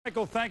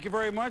Michael, thank you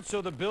very much.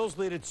 So the Bills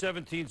lead at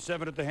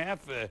 17-7 at the half.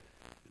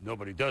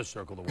 Nobody does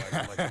circle the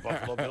wagon like the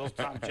Buffalo Bills.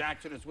 Tom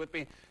Jackson is with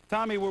me.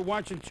 Tommy, we're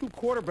watching two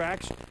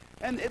quarterbacks,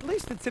 and at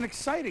least it's an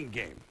exciting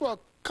game. Well,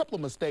 a couple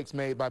of mistakes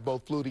made by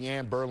both Flutie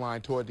and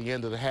Berline toward the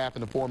end of the half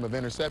in the form of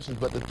interceptions,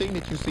 but the thing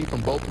that you see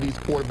from both of these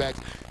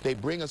quarterbacks, they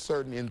bring a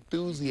certain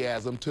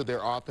enthusiasm to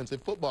their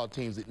offensive football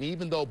teams. And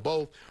even though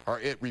both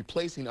are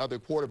replacing other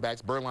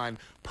quarterbacks, Berline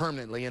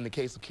permanently in the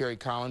case of Kerry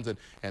Collins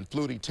and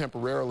Flutie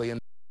temporarily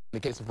in the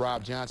case of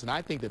Rob Johnson,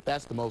 I think that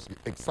that's the most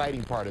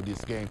exciting part of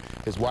this game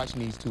is watching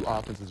these two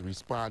offenses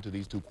respond to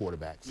these two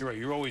quarterbacks. You're right.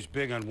 You're always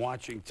big on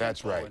watching tempo.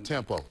 That's right.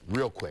 Tempo,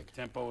 real quick.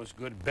 Tempo is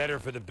good. Better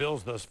for the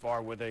Bills thus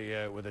far with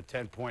a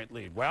 10-point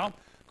lead. Well,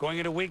 going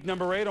into week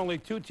number 8, only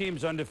two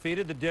teams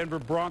undefeated. The Denver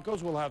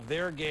Broncos will have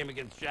their game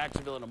against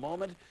Jacksonville in a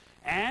moment.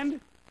 And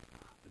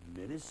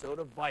the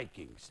Minnesota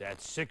Vikings at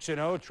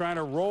 6-0, trying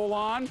to roll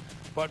on.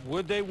 But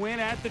would they win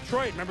at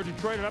Detroit? Remember,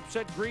 Detroit had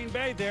upset Green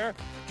Bay there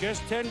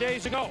just 10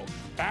 days ago.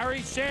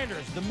 Barry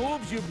Sanders, the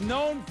moves you've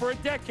known for a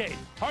decade.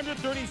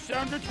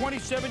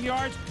 127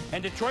 yards,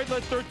 and Detroit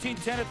led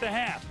 13-10 at the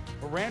half.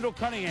 For Randall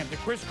Cunningham to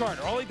Chris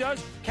Carter. All he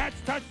does, catch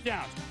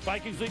touchdowns.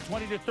 Vikings lead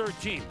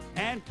 20-13.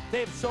 And they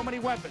have so many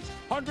weapons.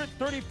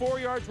 134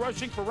 yards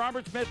rushing for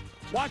Robert Smith.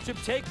 Watch him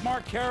take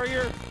Mark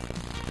Carrier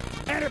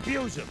and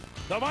abuse him.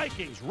 The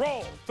Vikings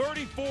roll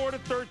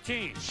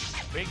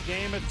 34-13. Big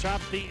game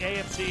atop the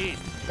AFC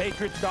East.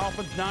 Patriots,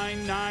 Dolphins,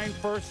 9-9.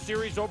 First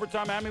series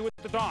overtime, Miami with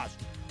the toss.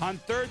 On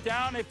third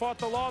down, they fought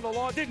the law. The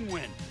law didn't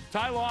win.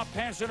 Ty Law,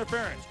 pass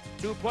interference.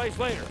 2 plays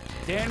later,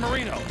 Dan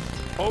Marino,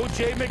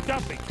 O.J.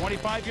 McDuffie,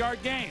 25-yard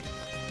gain.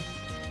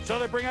 So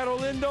they bring out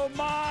Olindo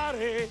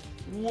Mare.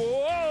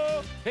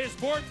 Whoa! His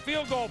fourth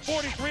field goal,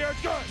 43-yard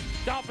good.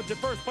 Dolphins in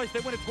first place.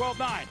 They win at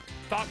 12-9.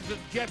 Falcons and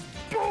Jets,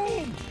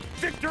 boom!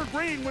 Victor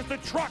Green was the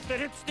truck that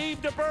hit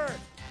Steve DeBerg.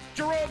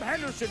 Jerome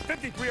Henderson,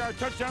 53-yard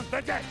touchdown.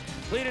 The Jets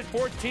lead at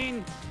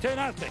 14-0.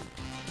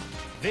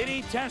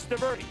 Vinny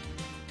Testaverde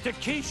to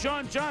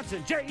Keyshawn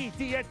Johnson.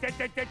 J-E-T,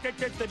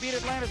 they beat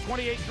Atlanta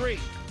 28-3.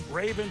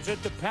 Ravens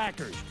at the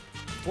Packers.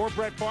 Before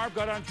Brett Favre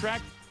got on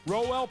track,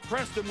 Roel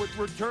Preston would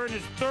return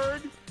his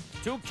third.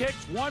 2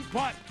 kicks, 1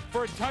 punt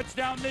for a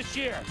touchdown this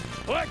year.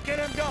 Look at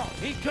him go.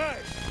 He could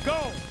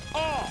go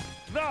all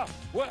the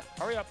way.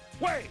 Hurry up.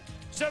 Wait.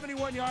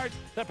 71 yards.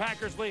 The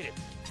Packers lead it.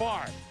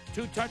 Favre,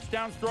 2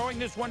 touchdowns throwing.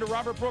 This one to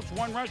Robert Brooks,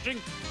 1 rushing.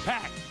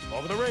 Pack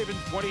over the Ravens,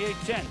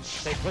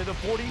 28-10. They play the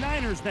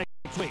 49ers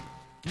next week.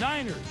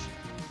 Niners.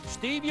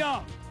 Steve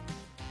Young.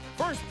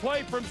 First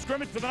play from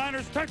scrimmage for the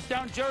Niners.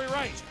 Touchdown, Jerry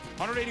Rice.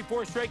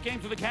 184 straight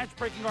games with a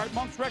catch-breaking Art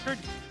Monk's record.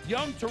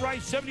 Young to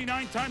Rice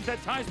 79 times.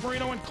 That ties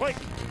Marino and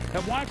Clayton.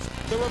 And watch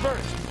the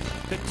reverse.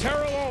 To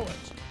Terrell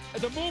Owens.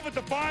 And the move at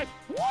the 5.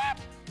 Whoop!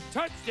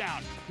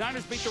 Touchdown.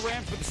 Niners beat the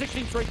Rams for the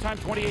 16th straight time,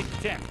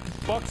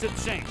 28-10. Bucks at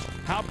Saints.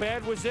 How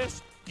bad was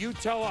this? You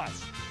tell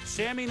us.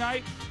 Sammy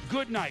Knight,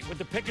 good night with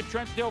the pick of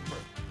Trent Dilfer.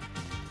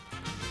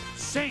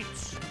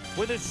 Saints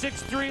with a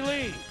 6-3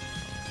 lead.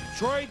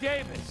 Troy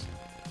Davis,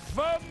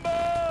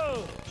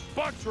 fumble!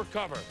 Bucks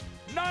recover.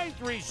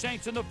 9-3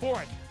 Saints in the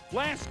 4th.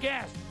 Last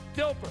gasp,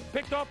 Dilfer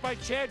picked off by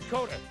Chad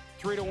Cota.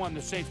 3-1,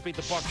 the Saints beat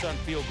the Bucks on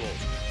field goals.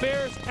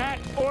 Bears at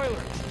Oilers.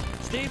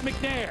 Steve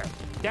McNair,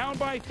 down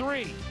by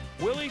 3.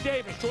 Willie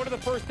Davis, short of the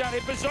first down.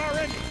 A bizarre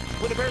ending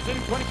with the Bears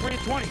leading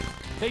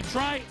 23-20. They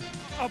try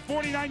a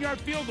 49-yard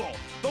field goal.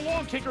 The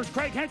long kicker's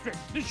Craig Hendrick.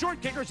 The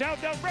short kicker's Hal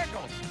Del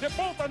Greco. They're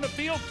both on the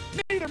field.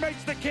 Neither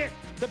makes the kick.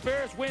 The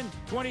Bears win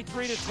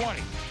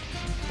 23-20.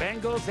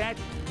 Bengals at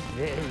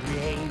the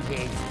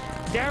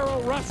Ravens.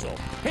 Darrell Russell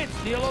hits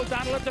Neil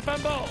O'Donnell at the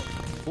fumble.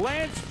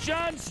 Lance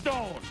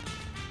Johnstone,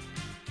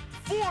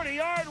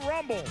 40-yard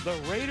rumble. The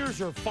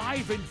Raiders are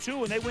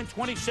 5-2, and they win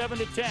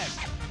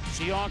 27-10.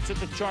 Seahawks at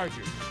the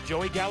Chargers.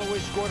 Joey Galloway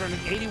scored on an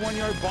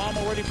 81-yard bomb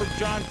already from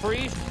John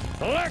Freese.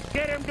 Look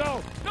at him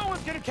go. No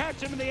one's going to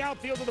catch him in the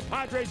outfield of the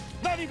Padres.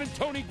 Not even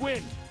Tony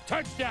Gwynn.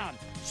 Touchdown.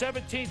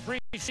 17-3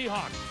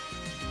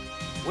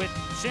 Seahawks. With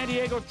San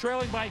Diego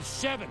trailing by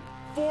 7.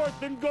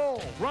 4th and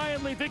goal.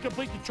 Ryan Leaf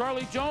incomplete to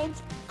Charlie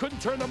Jones.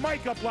 Couldn't turn the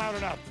mic up loud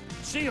enough.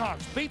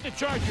 Seahawks beat the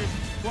Chargers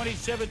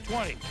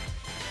 27-20.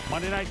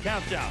 Monday Night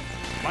Countdown.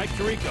 Mike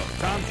Tirico,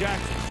 Tom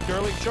Jackson,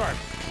 Sterling Sharp.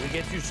 We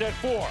get you set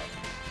for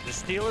the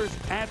Steelers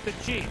at the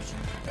Chiefs.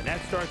 And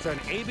that starts on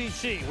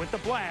ABC with the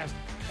blast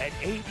at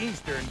 8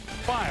 Eastern,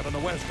 5 on the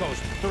West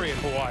Coast, 3 in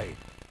Hawaii.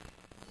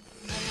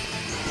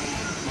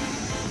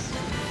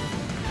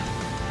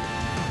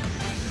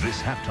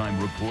 This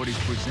halftime report is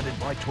presented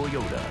by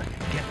Toyota.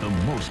 Get the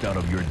most out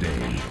of your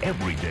day,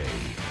 every day.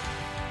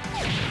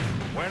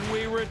 When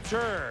we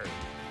return,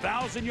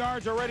 1,000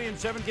 yards already in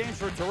 7 games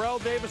for Terrell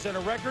Davis and a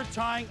record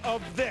tying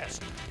of this.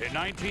 In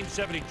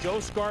 1970, Joe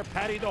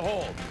Scarpati the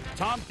hold.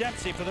 Tom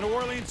Dempsey for the New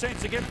Orleans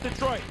Saints against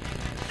Detroit.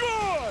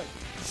 Good!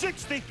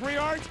 63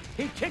 yards.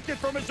 He kicked it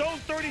from his own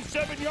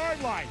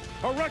 37-yard line.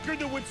 A record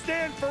that would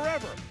stand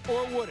forever.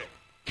 Or would it?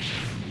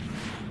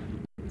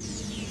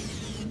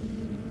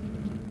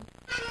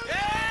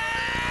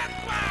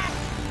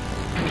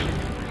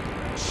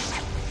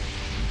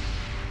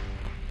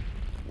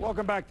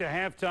 Welcome back to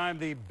halftime.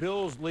 The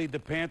Bills lead the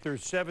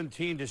Panthers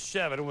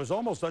 17-7. It was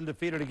almost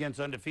undefeated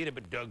against undefeated,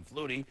 but Doug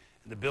Flutie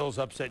and the Bills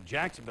upset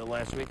Jacksonville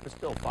last week. But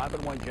still,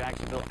 5-1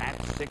 Jacksonville at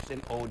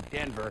 6-0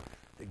 Denver.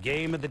 The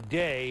game of the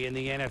day in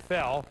the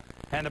NFL.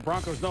 And the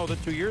Broncos know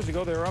that 2 years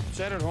ago they were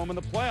upset at home in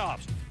the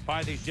playoffs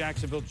by these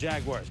Jacksonville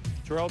Jaguars.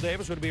 Terrell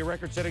Davis would be a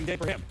record-setting day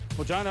for him.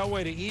 Well, John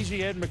Elway to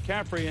easy Ed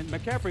McCaffrey, and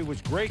McCaffrey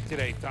was great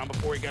today, Tom,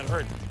 before he got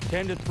hurt.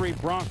 10-3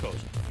 Broncos.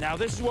 Now,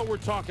 this is what we're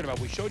talking about.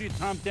 We showed you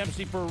Tom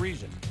Dempsey for a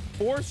reason.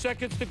 4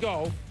 seconds to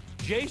go.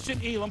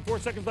 Jason Elam, 4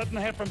 seconds left in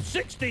the half from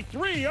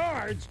 63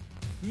 yards.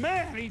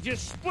 Man, he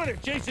just split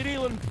it. Jason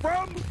Elam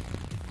from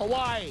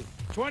Hawaii.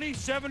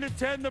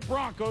 27-10, the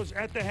Broncos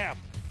at the half.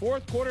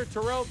 Fourth quarter,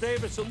 Terrell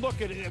Davis, and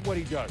look at what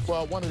he does.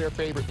 Well, one of their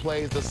favorite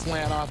plays, the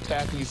slant-off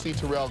tackle. You see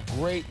Terrell,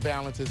 great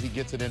balance as he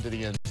gets it into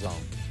the end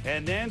zone.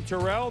 And then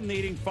Terrell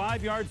needing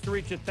 5 yards to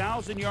reach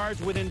 1,000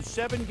 yards within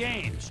 7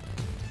 games.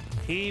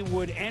 He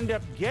would end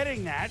up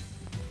getting that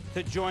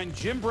to join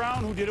Jim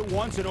Brown, who did it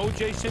once, and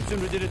O.J. Simpson,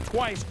 who did it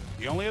twice.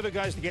 The only other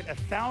guys to get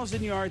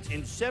 1,000 yards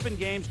in 7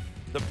 games.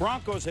 The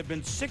Broncos have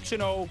been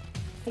 6-0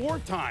 4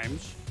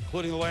 times,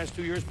 including the last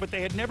 2 years, but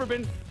they had never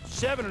been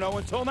 7-0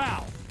 until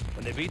now,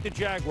 when they beat the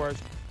Jaguars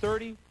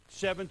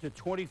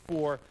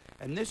 37-24.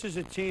 And this is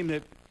a team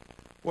that,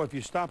 well, if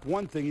you stop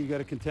one thing, you got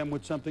to contend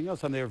with something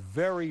else, and they're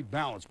very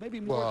balanced, maybe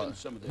more than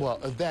some of them. Well,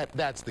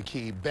 that's the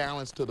key.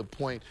 Balance to the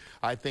point,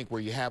 I think,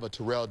 where you have a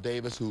Terrell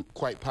Davis who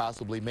quite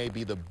possibly may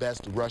be the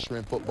best rusher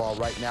in football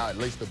right now, at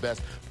least the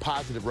best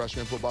positive rusher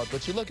in football.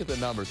 But you look at the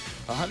numbers,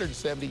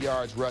 170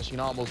 yards rushing,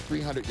 almost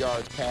 300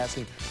 yards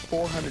passing,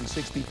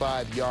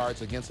 465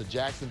 yards against a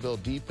Jacksonville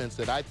defense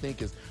that I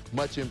think is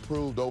much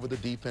improved over the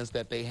defense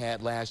that they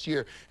had last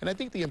year. And I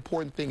think the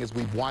important thing is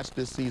we've watched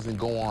this season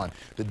go on.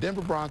 The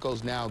Denver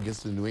Broncos now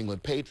against the New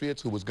England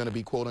Patriots, who was going to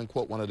be,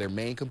 quote-unquote, one of their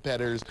main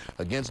competitors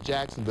against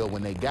Jacksonville.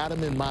 When they got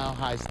them in Mile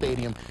High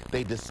Stadium,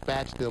 they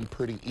dispatched them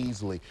pretty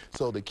easily.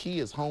 So the key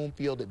is home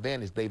field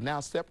advantage. They've now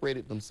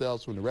separated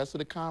themselves from the rest of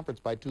the conference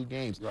by 2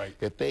 games. Right.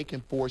 If they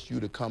can force you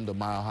to come to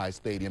Mile High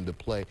Stadium to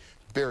play,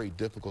 very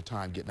difficult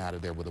time getting out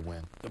of there with a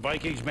win. The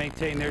Vikings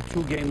maintain their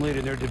 2-game lead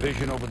in their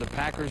division over the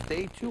Packers.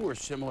 They, too, are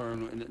similar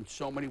in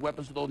so many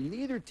weapons, although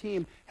neither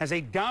team has a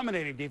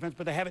dominating defense,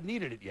 but they haven't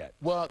needed it yet.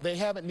 Well, they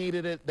haven't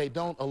needed it. They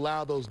don't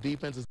allow those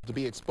defenses to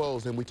be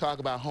exposed. And we talk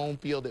about home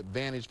field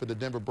advantage for the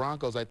Denver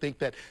Broncos. I think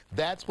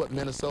that's what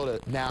Minnesota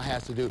now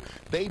has to do.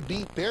 They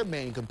beat their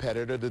main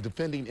competitor, the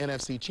defending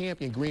NFC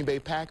champion Green Bay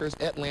Packers,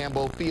 at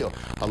Lambeau Field.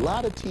 A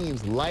lot of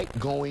teams like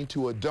going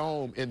to a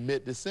dome in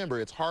mid-December.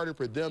 It's harder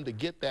for them to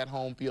get that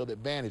home field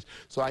advantage.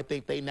 So I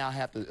think they now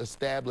have to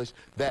establish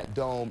that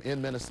dome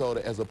in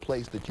Minnesota as a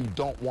place that you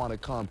don't want to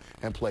come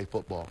and play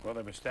football. Well,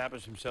 they've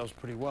established themselves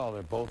pretty well.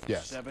 They're both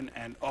Yes.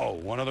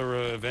 7-0. One other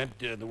event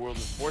in the world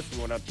of sports we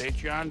want to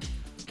update you on.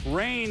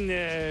 Rain,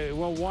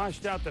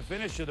 washed out the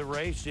finish of the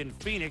race in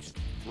Phoenix.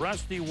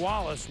 Rusty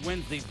Wallace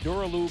wins the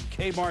Duralube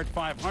Kmart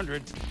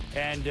 500,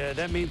 and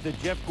that means that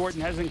Jeff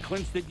Gordon hasn't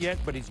clinched it yet,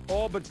 but he's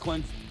all but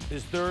clinched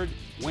his 3rd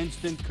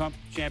Winston Cup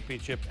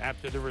championship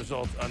after the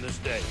results on this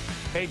day.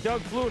 Hey,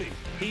 Doug Flutie,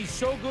 he's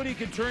so good he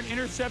can turn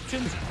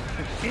interceptions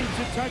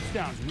into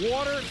touchdowns.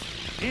 Water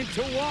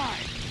into wine.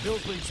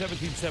 Bills lead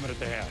 17-7 at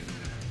the half.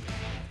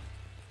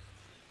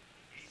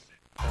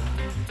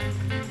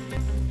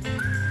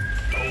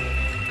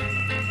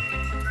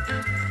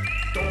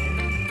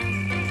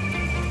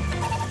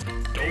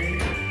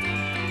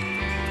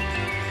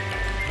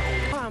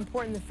 How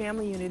important the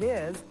family unit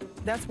is,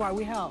 that's why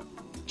we help.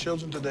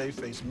 Children today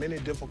face many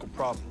difficult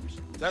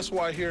problems. That's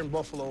why here in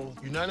Buffalo,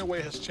 United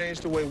Way has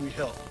changed the way we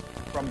help,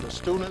 from the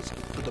students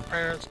to the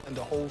parents and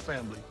the whole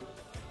family.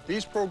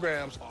 These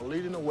programs are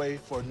leading the way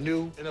for a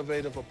new,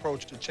 innovative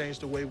approach to change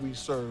the way we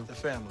serve the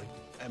family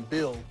and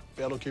build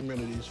better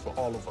communities for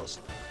all of us.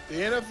 The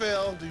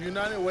NFL, the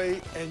United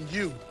Way, and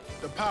you,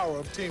 the power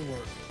of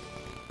teamwork.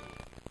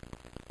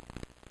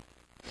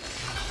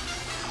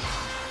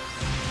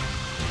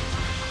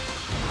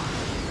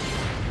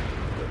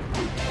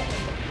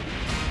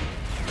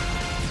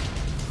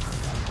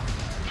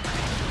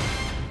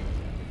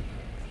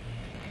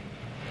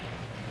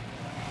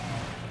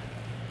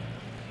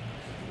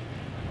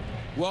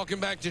 Welcome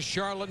back to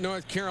Charlotte,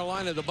 North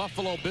Carolina. The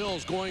Buffalo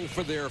Bills going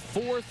for their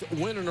 4th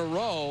win in a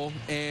row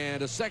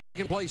and a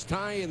 2nd-place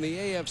tie in the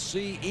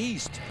AFC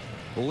East,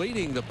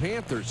 leading the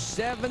Panthers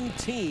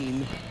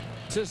 17-7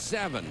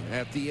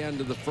 at the end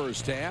of the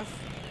first half.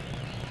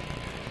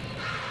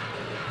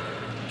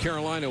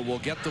 Carolina will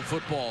get the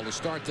football to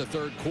start the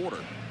 3rd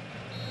quarter.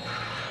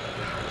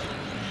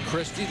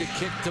 Christie to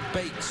kick to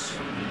Bates.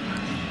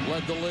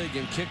 Led the league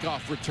in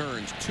kickoff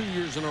returns 2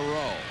 years in a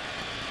row.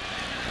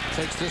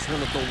 Takes this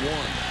one at the 1.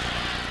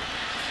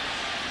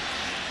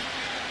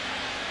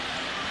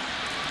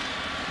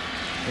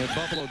 And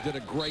Buffalo did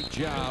a great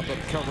job of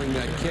covering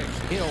that kick.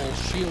 Hill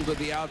shielded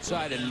the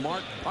outside, and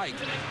Mark Pike,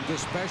 the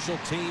special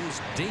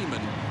teams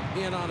demon,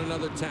 in on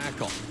another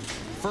tackle.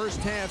 First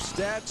half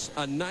stats,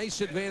 a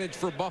nice advantage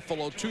for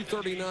Buffalo,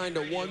 239 to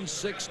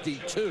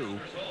 162.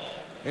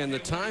 And the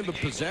time of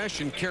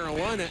possession,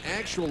 Carolina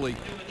actually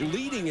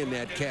leading in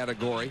that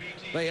category.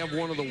 They have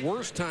one of the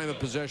worst time of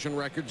possession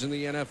records in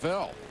the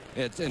NFL.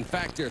 It's, in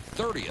fact, they're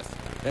 30th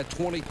at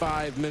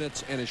 25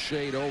 minutes and a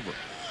shade over.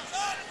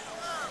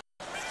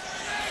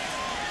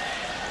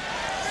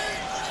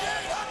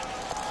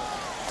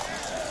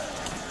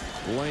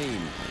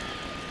 Lane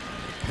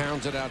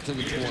pounds it out to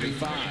the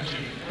 25.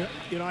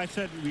 You know, I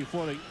said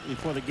before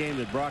the game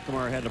that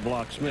Brockmeyer had to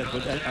block Smith,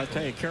 but I'll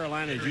tell you,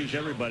 Carolina has used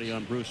everybody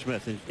on Bruce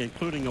Smith,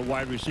 including a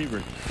wide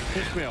receiver.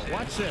 Ishmael,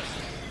 watch this.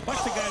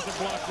 Watch the guys that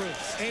block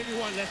Bruce.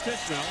 81, that's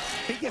Ishmael.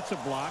 He gets a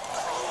block.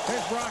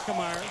 Here's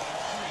Brockmeyer,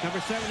 number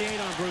 78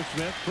 on Bruce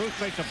Smith.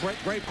 Bruce makes a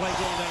great play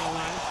going down the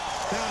line.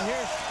 Now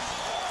here's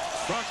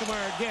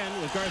Brockmeyer again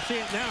with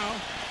Garcia. Now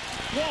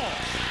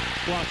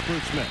Walls blocks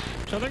Bruce Smith.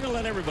 So they're going to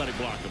let everybody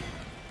block him.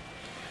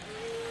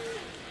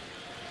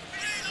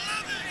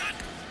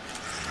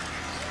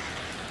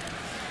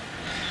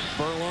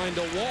 Burline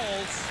to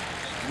Walls.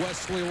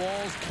 Wesley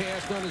Walls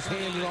cast on his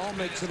hand and all,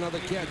 makes another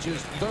catch,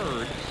 his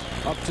third,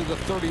 up to the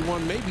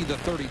 31, maybe the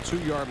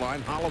 32-yard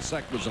line.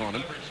 Holosek was on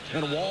him,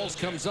 and Walls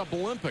comes up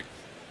limping.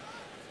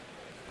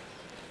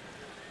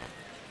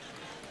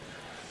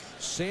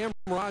 Sam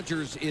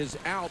Rogers is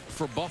out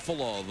for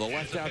Buffalo. The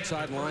left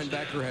outside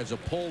linebacker has a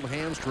pulled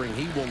hamstring.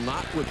 He will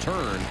not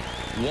return.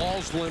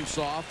 Walls limps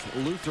off.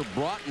 Luther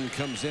Broughton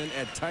comes in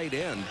at tight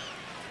end,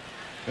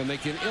 and they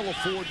can ill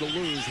afford to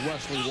lose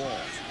Wesley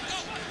Walls.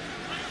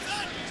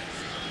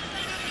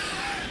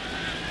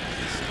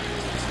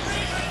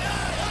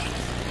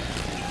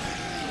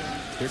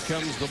 Here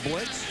comes the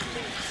blitz,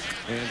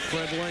 and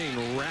Fred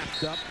Lane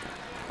wrapped up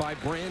by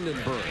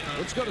Brandenburg.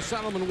 Let's go to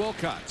Solomon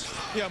Wilcots.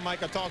 Yeah,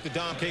 Mike, I talked to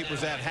Dom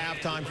Capers at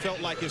halftime. Felt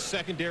like his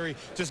secondary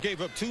just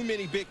gave up too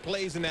many big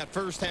plays in that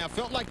first half.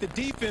 Felt like the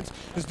defense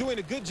is doing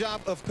a good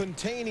job of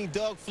containing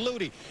Doug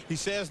Flutie. He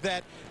says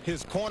that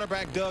his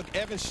cornerback, Doug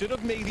Evans, should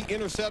have made the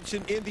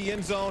interception in the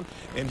end zone.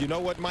 And you know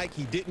what, Mike?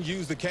 He didn't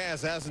use the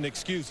Cavs as an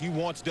excuse. He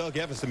wants Doug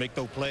Evans to make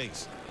those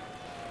plays.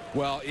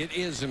 Well, it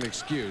is an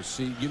excuse.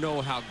 See, you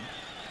know how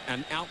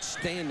an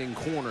outstanding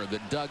corner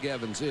that Doug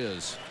Evans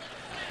is.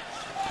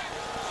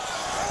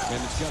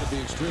 And it's got to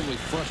be extremely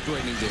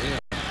frustrating to him.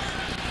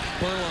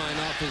 Burline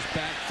off his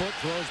back foot,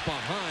 throws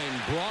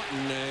behind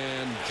Broughton,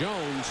 and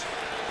Jones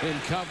in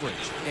coverage.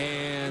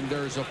 And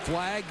there's a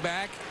flag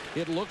back.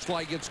 It looks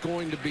like it's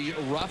going to be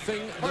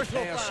roughing the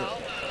Personal passer.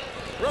 foul.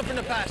 Roughing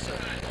the passer.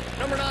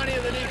 Number 90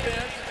 of the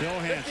defense. Phil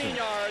Hansen. 15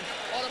 yards.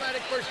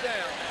 Automatic first down.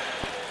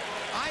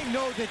 I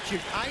know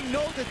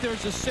that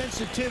there's a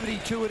sensitivity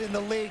to it in the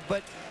league,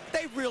 but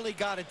they've really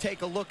got to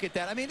take a look at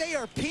that. I mean, they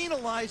are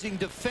penalizing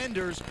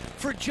defenders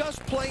for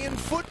just playing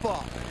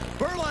football.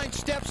 Burline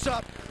steps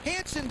up.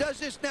 Hansen does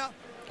this now.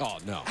 Oh,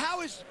 no.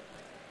 How is...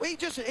 He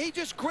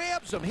just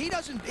grabs him. He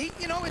doesn't...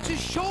 you know, it's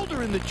his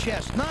shoulder in the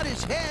chest, not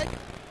his head.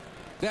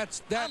 That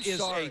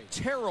is a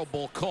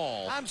terrible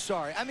call. I'm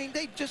sorry. I mean,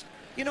 they just...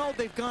 You know,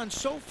 they've gone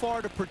so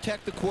far to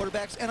protect the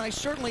quarterbacks, and I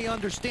certainly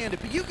understand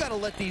it, but you've got to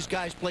let these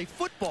guys play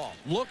football.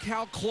 Look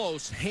how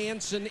close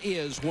Hansen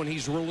is when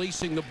he's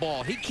releasing the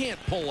ball. He can't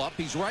pull up.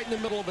 He's right in the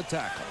middle of a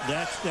tackle.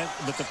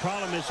 But the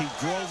problem is he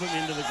drove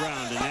him into the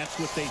ground, and that's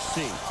what they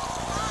see.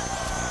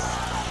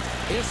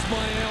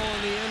 Ismail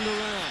on the end around.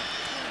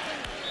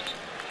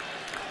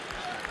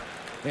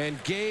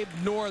 And Gabe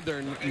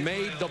Northern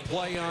made the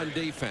play on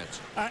defense.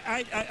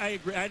 I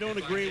agree. I don't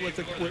agree with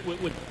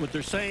what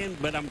they're saying,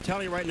 but I'm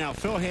telling you right now,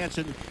 Phil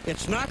Hansen,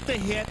 it's not the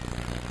hit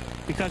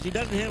because he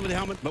doesn't hit him with the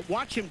helmet, but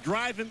watch him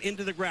drive him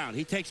into the ground.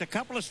 He takes a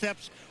couple of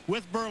steps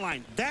with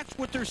Burline. That's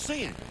what they're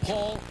seeing.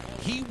 Paul,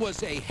 he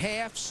was a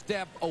half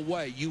step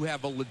away. You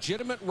have a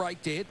legitimate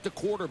right to hit the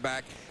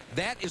quarterback.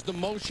 That is the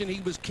motion he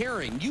was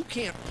carrying. You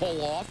can't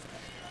pull off.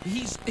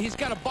 He's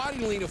got a body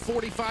lean of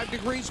 45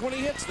 degrees when he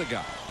hits the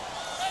guy.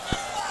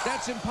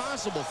 That's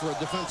impossible for a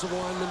defensive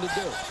lineman to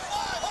do.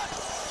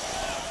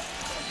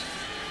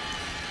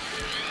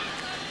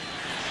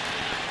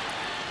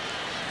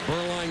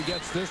 Burline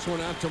gets this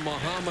one out to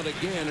Muhammad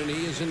again, and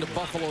he is into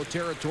Buffalo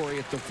territory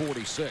at the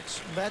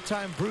 46. That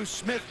time, Bruce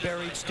Smith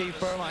buried Steve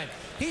Burline.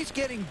 He's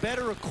getting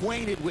better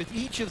acquainted with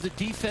each of the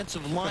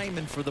defensive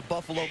linemen for the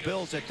Buffalo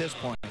Bills at this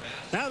point.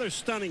 Now they're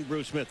stunning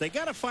Bruce Smith. They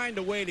got to find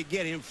a way to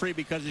get him free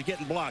because he's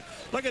getting blocked.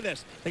 Look at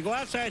this. They go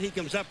outside. He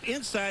comes up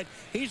inside.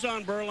 He's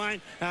on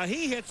Burline.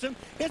 He hits him.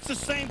 It's the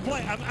same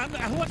play.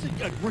 I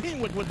wasn't agreeing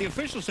with what the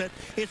official said.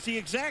 It's the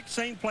exact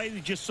same play that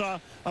you just saw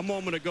a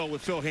moment ago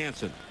with Phil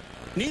Hansen.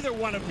 Neither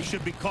one of them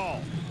should be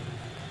called.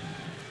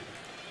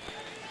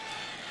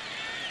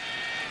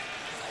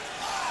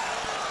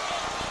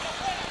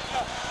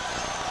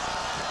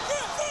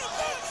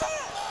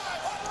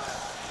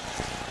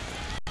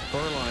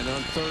 Burline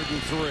on 3rd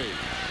and 3.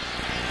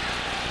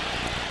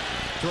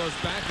 Throws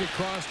back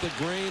across the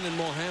green, and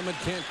Mohammed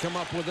can't come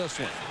up with this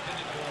one.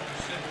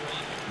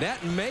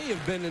 That may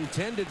have been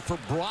intended for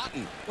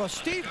Broughton. Well,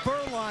 Steve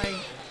Burline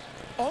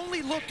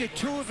only looked at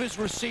 2 of his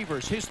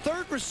receivers. His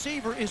third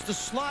receiver is the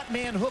slot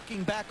man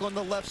hooking back on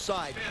the left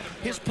side.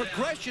 His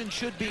progression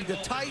should be the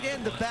tight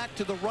end, the back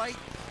to the right.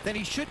 Then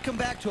he should come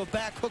back to a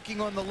back hooking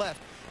on the left.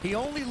 He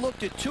only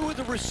looked at 2 of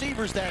the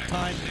receivers that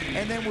time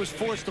and then was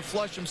forced to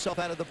flush himself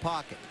out of the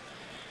pocket.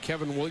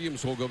 Kevin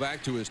Williams will go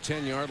back to his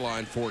 10-yard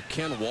line for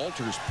Ken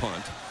Walters'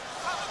 punt.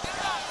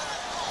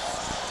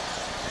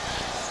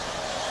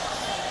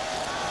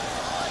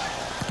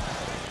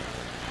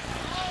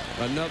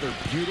 Another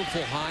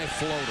beautiful high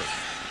floater.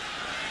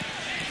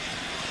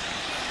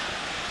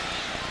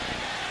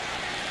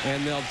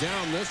 And they'll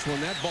down this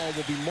one. That ball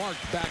will be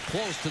marked back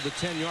close to the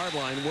 10-yard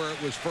line where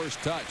it was first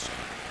touched.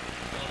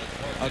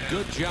 A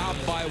good job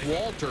by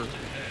Walter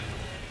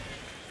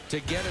to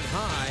get it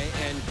high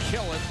and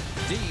kill it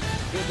deep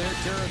in their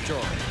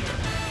territory.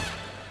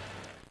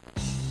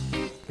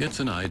 It's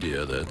an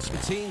idea that's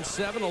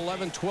 17-7,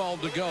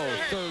 11-12 to go,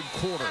 third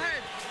quarter.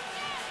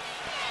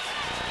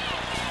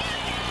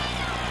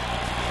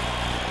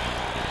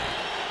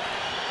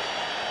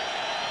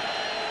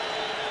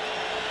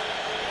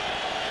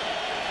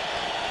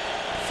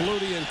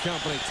 Flutie and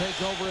company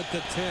take over at the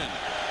 10.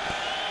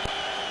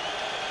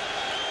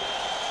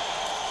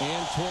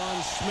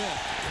 Antoine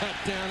Smith cut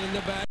down in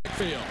the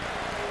backfield.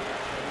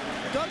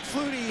 Doug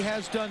Flutie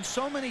has done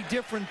so many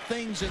different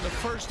things in the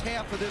first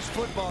half of this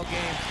football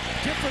game,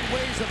 different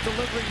ways of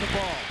delivering the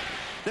ball.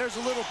 There's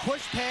a little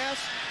push pass,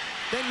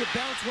 then you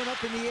bounce one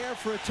up in the air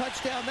for a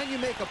touchdown, then you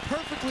make a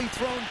perfectly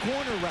thrown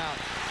corner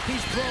route.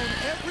 He's thrown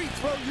every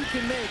throw you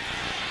can make,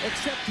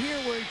 except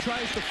here where he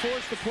tries to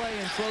force the play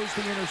and throws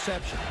the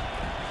interception.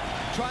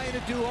 Trying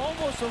to do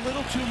almost a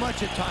little too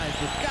much at times,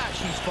 but gosh,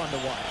 he's fun to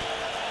watch.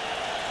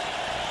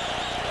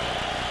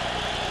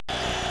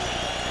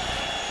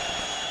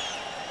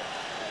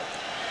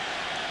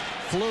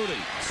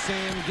 Flutie,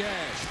 Sam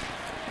Gash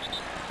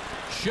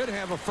should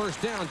have a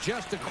first down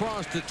just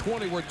across the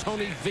 20 where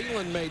Tony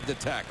Veland made the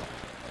tackle.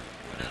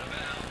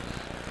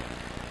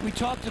 We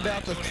talked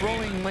about the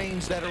throwing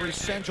lanes that are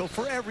essential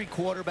for every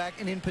quarterback,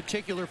 and in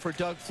particular for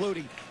Doug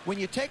Flutie. When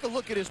you take a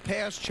look at his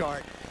pass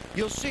chart,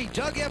 you'll see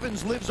Doug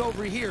Evans lives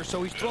over here,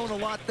 so he's thrown a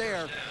lot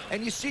there.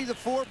 And you see the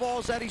 4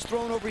 balls that he's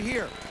thrown over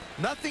here.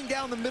 Nothing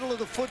down the middle of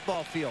the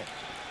football field.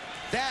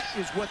 That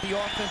is what the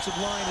offensive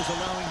line is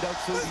allowing Doug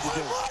Flutie to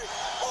do.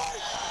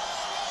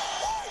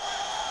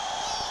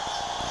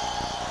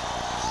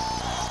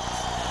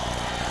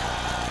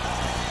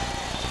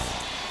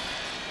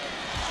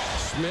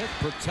 Smith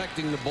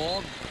protecting the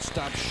ball,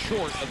 stopped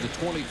short of the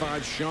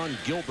 25. Sean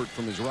Gilbert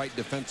from his right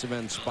defensive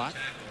end spot.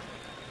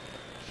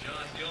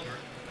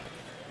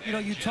 You know,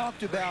 you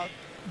talked about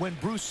when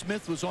Bruce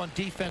Smith was on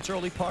defense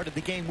early part of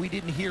the game, we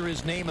didn't hear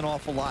his name an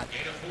awful lot.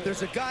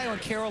 There's a guy on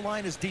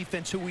Carolina's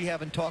defense who we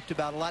haven't talked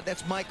about a lot.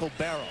 That's Michael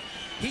Barrow.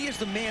 He is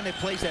the man that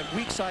plays that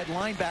weak side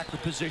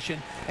linebacker position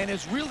and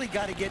has really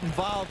got to get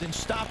involved in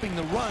stopping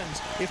the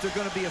runs if they're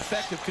going to be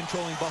effective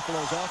controlling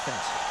Buffalo's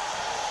offense.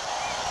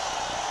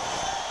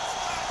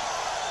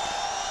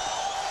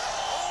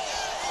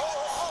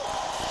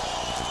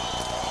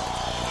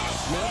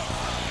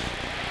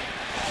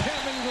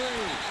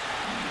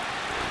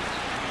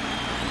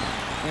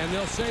 And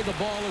they'll say the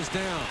ball is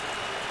down.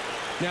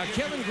 Now,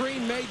 Kevin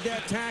Green made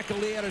that tackle.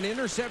 He had an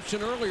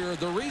interception earlier.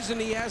 The reason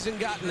he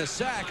hasn't gotten a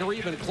sack or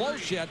even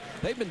close yet,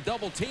 they've been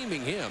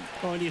double-teaming him.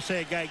 Well, when you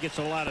say a guy gets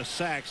a lot of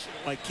sacks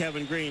like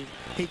Kevin Green,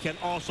 he can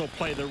also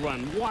play the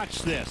run. Watch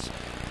this.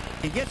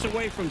 He gets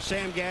away from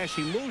Sam Gash.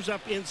 He moves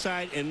up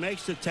inside and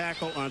makes the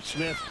tackle on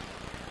Smith.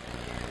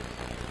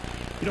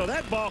 You know,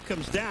 that ball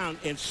comes down,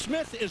 and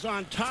Smith is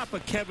on top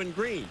of Kevin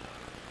Green.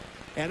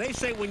 And they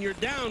say when you're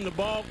down, the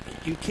ball,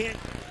 you can't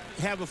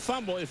have a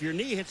fumble if your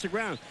knee hits the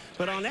ground.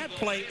 But on that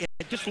play,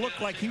 it just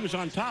looked like he was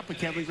on top of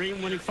Kevin Green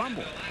when he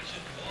fumbled.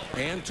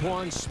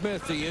 Antoine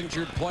Smith, the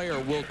injured player,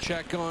 will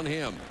check on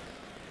him.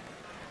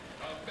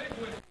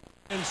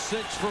 And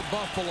 6 for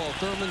Buffalo.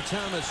 Thurman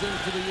Thomas in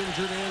for the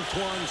injured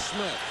Antoine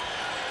Smith.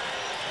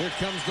 Here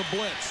comes the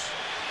blitz.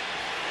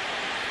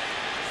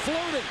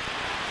 Floating.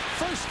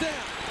 First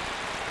down.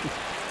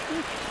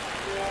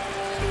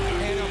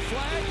 And a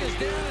flag is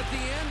down at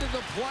the end of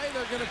the play.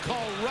 They're going to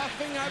call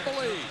roughing, I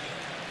believe.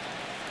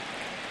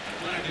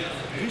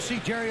 You see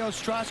Jerry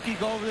Ostrowski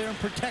go over there and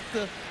protect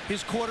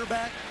his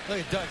quarterback. Look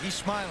at Doug, he's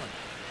smiling.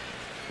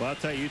 Well, I'll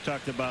tell you, you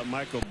talked about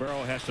Michael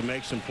Barrow has to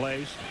make some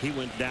plays. He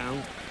went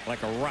down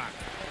like a rock.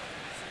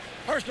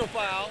 Personal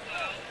foul.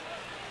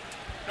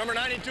 Number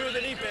 92 of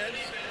the defense.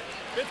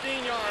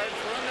 15 yards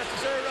for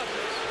unnecessary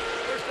roughness.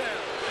 First down.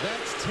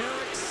 That's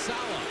Tarek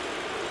Saleh,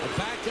 a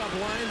backup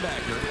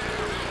linebacker.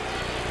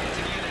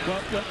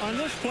 Well, on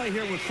this play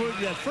here with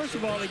Flutie, first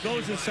of all, he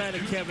goes inside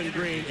of Kevin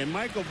Green, and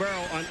Michael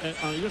Barrow,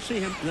 you'll see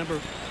him, number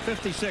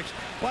 56.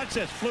 Watch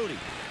this, Flutie.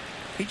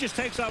 He just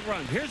takes off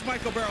run. Here's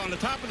Michael Barrow on the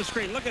top of the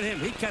screen. Look at him.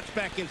 He cuts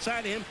back inside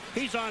of him.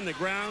 He's on the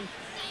ground.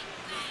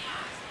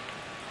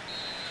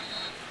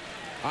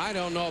 I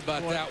don't know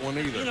about that one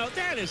either. You know,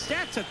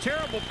 that's a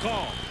terrible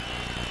call.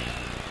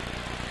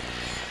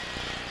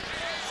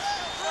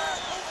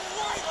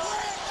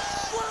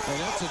 And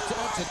that's a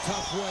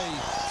tough way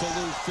to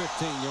lose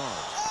 15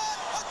 yards.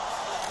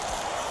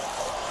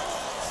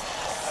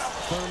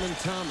 Thurman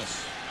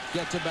Thomas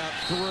gets about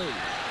 3.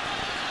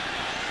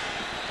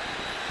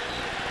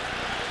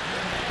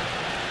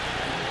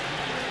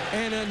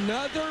 And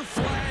another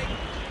flag.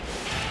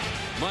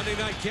 Monday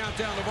Night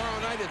Countdown tomorrow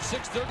night at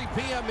 6:30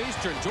 p.m.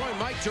 Eastern. Join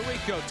Mike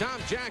Tirico,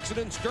 Tom Jackson,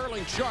 and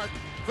Sterling Sharp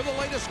for the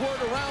latest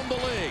word around the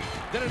league.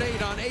 Then at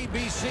 8 on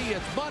ABC,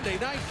 it's Monday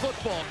Night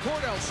Football.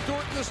 Cordell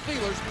Stewart and the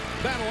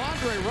Steelers battle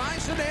Andre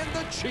Rison and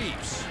the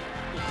Chiefs.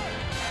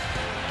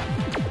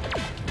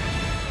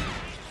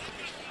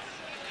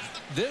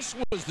 This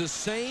was the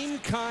same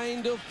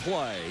kind of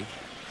play,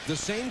 the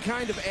same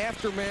kind of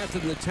aftermath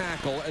in the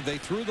tackle. They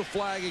threw the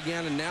flag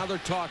again, and now they're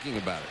talking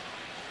about it.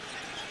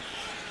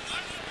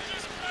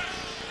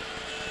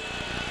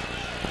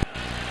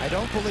 I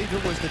don't believe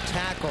it was the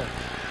tackle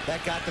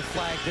that got the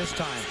flag this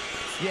time.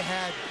 You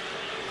had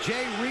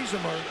Jay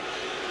Riesemer,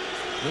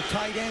 the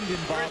tight end,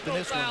 involved in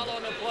this one. Foul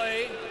on the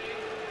play.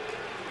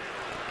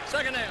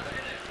 Second down.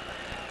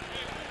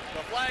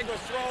 The flag was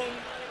thrown,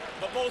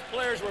 but both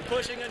players were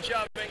pushing and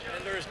shoving,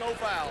 and there is no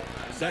foul.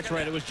 That's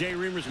right. It was Jay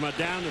Riesemer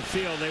down the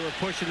field. They were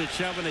pushing and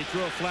shoving. They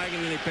threw a flag,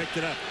 and then they picked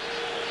it up.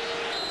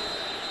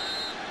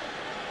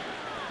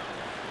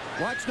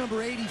 Watch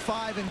number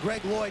 85 and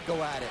Greg Lloyd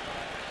go at it.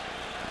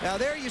 Now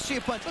there you see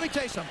a punch. Let me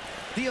tell you something.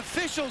 The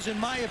officials, in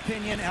my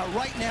opinion, are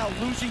right now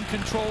losing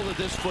control of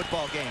this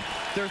football game.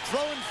 They're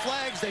throwing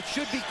flags that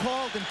should be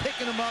called and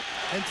picking them up,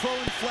 and throwing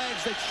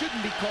flags that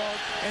shouldn't be called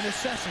and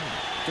assessing them.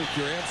 I think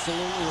you're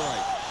absolutely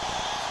right.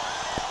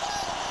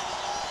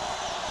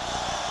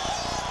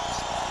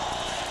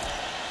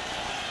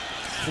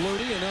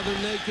 Flutie, another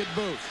naked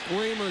boot.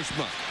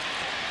 Remersma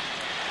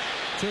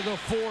to the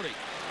 40.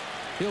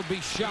 He'll be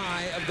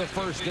shy of the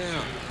first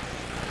down.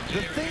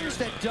 The things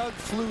that Doug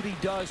Flutie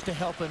does to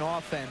help an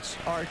offense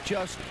are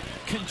just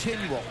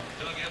continual.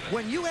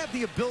 When you have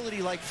the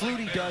ability like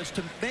Flutie does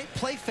to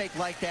play fake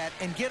like that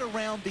and get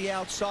around the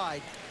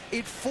outside,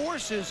 it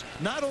forces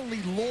not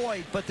only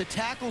Lloyd but the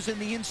tackles and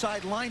the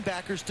inside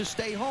linebackers to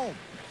stay home.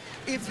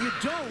 If you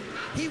don't,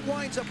 he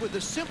winds up with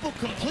a simple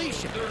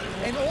completion.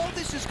 And all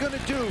this is going to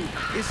do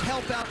is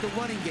help out the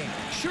running game.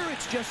 Sure,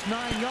 it's just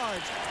 9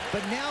 yards,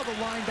 but now the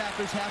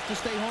linebackers have to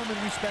stay home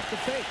and respect the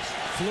fakes.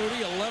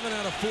 Flutie, 11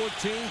 out of 14,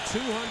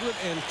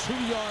 202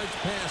 yards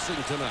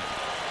passing tonight.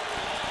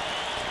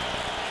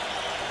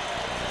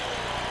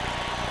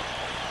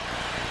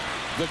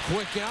 The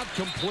quick out,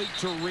 complete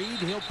to Reed.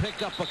 He'll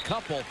pick up a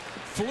couple.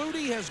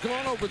 Flutie has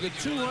gone over the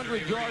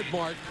 200-yard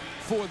mark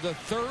for the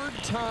third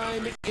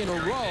time in a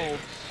row.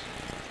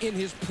 In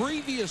his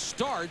previous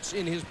starts,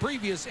 in his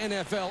previous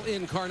NFL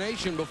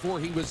incarnation before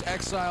he was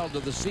exiled to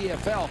the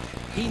CFL,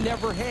 he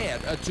never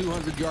had a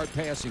 200-yard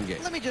passing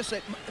game. Let me just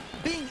say,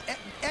 being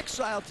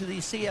exiled to the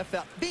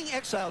CFL, being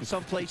exiled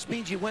someplace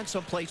means you went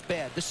someplace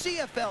bad. The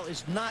CFL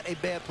is not a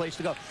bad place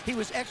to go. He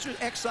was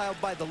exiled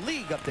by the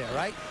league up there,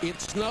 right?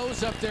 It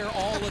snows up there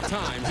all the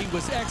time. He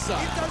was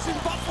exiled. It does in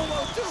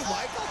Buffalo too,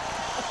 Michael.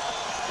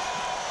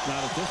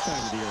 Not at this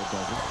time of the year, it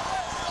doesn't.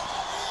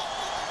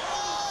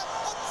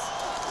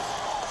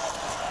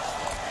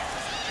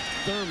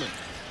 Thurman.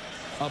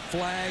 A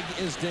flag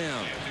is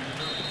down.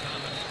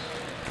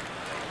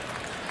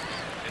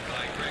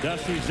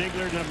 Dusty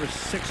Ziegler, number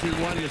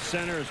 61, the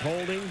center, is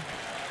holding.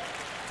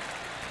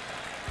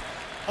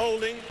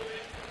 Holding.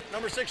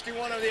 Number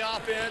 61 of the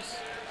offense.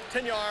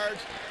 10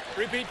 yards.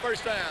 Repeat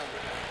first down.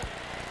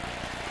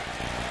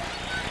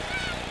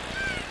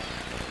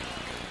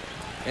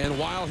 And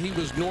while he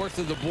was north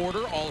of the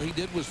border, all he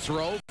did was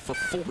throw for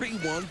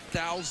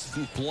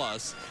 41,000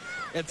 plus.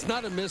 It's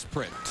not a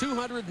misprint.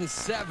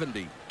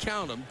 270,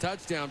 count them,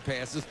 touchdown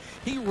passes.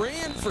 He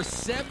ran for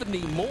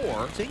 70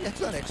 more. See, that's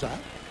not exile.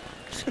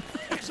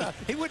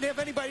 He wouldn't have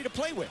anybody to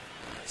play with.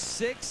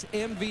 6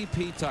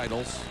 MVP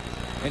titles,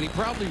 and he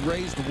probably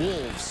raised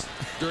wolves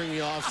during the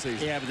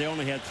offseason. Yeah, but they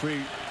only had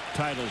 3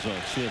 titles, though,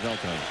 CFL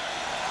titles.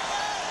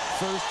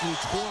 1st and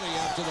 20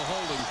 after the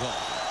holding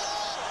call.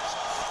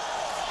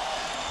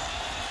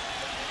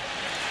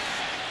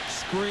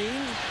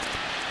 Screen.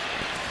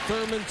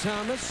 Thurman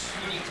Thomas.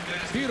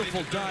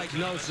 Beautiful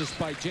diagnosis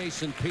by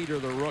Jason Peter,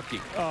 the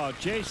rookie. Oh,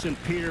 Jason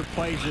Peter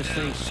plays this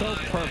thing so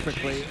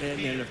perfectly, and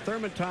if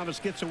Thurman Thomas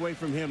gets away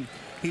from him,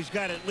 he's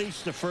got at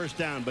least the first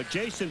down. But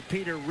Jason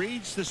Peter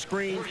reads the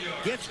screen,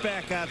 gets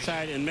back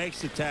outside, and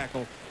makes the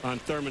tackle on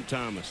Thurman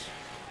Thomas.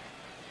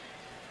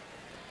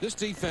 This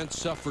defense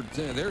suffered.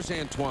 There's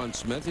Antoine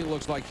Smith. He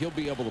looks like he'll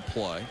be able to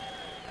play.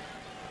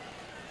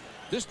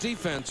 This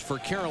defense for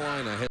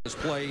Carolina has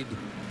played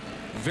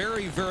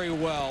very, very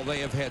well. They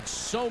have had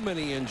so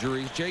many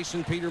injuries.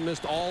 Jason Peter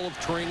missed all of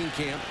training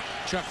camp.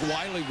 Chuck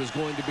Wiley was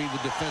going to be the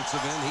defensive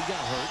end. He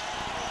got hurt.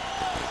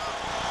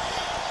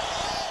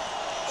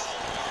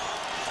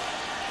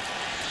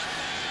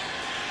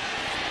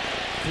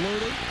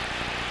 Flutie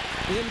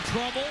in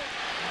trouble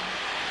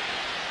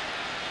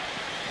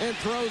and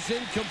throws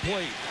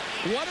incomplete.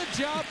 What a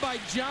job by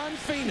John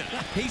Fina.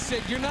 He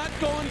said, you're not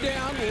going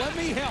down. Let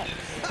me help.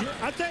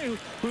 I'll tell you,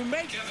 who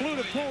makes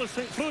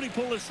Flutie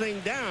pull this thing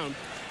down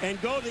and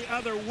go the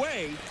other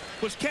way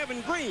was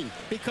Kevin Green,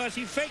 because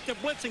he faked the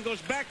blitz and goes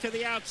back to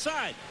the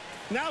outside.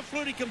 Now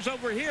Flutie comes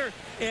over here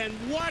and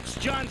watch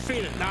John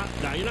Fina. Now,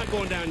 you're not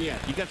going down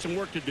yet. You got some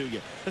work to do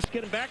yet. Let's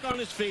get him back on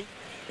his feet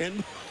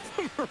and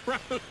him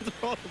around and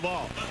throw the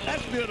ball.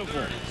 That's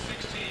beautiful.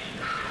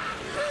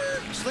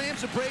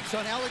 Slams the brakes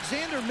on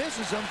Alexander,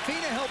 misses him.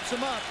 Fina helps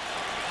him up.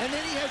 And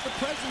then he has the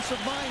presence of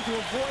mind to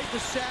avoid the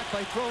sack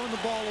by throwing the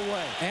ball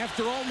away.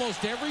 After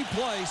almost every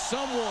play,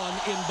 someone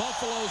in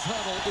Buffalo's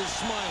huddle is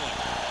smiling.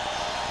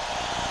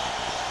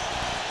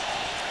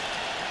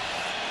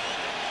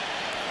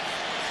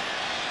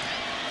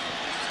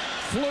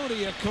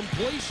 Flutie, a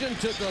completion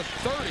to the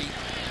 30.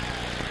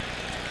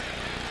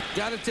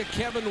 Got it to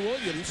Kevin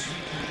Williams.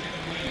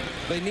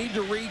 They need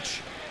to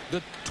reach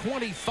the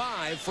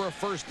 25 for a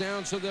first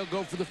down, so they'll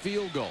go for the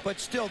field goal. But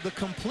still, the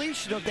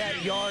completion of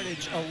that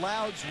yardage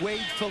allows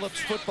Wade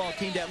Phillips' football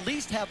team to at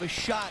least have a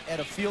shot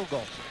at a field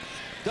goal.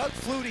 Doug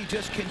Flutie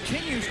just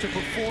continues to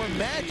perform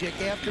magic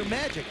after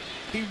magic.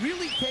 He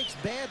really takes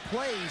bad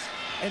plays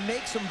and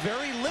makes them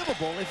very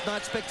livable, if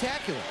not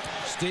spectacular.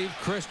 Steve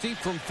Christie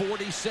from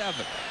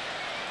 47.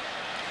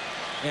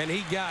 And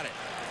he got it.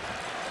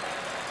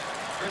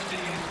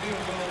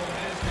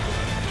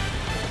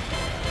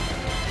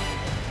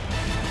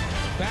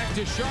 Back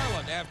to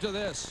Charlotte after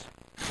this.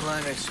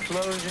 Line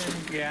explosion,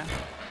 yeah.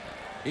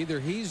 Either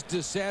he's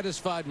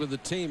dissatisfied with the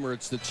team or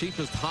it's the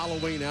cheapest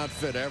Halloween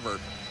outfit ever.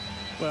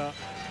 Well,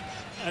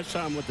 I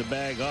saw him with the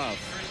bag off.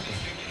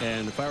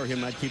 And if I were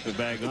him, I'd keep the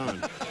bag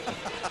on.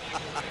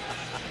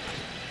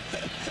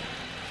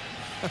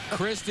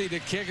 Christie to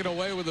kick it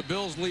away with the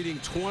Bills leading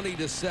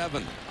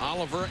 20-7.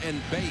 Oliver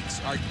and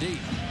Bates are deep.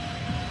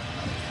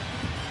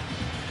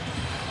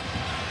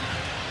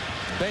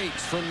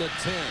 Bates from the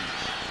 10.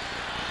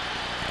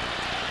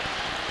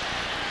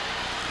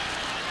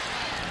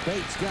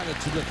 Bates got it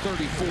to the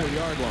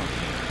 34-yard line.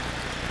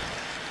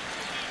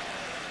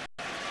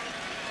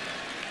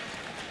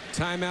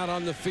 Timeout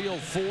on the field,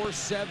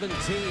 4:17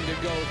 to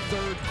go,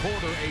 third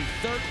quarter, a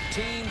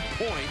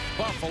 13-point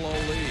Buffalo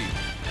lead.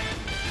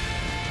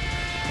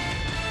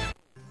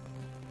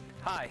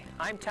 Hi,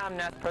 I'm Tom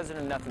Neff,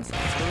 president of Neff & Sons.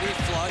 Flutie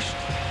flushed.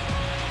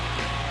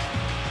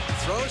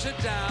 Throws it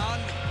down.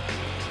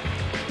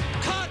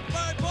 Caught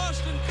by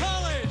Boston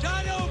College.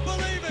 I don't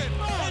believe it.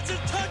 It's a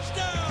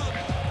touchdown.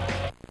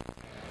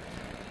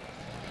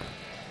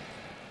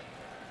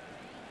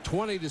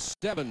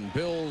 20-7,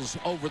 Bills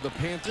over the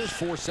Panthers.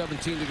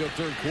 4:17 to go,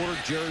 third quarter.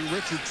 Jerry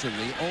Richardson,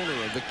 the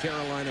owner of the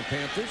Carolina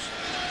Panthers.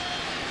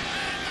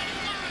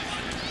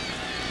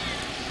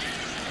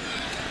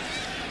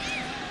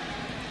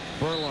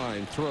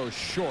 Berline throws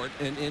short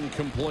and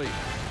incomplete.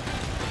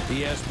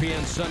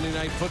 ESPN Sunday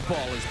Night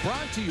Football is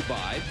brought to you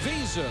by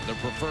Visa, the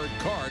preferred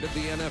card of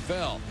the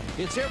NFL.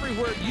 It's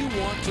everywhere you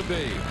want to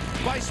be.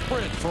 By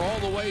Sprint for all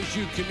the ways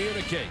you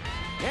communicate.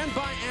 And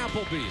by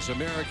Applebee's,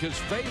 America's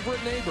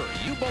favorite neighbor.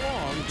 You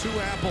belong to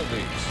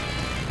Applebee's.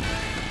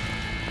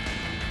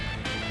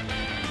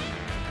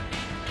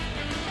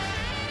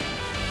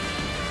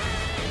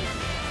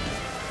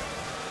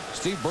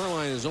 Steve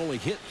Berline has only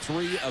hit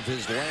 3 of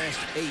his last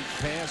 8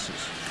 passes.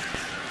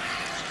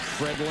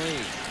 Fred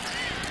Lane.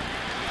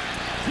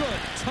 Good,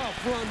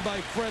 tough run by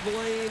Fred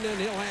Lane, and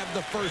he'll have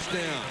the first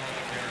down.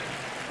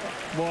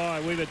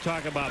 Boy, we've been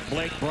talking about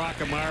Blake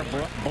Brockermeyer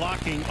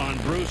blocking on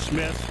Bruce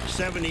Smith,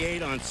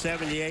 78 on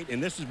 78,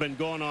 and this has been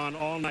going on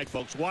all night,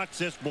 folks. Watch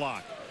this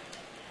block.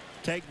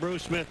 Take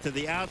Bruce Smith to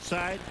the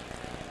outside.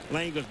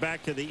 Lane goes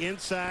back to the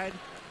inside.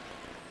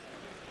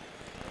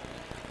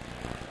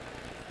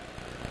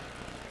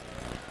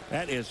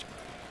 That is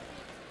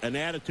an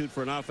attitude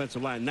for an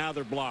offensive line. Now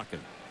they're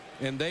blocking.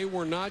 And they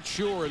were not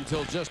sure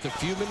until just a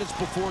few minutes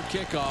before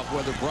kickoff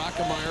whether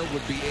Brockermeyer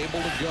would be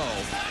able to go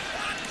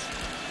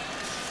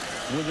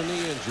with a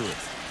knee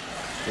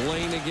injury.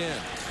 Lane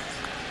again.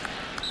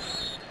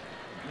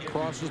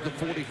 Crosses the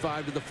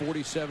 45 to the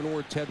 47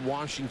 where Ted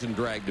Washington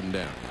dragged him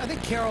down. I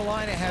think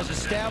Carolina has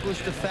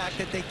established the fact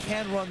that they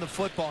can run the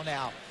football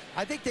now.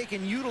 I think they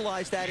can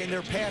utilize that in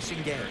their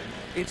passing game.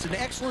 It's an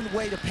excellent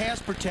way to pass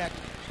protect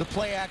the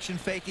play action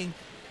faking.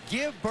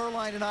 Give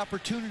Berline an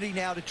opportunity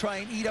now to try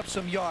and eat up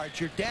some yards.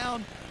 You're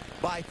down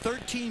by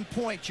 13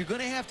 points. You're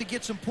going to have to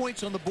get some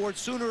points on the board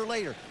sooner or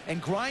later. And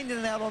grinding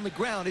it out on the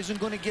ground isn't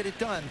going to get it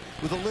done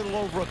with a little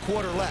over a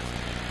quarter left.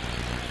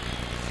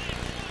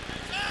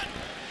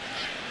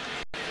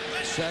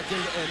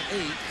 2nd and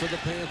 8 for the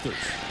Panthers.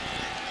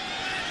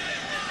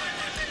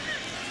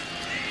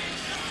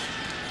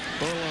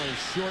 Berline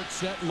short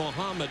set.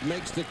 Muhammad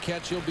makes the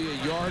catch. He'll be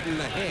 1.5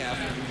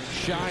 yards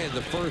shy of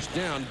the first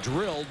down.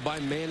 Drilled by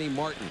Manny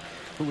Martin,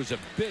 who was a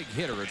big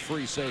hitter at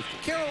free safety.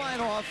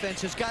 Carolina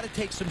offense has got to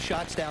take some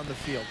shots down the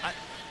field.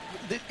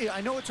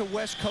 I know it's a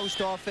West Coast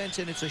offense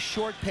and it's a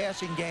short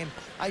passing game.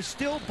 I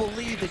still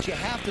believe that you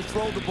have to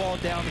throw the ball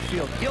down the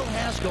field. Gil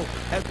Haskell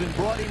has been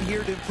brought in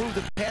here to improve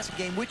the passing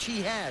game, which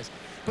he has.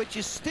 But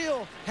you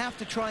still have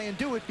to try and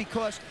do it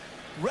because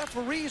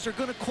referees are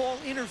going to call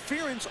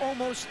interference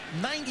almost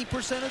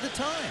 90% of the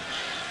time.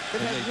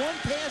 They've had one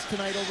pass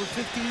tonight over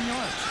 15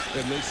 yards.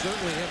 And they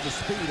certainly have the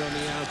speed on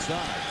the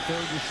outside.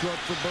 3rd and short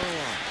for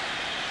Berline.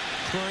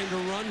 trying to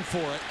run for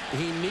it.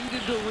 He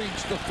needed to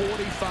reach the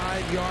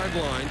 45-yard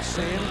line.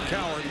 Sam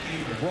Coward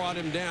brought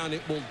him down.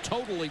 It will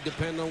totally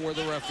depend on where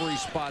the referee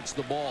spots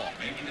the ball.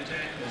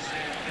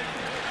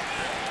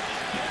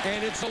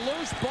 And it's a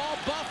loose ball.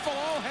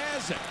 Buffalo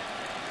has it.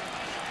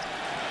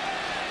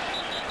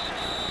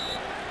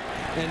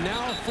 And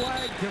now a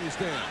flag comes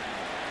down.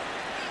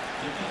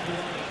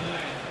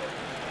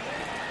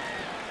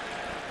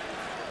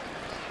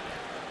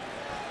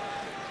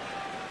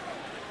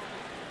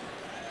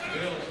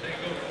 Bills take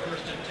over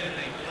first and 10. A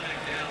flag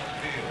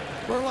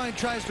downfield. Berline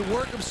tries to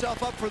work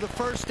himself up for the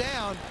first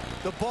down.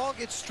 The ball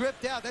gets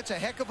stripped out. That's a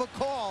heck of a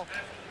call.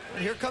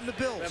 And here come the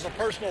Bills. We have a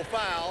personal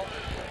foul,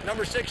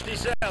 number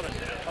 67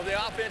 of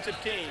the offensive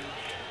team.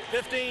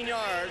 15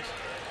 yards,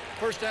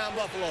 first down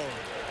Buffalo.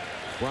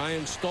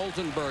 Brian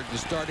Stoltenberg, the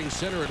starting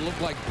center. It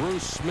looked like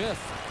Bruce Smith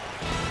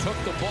took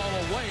the ball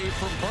away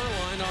from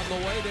Berline on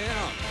the way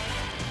down.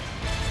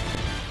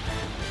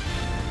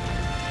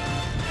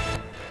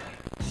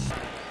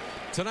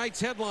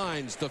 Tonight's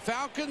headlines. The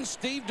Falcons,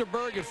 Steve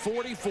DeBerg at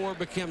 44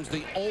 becomes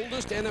the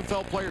oldest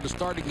NFL player to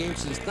start a game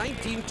since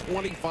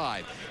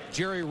 1925.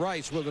 Jerry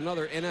Rice with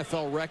another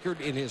NFL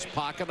record in his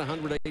pocket,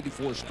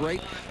 184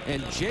 straight.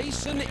 And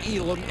Jason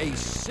Elam, a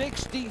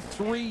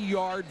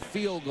 63-yard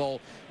field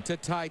goal to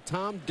tie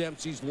Tom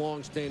Dempsey's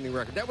long-standing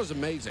record. That was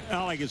amazing.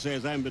 All I can say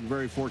is I've been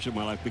very fortunate in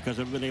my life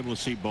because I've been able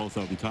to see both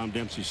of them. Tom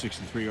Dempsey's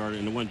 63-yard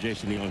and the one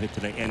Jason Elam hit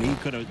today. And it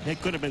could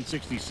have been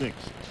 66.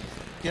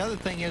 The other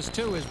thing is,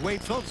 too, is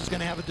Wade Phillips is going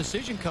to have a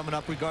decision coming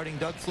up regarding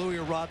Doug Flutie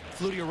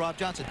or Rob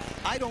Johnson.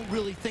 I don't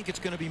really think it's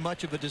going to be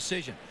much of a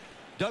decision.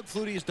 Doug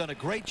Flutie has done a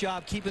great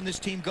job keeping this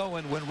team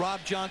going. When Rob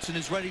Johnson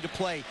is ready to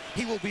play,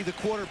 he will be the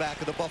quarterback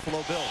of the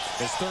Buffalo Bills.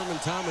 As Thurman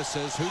Thomas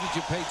says, who did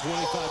you pay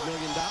 $25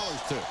 million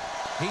to?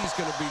 He's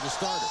going to be the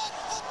starter.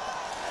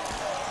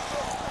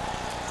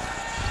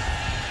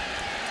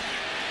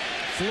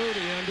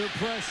 Flutie under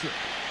pressure.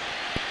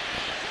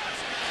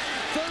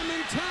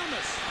 Thurman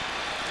Thomas.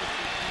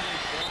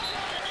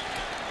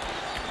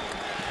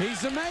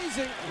 He's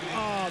amazing.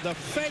 Oh, the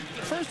fake.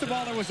 First of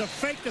all, there was a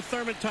fake to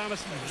Thurman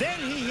Thomas. Then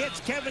he hits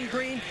Kevin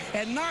Green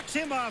and knocks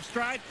him off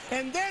stride.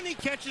 And then he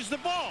catches the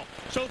ball.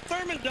 So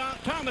Thurman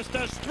Thomas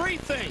does three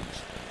things.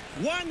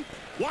 One,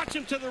 watch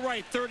him to the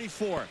right,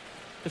 34.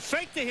 The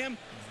fake to him,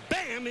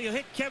 bam, he'll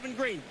hit Kevin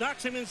Green.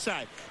 Knocks him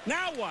inside.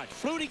 Now watch.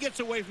 Flutie gets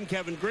away from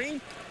Kevin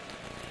Green.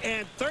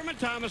 And Thurman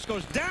Thomas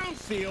goes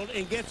downfield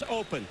and gets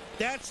open.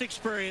 That's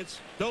experience.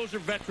 Those are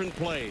veteran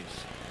plays.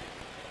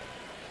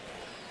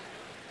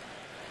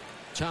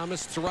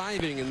 Thomas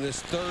thriving in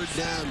this third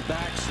down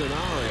back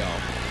scenario.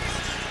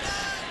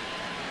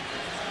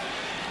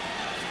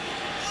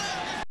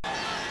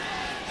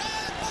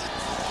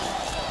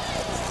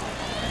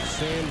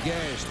 Sam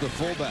Gash, the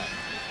fullback.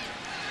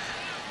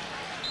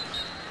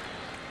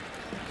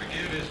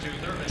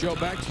 Joe,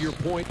 back to your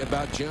point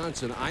about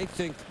Johnson, I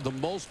think the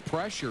most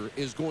pressure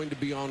is going to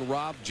be on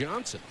Rob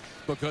Johnson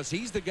because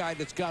he's the guy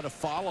that's got to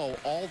follow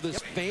all this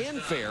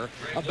fanfare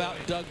about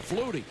Doug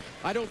Flutie.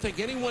 I don't think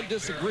anyone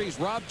disagrees.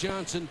 Rob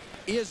Johnson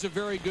is a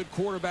very good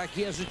quarterback.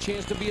 He has a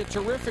chance to be a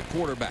terrific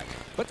quarterback.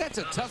 But that's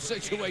a tough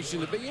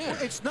situation to be in.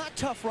 Well, it's not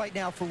tough right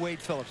now for Wade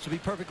Phillips, to be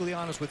perfectly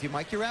honest with you,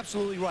 Mike. You're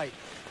absolutely right.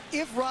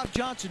 If Rob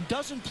Johnson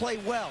doesn't play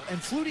well and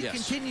Flutie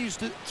continues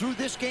through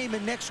this game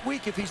and next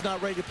week if he's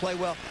not ready to play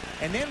well,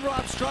 and then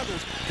Rob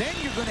struggles, then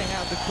you're going to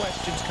have the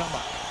questions come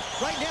up.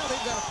 Right now,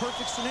 they've got a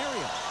perfect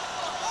scenario.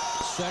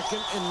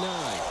 2nd and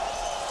 9.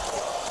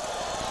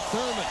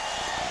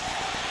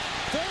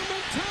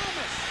 Thurman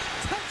Thomas,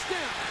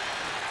 touchdown.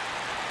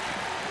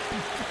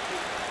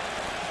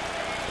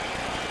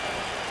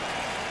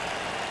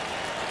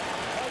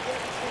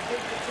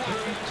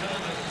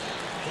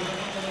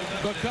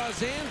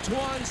 Because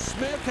Antoine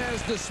Smith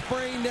has the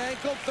sprained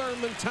ankle,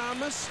 Thurman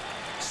Thomas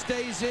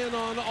stays in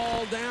on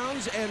all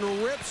downs and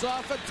rips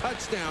off a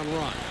touchdown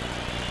run.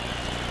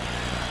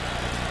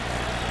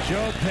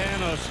 Joe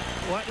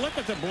Panos, look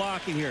at the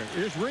blocking here.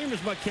 Here's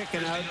Remersma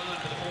kicking out.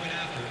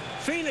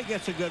 Fina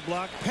gets a good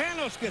block.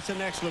 Panos gets an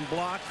excellent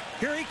block.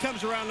 Here he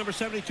comes around number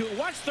 72.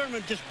 Watch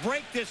Thurman just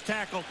break this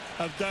tackle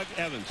of Doug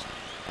Evans.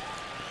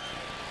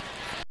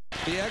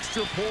 The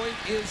extra point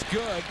is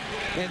good,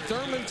 and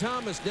Thurman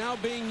Thomas now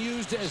being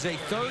used as a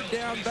third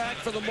down back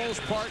for the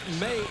most part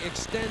may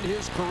extend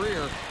his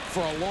career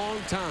for a long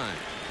time.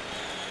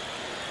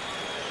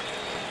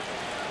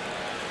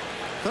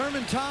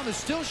 Thurman Thomas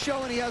still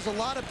showing he has a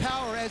lot of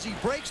power as he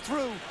breaks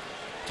through.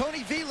 Tony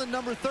Veland,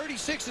 number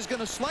 36, is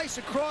going to slice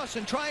across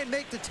and try and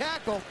make the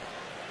tackle,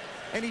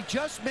 and he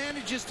just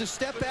manages to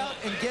step out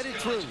and get it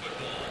through.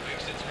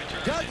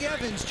 Doug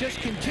Evans just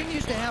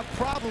continues to have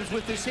problems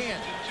with his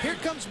hand. Here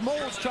comes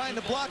Moles trying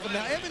to block him.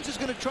 Now Evans is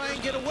going to try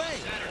and get away,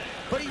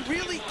 but he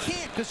really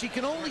can't because he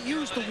can only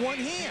use the one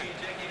hand.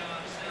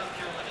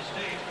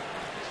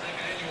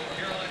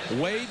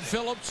 Wade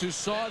Phillips, who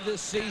saw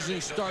this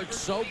season start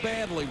so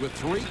badly with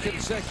 3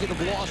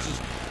 consecutive losses,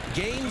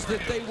 games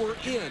that they were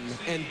in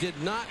and did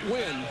not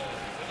win,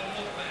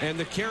 And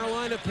the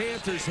Carolina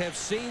Panthers have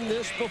seen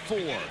this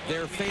before.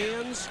 Their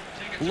fans,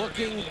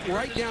 looking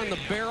right down the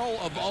barrel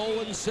of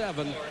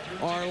 0-7,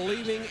 are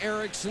leaving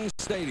Ericsson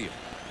Stadium.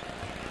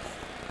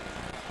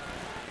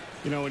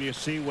 You know, when you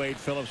see Wade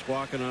Phillips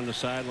walking on the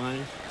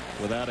sidelines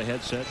without a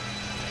headset,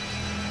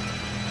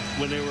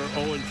 when they were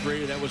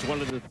 0-3, that was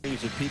one of the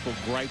things that people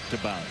griped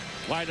about.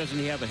 Why doesn't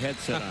he have a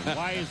headset on?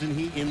 Why isn't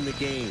he in the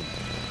game?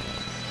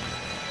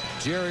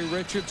 Jerry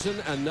Richardson,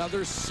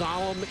 another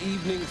solemn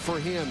evening for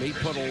him. He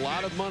put a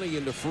lot of money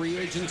into free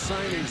agent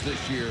signings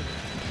this year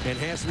and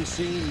hasn't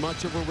seen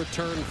much of a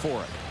return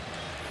for it.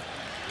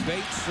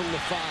 Bates from the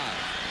 5.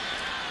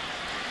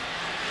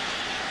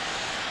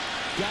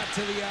 Got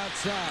to the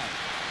outside.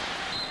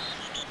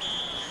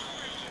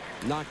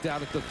 Knocked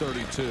out at the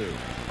 32.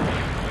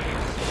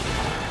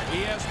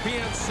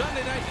 ESPN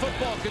Sunday Night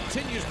Football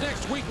continues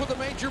next week with a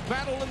major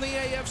battle in the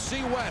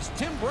AFC West.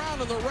 Tim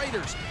Brown and the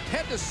Raiders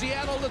head to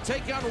Seattle to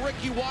take on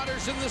Ricky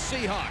Watters and the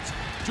Seahawks.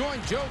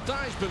 Join Joe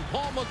Theismann,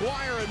 Paul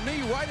McGuire, and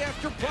me right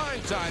after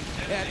primetime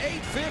at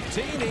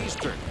 8:15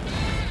 Eastern.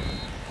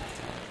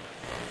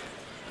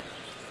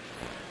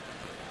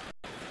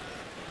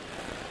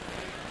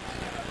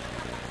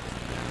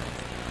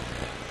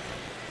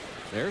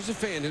 There's a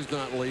fan who's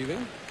not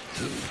leaving.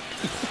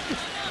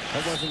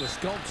 That wasn't a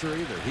sculpture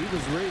either. He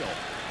was real.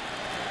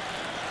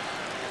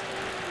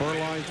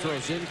 Burline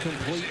throws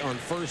incomplete on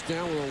first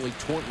down with only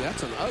 20.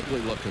 That's an ugly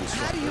looking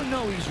stuff. How do you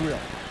know he's real?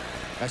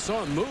 I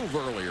saw him move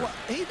earlier. Well,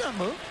 he doesn't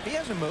move. He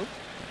hasn't moved.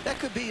 That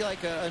could be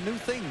like a new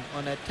thing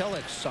on that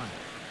telex sign.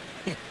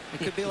 It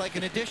could be like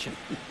an addition.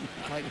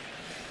 Like,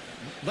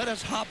 let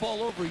us hop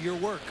all over your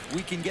work.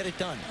 We can get it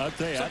done. I'll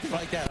tell you, something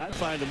like that. I'd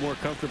find a more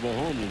comfortable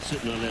home than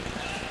sitting on it.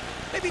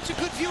 Maybe it's a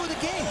good view of the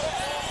game.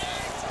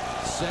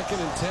 2nd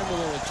and 10 with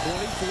only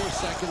 24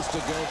 seconds to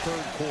go,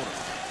 third quarter.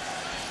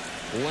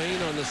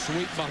 Lane on the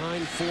sweep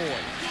behind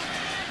Floyd.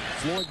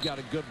 Floyd got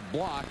a good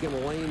block, and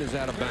Lane is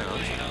out of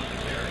bounds.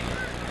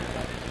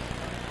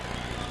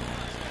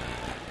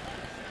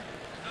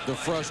 The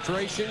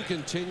frustration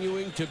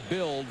continuing to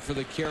build for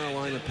the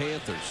Carolina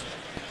Panthers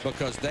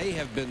because they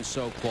have been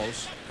so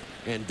close.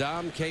 And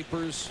Dom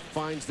Capers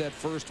finds that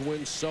first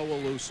win so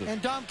elusive.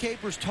 And Dom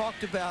Capers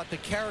talked about the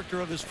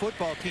character of his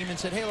football team and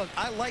said, hey, look,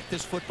 I like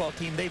this football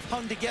team. They've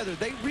hung together.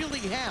 They really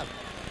have.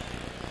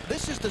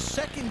 This is the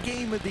second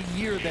game of the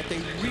year that they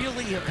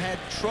really have had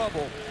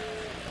trouble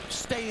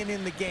staying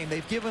in the game.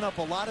 They've given up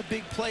a lot of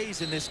big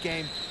plays in this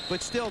game,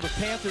 but still the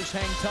Panthers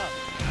hang tough.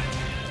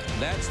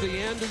 That's the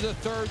end of the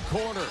third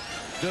quarter.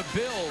 The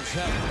Bills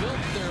have built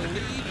their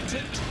lead to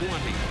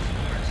 20.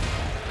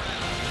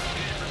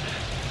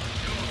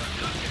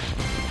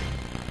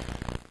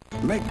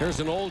 There's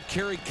an old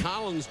Kerry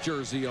Collins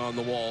jersey on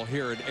the wall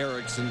here at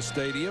Ericsson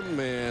Stadium,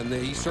 and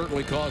he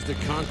certainly caused a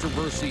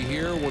controversy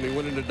here when he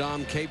went into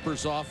Dom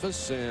Capers'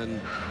 office.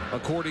 And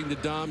according to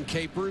Dom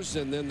Capers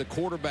and then the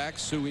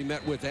quarterbacks who he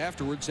met with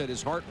afterwards said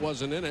his heart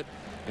wasn't in it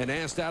and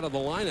asked out of the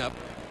lineup.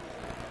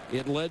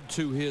 It led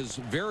to his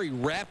very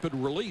rapid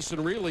release,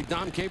 and really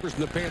Dom Capers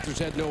and the Panthers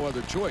had no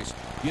other choice.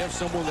 You have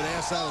someone that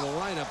asks out of the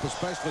lineup,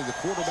 especially the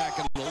quarterback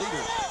and the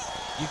leader,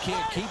 you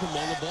can't keep him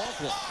on the ball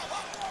clock.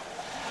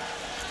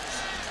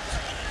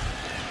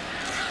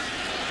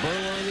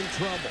 Burline in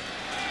trouble.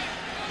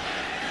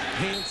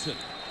 Hansen.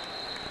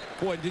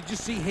 Boy, did you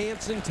see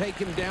Hansen take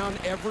him down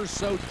ever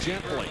so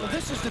gently? Well,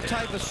 this is the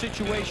type of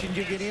situation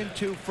you get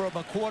into from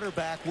a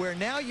quarterback where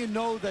now you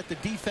know that the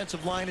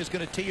defensive line is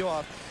going to tee you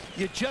off.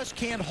 You just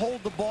can't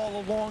hold the ball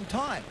a long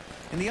time.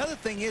 And the other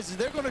thing is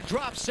they're going to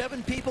drop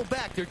 7 people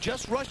back. They're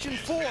just rushing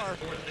 4.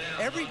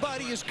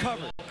 Everybody is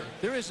covered.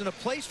 There isn't a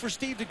place for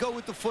Steve to go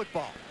with the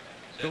football.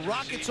 The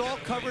Rockets all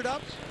covered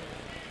up.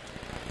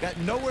 Got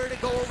nowhere to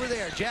go over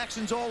there.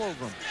 Jackson's all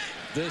over him.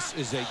 This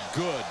is a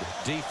good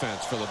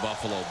defense for the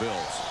Buffalo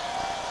Bills.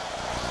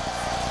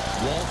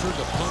 Walter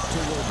to punt to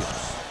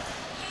Williams.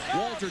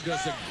 Walter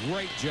does a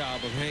great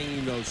job of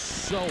hanging those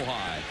so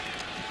high.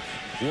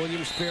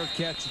 Williams fair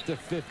catch at the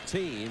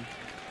 15.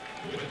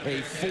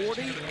 A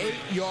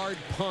 48-yard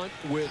punt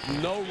with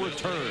no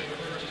return.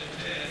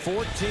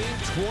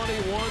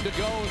 14-21 to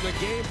go in the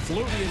game.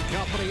 Flutie and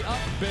company up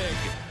big.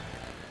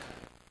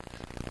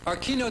 Our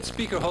keynote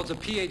speaker holds a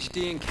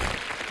PhD in...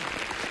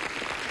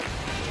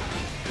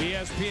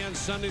 ESPN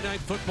Sunday Night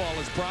Football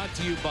is brought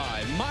to you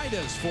by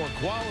Midas for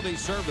quality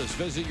service.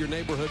 Visit your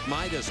neighborhood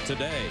Midas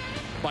today.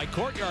 By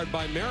Courtyard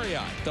by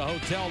Marriott, the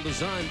hotel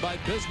designed by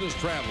business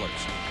travelers.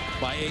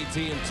 By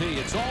AT&T,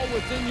 it's all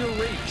within your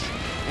reach.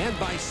 And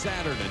by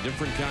Saturn, a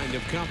different kind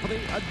of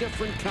company, a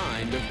different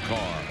kind of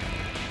car.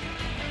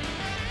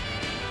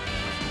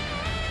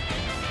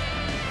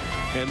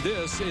 And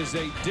this is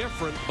a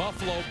different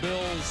Buffalo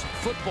Bills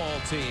football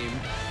team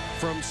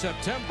from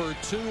September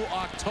to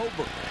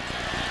October.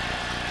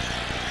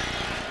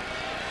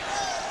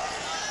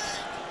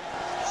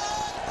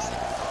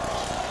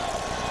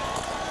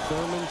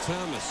 Thurman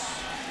Thomas.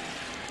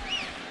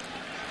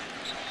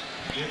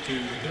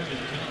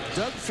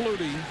 Doug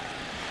Flutie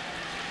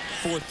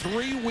for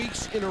 3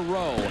 weeks in a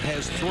row,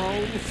 has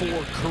thrown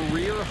for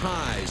career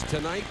highs.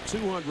 Tonight,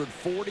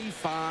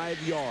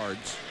 245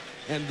 yards.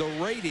 And the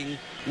rating,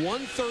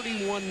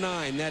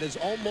 131.9. That is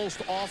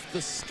almost off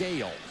the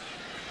scale.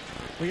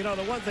 Well, you know,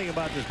 the one thing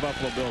about this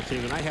Buffalo Bill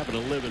team, and I happen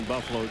to live in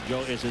Buffalo, Joe,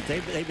 is that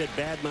they've been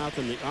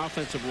bad-mouthing the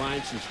offensive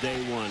line since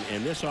day one.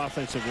 And this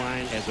offensive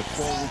line, as of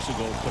 4 weeks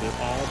ago, put it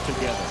all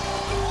together.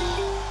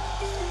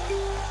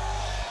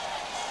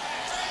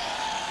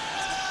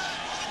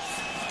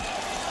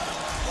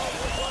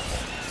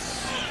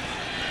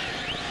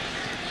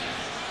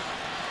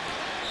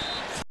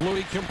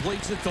 Flutie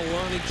completes it to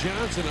Lonnie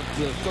Johnson up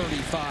to the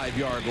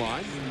 35-yard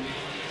line.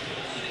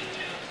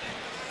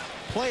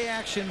 Play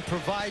action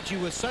provides you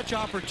with such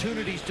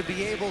opportunities to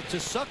be able to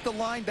suck the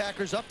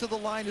linebackers up to the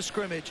line of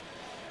scrimmage,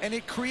 and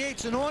it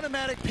creates an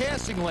automatic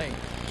passing lane.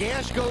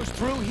 Gash goes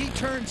through, he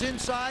turns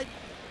inside.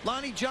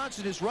 Lonnie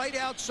Johnson is right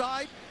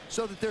outside,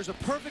 so that there's a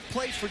perfect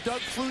place for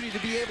Doug Flutie to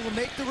be able to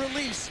make the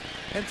release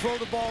and throw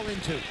the ball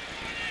into.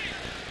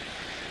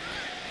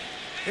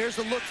 Here's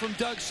the look from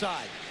Doug's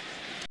side.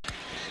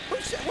 Who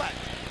said what?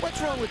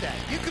 What's wrong with that?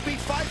 You could be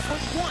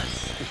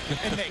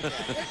 5'1" and make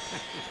that.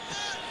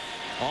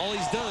 All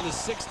he's done is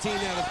 16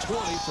 out of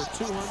 20 for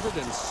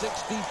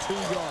 262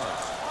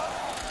 yards.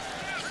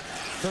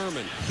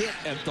 Thurman hit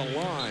at the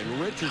line.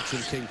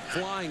 Richardson came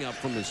flying up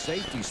from his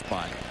safety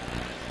spot.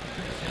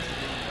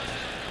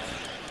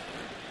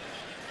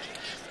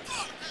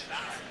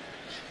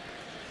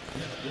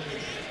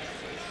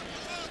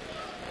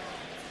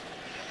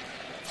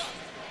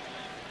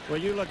 Well,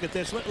 you look at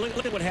this. Look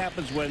at what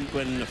happens when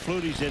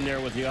Flutie's in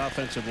there with the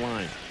offensive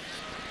line.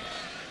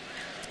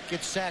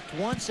 Gets sacked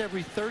once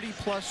every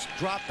 30-plus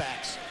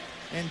dropbacks.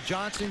 And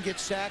Johnson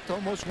gets sacked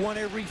almost one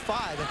every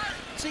 5. And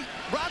see,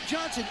 Rob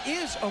Johnson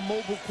is a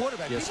mobile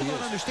quarterback. Yes, People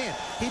don't understand.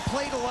 He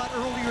played a lot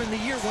earlier in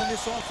the year when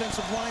this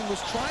offensive line was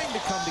trying to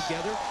come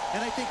together,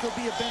 and I think he'll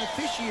be a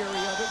beneficiary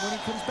of it when he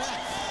comes back.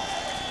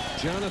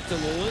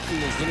 Jonathan Linton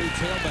is the new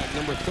tailback,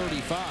 number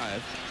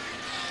 35.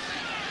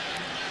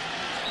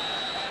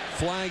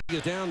 Flag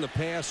is down, the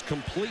pass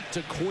complete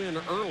to Quinn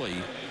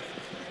early.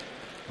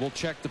 We'll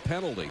check the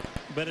penalty.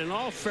 But in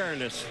all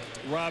fairness,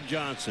 Rob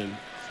Johnson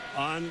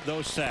on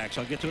those sacks,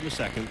 I'll get to it in a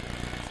second.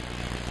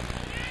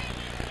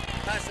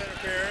 Pass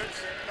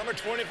interference. Number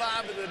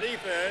 25 of the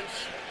defense.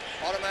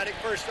 Automatic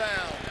first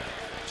down.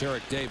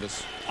 Jarek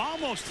Davis.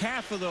 Almost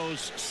half of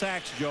those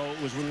sacks, Joe,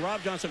 was when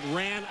Rob Johnson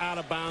ran out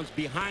of bounds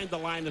behind the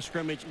line of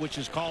scrimmage, which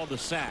is called a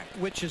sack.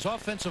 Which his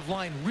offensive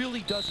line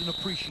really doesn't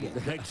appreciate.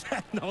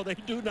 No, they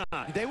do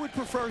not. They would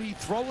prefer he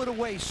throw it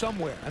away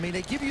somewhere. I mean,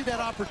 they give you that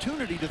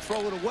opportunity to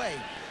throw it away.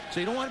 So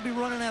you don't want to be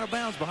running out of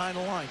bounds behind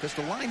the line, because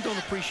the line don't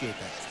appreciate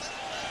that.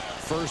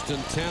 1st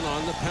and 10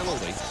 on the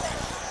penalty.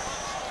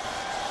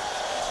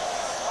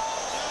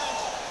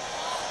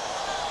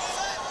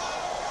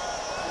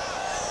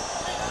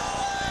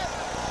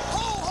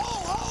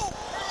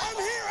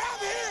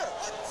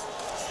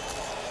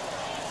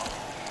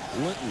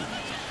 Linton.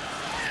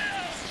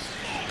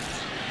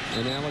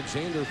 And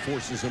Alexander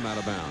forces him out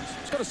of bounds.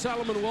 Let's go to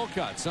Solomon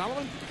Wilcott.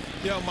 Solomon?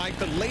 Yeah, Mike,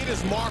 the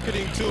latest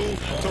marketing tool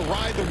to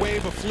ride the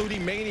wave of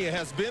Flutie mania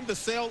has been the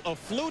sale of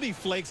Flutie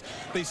Flakes.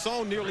 They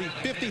sold nearly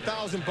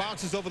 50,000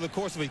 boxes over the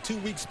course of a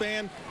 2-week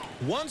span.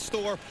 One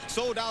store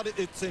sold out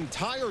its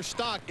entire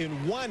stock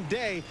in one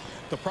day.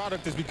 The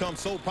product has become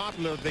so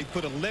popular they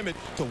put a limit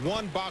to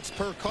 1 box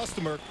per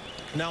customer.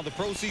 Now the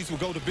proceeds will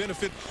go to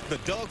benefit the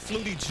Doug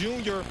Flutie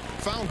Jr.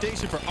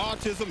 Foundation for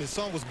Autism. His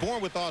son was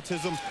born with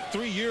autism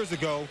 3 years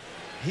ago.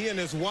 He and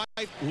his wife,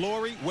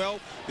 Lori, well,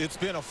 it's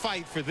been a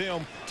fight for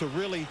them to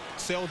really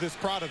sell this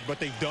product, but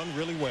they've done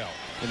really well.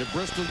 And at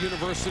Bristol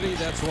University,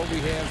 that's what we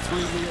have, 3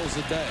 meals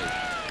a day.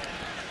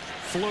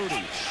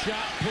 Flutie,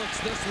 shot puts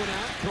this one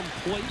out,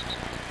 complete.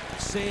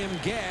 Sam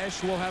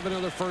Gash will have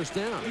another first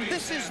down.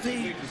 This is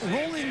the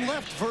rolling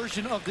left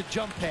version of the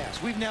jump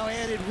pass. We've now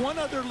added one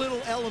other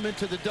little element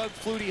to the Doug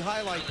Flutie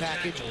highlight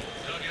package,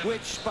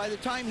 which by the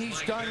time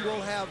he's done,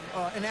 we'll have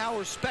an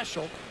hour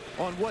special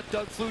on what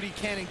Doug Flutie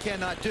can and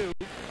cannot do.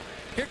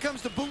 Here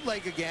comes the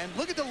bootleg again.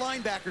 Look at the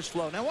linebackers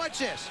flow. Now watch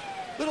this.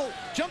 Little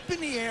jump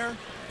in the air,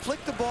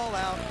 flick the ball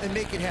out, and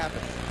make it happen.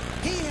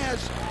 He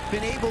has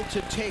been able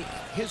to take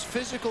his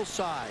physical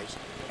size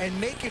and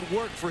make it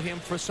work for him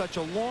for such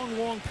a long,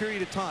 long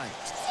period of time.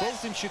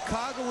 Both in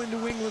Chicago and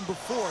New England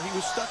before, he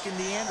was stuck in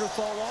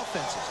Neanderthal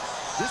offenses.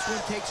 This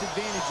one takes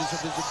advantages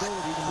of his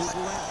ability to move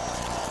around.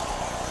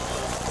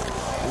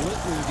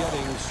 Linton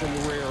getting some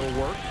rare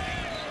work.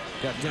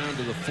 Got down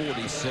to the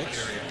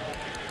 46.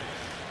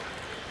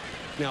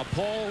 Now,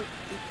 Paul,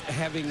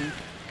 having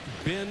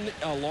been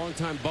a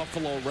longtime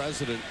Buffalo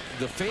resident,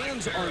 the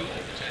fans are,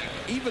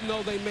 even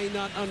though they may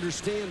not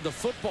understand the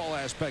football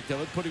aspect of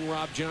it, putting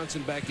Rob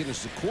Johnson back in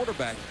as the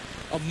quarterback,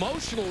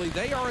 emotionally,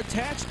 they are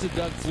attached to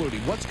Doug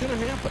Flutie. What's going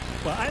to happen?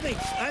 Well, I think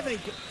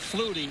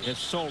Flutie has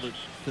sold it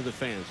to the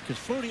fans, because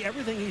Flutie,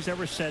 everything he's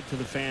ever said to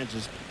the fans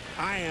is,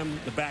 I am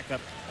the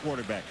backup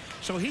quarterback.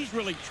 So he's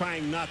really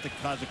trying not to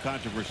cause a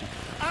controversy.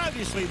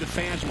 Obviously, the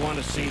fans want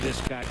to see this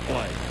guy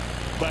play.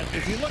 But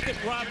if you look at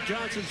Rob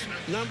Johnson's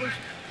numbers,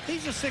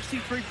 he's a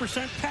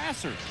 63%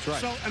 passer. That's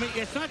right. So, I mean,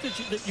 it's not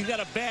that you got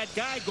a bad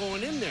guy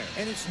going in there.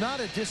 And it's not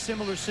a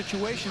dissimilar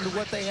situation to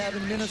what they have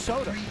in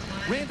Minnesota.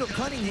 Randall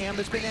Cunningham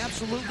has been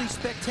absolutely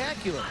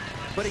spectacular.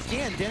 But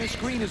again, Dennis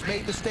Green has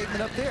made the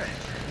statement up there.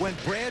 When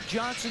Brad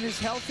Johnson is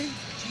healthy,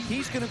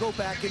 he's going to go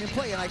back in and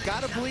play. And I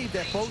got to believe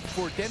that both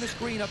for Dennis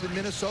Green up in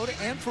Minnesota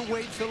and for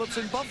Wade Phillips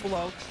in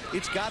Buffalo,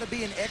 it's got to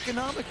be an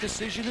economic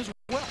decision as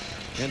well.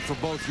 And for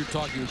both, you're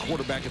talking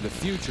quarterback of the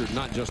future,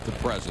 not just the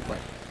present. Right.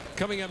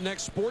 Coming up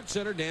next, Sports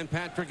Center, Dan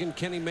Patrick and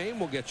Kenny Mayne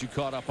will get you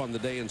caught up on the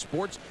day in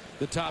sports.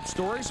 The top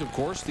stories, of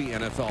course, the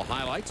NFL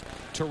highlights.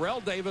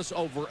 Terrell Davis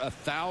over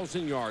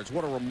 1,000 yards.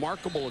 What a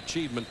remarkable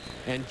achievement.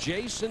 And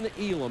Jason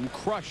Elam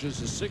crushes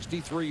a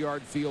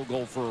 63-yard field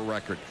goal for a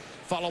record.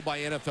 Followed by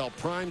NFL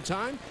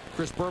Primetime.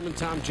 Chris Berman,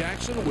 Tom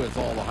Jackson with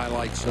all the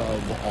highlights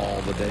of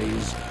all the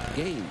day's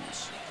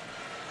games.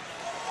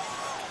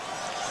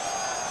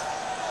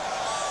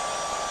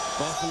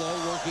 Buffalo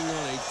working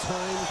on a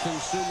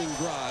time-consuming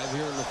drive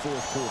here in the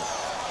fourth quarter.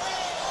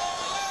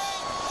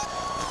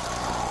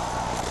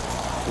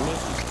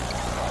 Litton.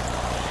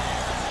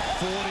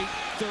 40,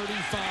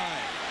 35,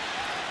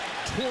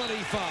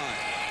 25.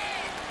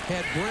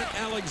 Had Brent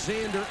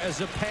Alexander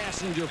as a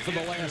passenger for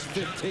the last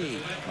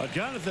 15.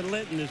 Jonathan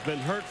Linton has been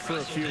hurt for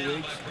a few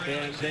weeks,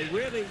 and they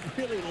really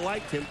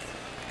liked him.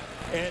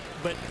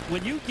 But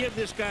when you give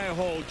this guy a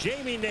hold,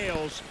 Jamie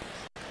Nails,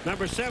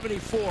 number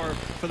 74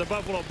 for the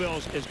Buffalo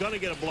Bills, is going to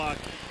get a block.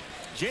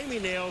 Jamie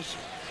Nails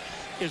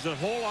is a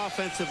whole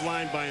offensive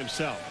line by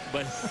himself,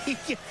 but he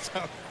gets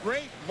a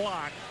great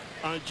block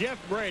on Jeff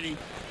Brady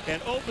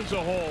and opens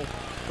a hole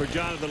for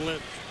Jonathan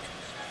Linton.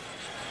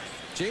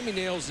 Jamie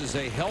Nails is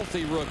a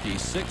healthy rookie,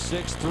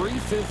 6'6",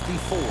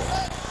 354.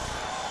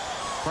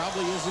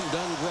 Probably isn't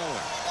done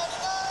growing.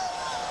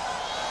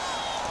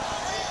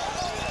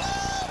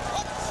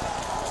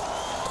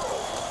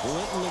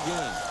 Linton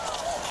again.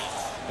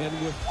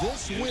 And with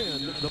this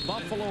win, the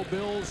Buffalo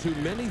Bills, who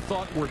many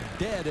thought were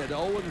dead at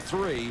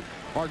 0-3,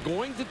 are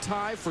going to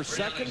tie for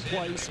second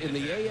place in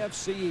the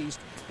AFC East,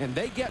 and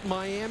they get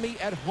Miami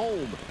at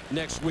home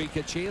next week,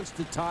 a chance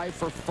to tie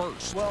for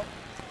first. Well,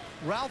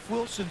 Ralph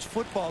Wilson's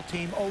football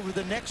team over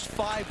the next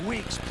 5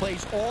 weeks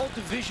plays all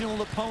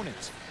divisional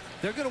opponents.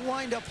 They're going to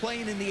wind up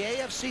playing in the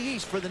AFC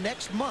East for the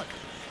next month.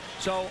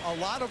 So a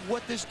lot of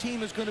what this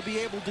team is going to be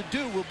able to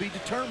do will be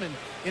determined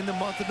in the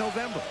month of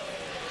November.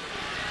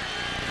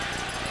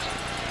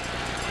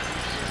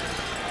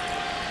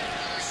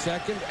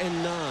 Second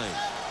and 9.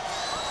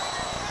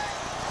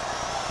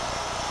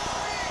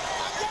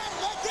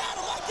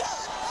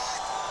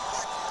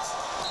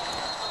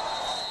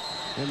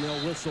 And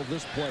they'll whistle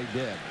this play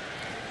dead.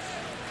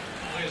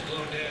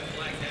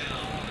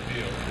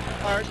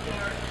 Hart,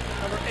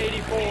 number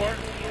 84,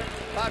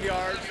 5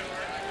 yards.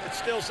 It's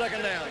still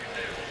second down.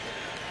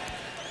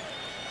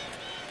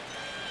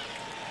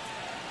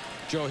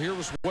 Joe, here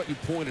was what you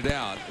pointed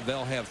out.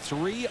 They'll have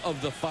 3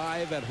 of the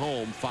 5 at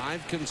home,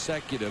 5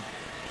 consecutive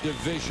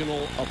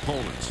divisional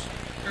opponents.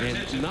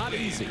 And not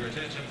easy.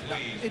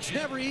 It's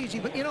never easy,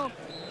 but you know,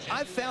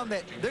 I've found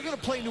that they're going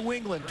to play New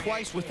England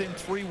twice within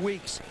 3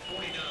 weeks.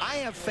 I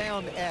have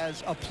found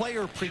as a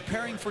player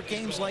preparing for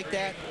games like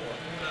that,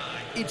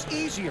 it's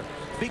easier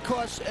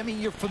because, I mean,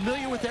 you're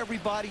familiar with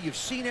everybody. You've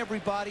seen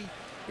everybody.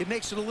 It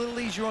makes it a little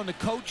easier on the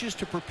coaches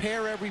to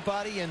prepare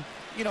everybody. And,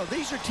 you know,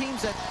 these are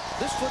teams that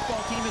this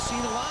football team has seen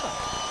a lot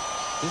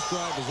of. This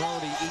drive has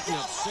already eaten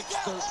up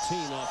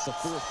 6:13 off the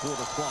fourth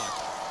quarter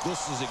clock.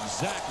 This is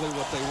exactly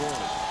what they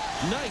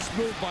wanted. Nice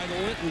move by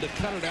Linton to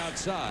cut it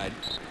outside.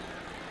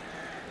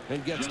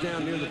 And gets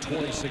down near the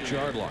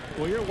 26-yard line.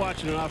 Well, you're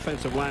watching an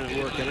offensive line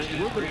at work, and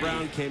Ruben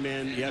Brown came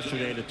in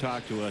yesterday to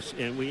talk to us,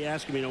 and we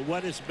asked him, you know,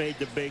 what has made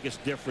the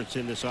biggest difference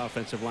in this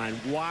offensive line?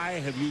 Why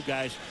have you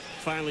guys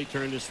finally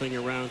turned this thing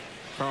around?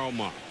 Carl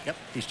Mock. Yep,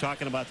 he's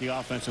talking about the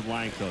offensive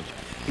line coach.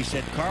 He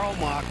said Carl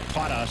Mock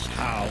taught us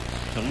how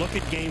to look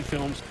at game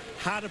films,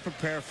 how to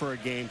prepare for a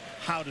game,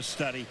 how to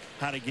study,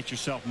 how to get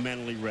yourself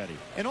mentally ready.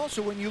 And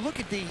also, when you look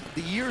at the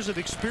years of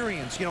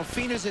experience, you know,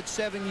 Fina's at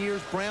 7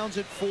 years, Brown's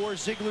at 4,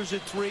 Ziegler's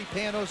at 3,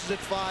 Panos is at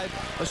 5,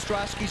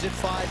 Ostrowski's at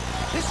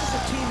 5. This is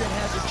a team that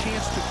has a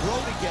chance to grow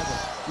together,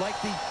 like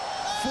the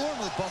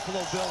former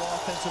Buffalo Bill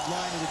offensive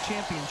line of the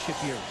championship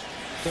years.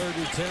 3rd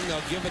and 10,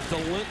 they'll give it to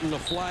Linton. The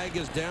flag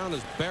is down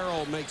as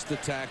Barrow makes the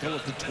tackle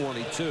at the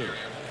 22.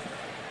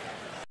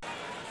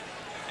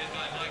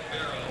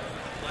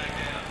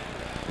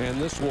 And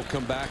this will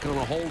come back on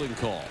a holding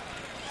call.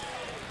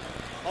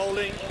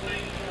 Holding,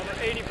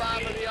 number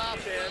 85 of the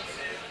offense,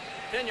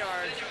 10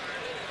 yards.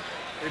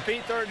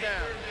 Repeat 3rd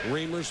down.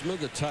 Reamersma,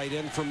 the tight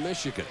end from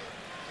Michigan.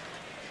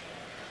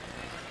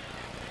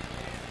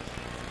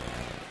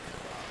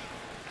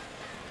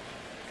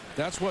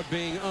 That's what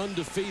being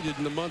undefeated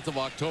in the month of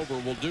October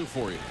will do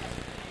for you.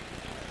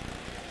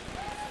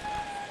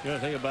 You know, the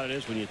thing about it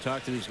is when you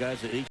talk to these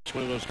guys, that each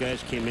one of those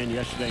guys came in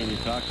yesterday and you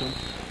talked to them,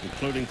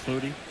 including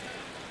Flutie,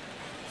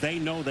 they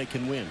know they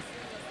can win.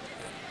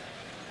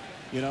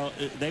 You know,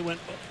 they went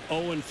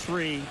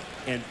 0-3,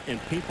 and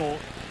people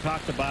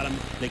talked about them.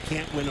 They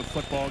can't win a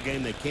football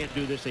game. They can't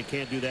do this. They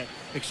can't do that.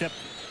 Except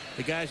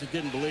the guys that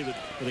didn't believe it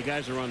were the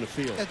guys that are on the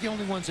field. That's the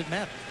only ones that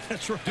matter.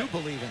 That's right. Do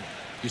believe in it.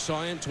 You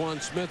saw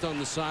Antoine Smith on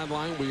the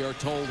sideline. We are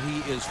told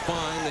he is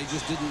fine. They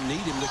just didn't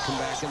need him to come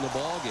back in the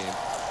ball game,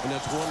 and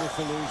that's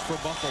wonderful news for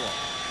Buffalo.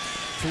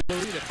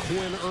 Flutie to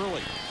Quinn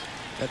early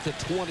at the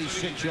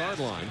 26-yard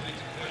line.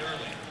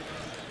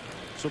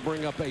 So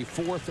bring up a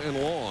 4th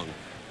and long.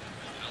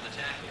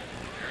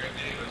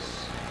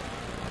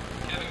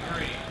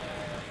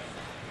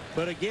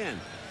 But again,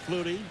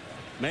 Flutie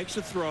makes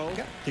a throw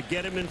to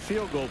get him in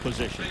field goal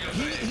position.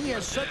 He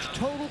has such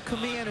total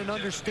command and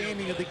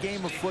understanding of the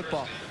game of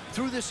football.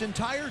 Through this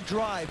entire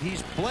drive,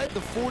 he's bled the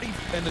 40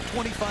 and the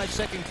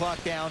 25-second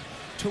clock down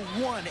to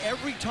 1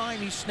 every time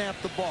he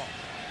snapped the ball.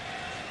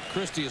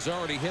 Christie has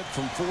already hit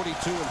from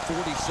 42 and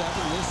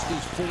 47. This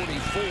is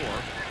 44.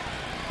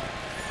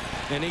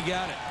 And he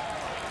got it.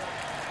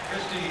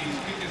 Christie's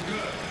kick is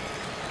good.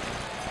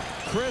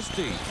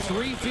 Christie,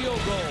 3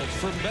 field goals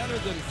from better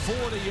than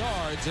 40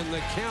 yards, and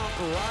the count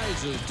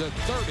rises to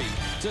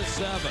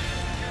 30-7.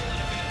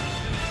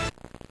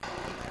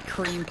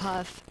 Cream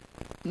puff,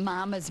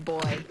 mama's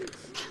boy,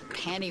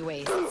 penny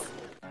wastes.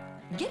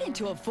 Get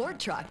into a Ford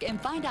truck and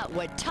find out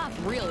what tough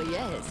really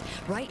is.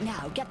 Right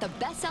now, get the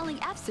best-selling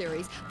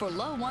F-Series for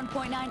low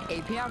 1.9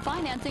 APR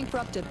financing for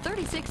up to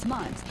 36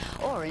 months.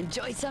 Or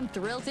enjoy some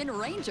thrills in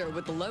Ranger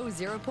with low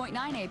 0.9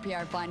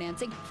 APR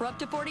financing for up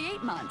to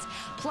 48 months.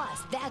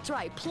 Plus, that's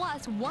right,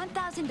 plus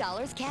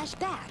 $1,000 cash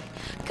back.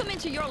 Come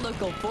into your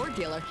local Ford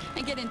dealer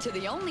and get into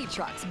the only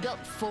trucks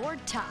built Ford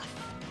tough.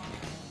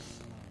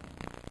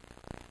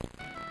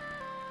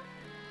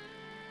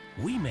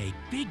 We make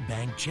big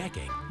bank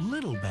checking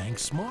little bank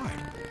smart.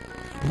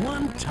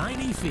 One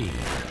tiny fee.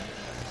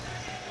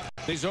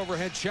 These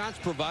overhead shots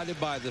provided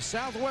by the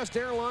Southwest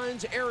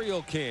Airlines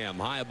Aerial Cam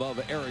high above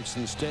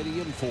Erickson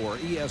Stadium for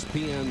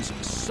ESPN's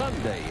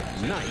Sunday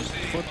Night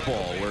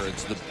Football, where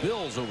it's the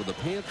Bills over the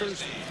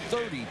Panthers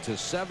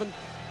 30-7.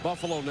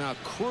 Buffalo now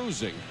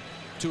cruising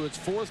to its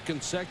 4th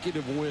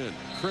consecutive win.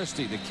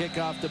 Christie to kick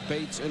off to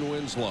Bates and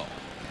Winslow.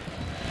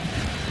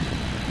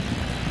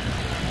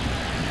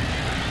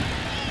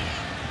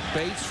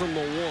 Bates from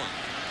the 1.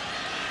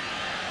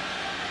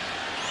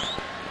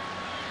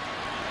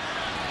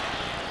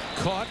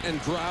 Caught and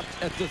dropped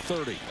at the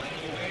 30.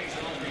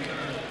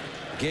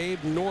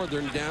 Gabe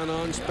Northern down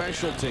on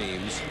special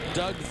teams.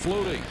 Doug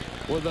Flutie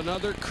with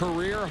another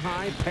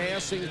career-high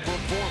passing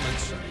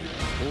performance,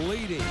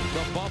 leading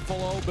the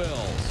Buffalo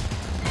Bills.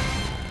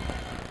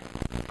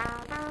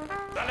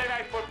 Sunday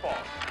Night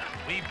Football.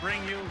 We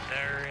bring you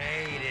the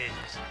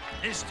Raiders.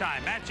 This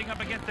time, matching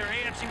up against their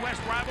AFC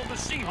West rival, the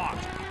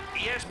Seahawks.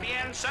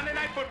 ESPN Sunday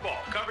Night Football.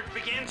 Coverage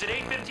begins at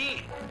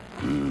 8:15.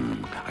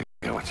 I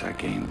gotta watch that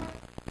game.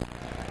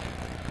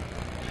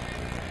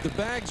 The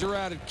Bags are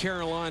out at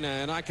Carolina,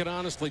 and I can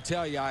honestly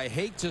tell you, I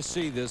hate to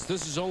see this.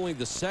 This is only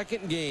the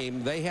 2nd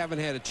game they haven't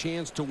had a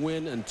chance to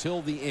win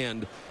until the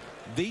end.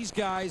 These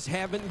guys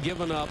haven't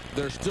given up.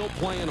 They're still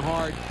playing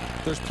hard.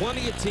 There's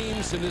plenty of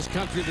teams in this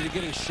country that are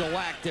getting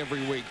shellacked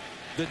every week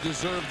that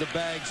deserve the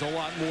Bags a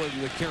lot more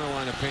than the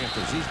Carolina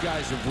Panthers. These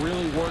guys have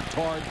really worked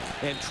hard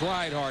and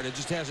tried hard. It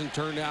just hasn't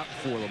turned out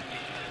for them.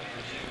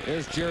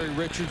 There's Jerry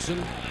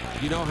Richardson.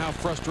 You know how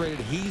frustrated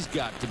he's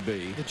got to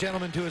be. The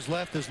gentleman to his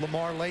left is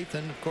Lamar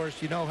Lathan. Of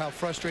course, you know how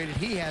frustrated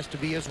he has to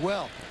be as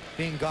well,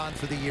 being gone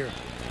for the year.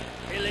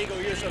 Illegal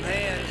use of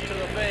hands to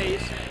the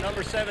face,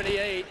 number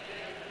 78,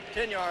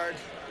 10 yards,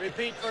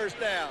 repeat first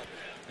down.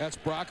 That's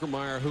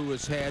Brockermeyer, who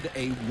has had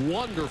a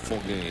wonderful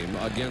game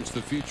against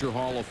the future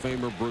Hall of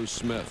Famer Bruce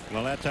Smith.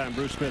 Well, that time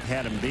Bruce Smith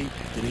had him beat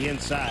to the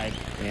inside,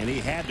 and he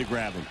had to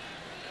grab him.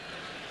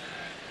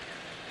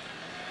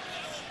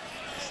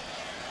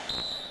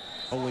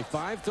 Only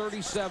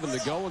 5:37 to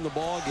go in the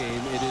ball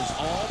game. It is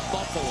all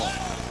Buffalo.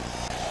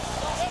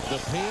 The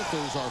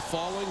Panthers are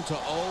falling to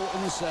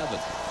 0-7.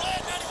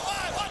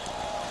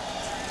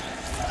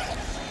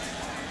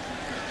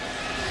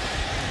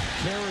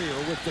 Carrier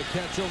with the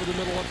catch over the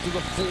middle up to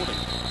the 40.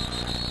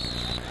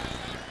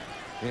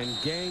 And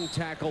Gang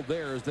tackled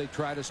there as they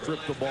try to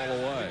strip the ball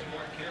away.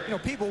 You know,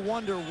 people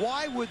wonder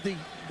why would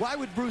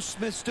Bruce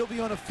Smith still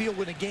be on a field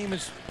when a game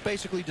is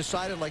basically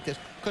decided like this?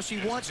 Because he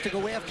wants to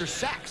go after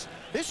sacks.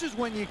 This is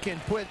when you can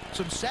put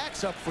some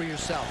sacks up for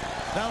yourself.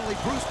 Not only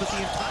Bruce, but the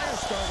entire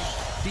starting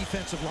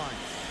defensive line.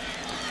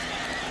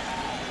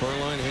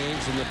 Berline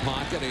hangs in the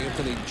pocket.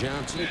 Anthony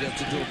Johnson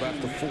gets it to about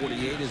the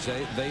 48 as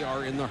they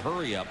are in the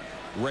hurry-up.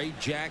 Ray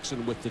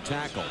Jackson with the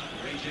tackle.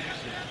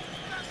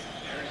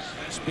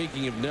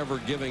 Speaking of never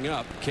giving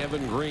up,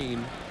 Kevin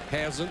Green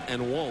hasn't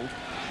and won't.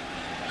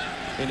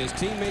 And his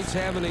teammates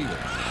haven't either.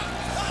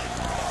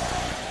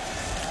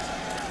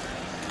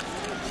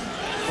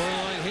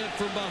 Berline hit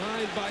from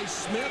behind by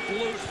Smith.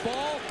 Loose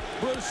ball.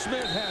 Bruce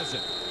Smith has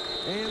it.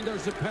 And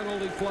there's a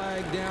penalty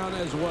flag down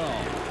as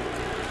well.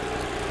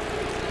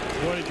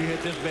 Boy, did you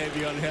hit this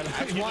baby on the head.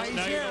 That's why he's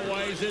now here. You know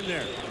why he's in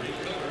there.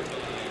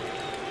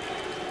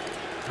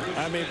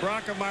 I mean,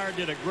 Brockemeyer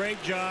did a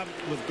great job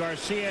with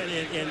Garcia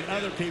and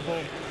other people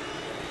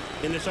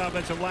in this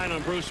offensive line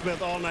on Bruce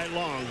Smith all night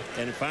long,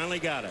 and he finally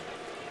got it.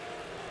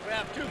 We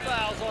have 2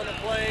 fouls on the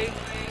play.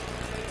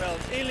 Well,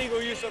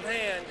 illegal use of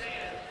hands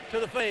to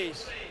the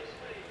face.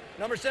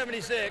 Number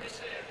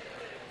 76,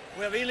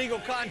 we have illegal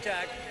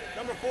contact.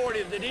 Number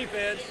 40 of the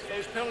defense,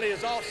 those penalty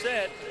is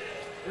offset.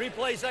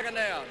 Replay, second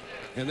down.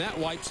 And that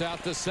wipes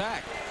out the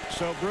sack.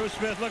 So Bruce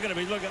Smith, look at him.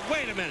 He's looking,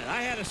 wait a minute,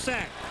 I had a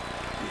sack.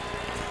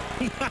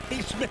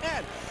 He's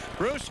mad.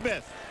 Bruce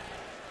Smith.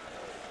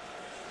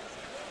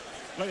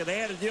 Look at, they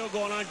had a deal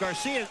going on.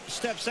 Garcia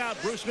steps out.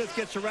 Bruce Smith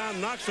gets around,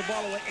 knocks the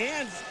ball away,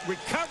 and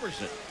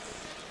recovers it.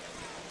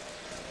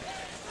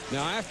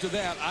 Now, after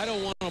that, I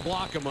don't want to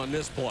block him on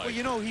this play. Well,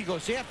 you know who he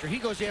goes after. He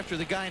goes after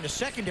the guy in the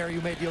secondary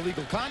who made the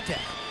illegal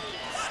contact.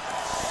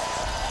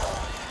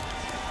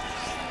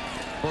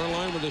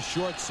 Berline with a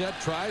short set,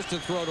 tries to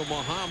throw to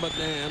Muhammad,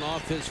 and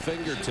off his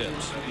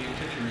fingertips.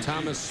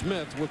 Thomas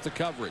Smith with the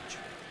coverage.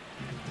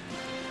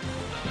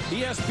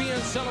 ESPN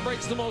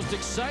celebrates the most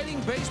exciting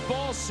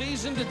baseball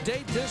season to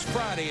date this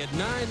Friday at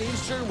 9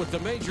 Eastern with the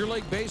Major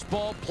League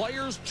Baseball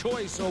Players'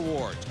 Choice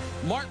Awards.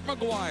 Mark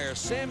McGwire,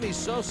 Sammy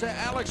Sosa,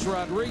 Alex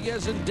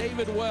Rodriguez, and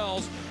David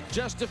Wells,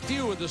 just a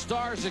few of the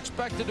stars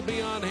expected to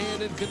be on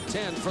hand and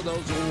contend for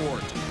those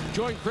awards.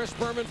 Join Chris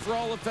Berman for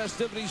all the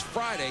festivities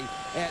Friday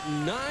at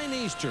 9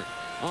 Eastern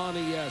on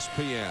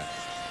ESPN.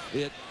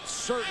 It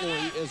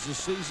certainly is a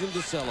season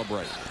to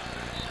celebrate.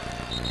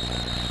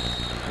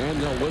 And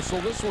they'll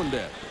whistle this one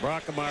dead.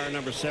 Brockemeyer,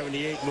 number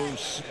 78,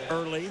 moves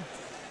early.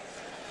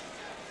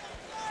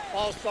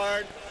 Ball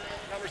start,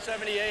 number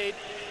 78,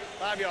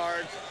 5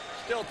 yards,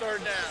 still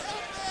third down.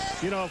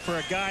 You know, for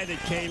a guy that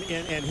came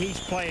in and he's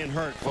playing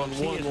hurt, folks,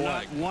 he is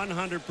not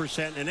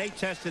 100%, and they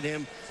tested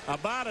him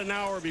about an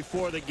hour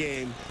before the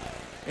game.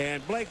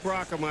 And Blake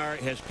Brockemeyer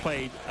has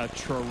played a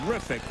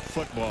terrific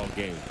football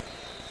game.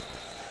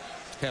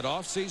 Had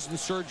off-season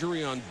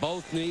surgery on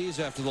both knees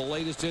after the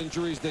latest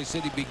injuries. They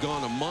said he'd be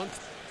gone a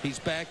month. He's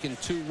back in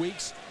 2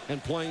 weeks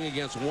and playing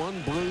against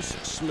one Bruce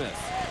Smith.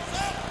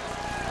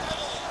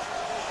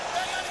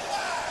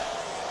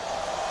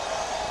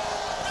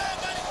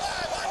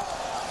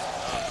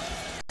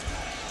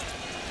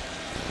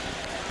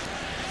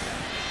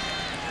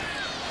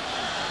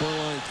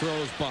 Berline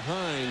throws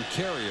behind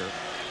Carrier.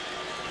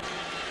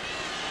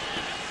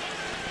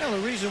 Well,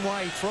 the reason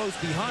why he throws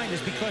behind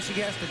is because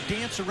he has to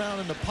dance around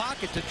in the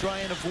pocket to try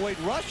and avoid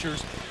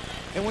rushers.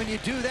 And when you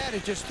do that,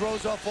 it just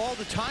throws off all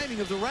the timing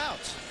of the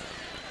routes.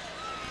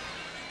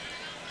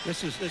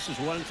 This is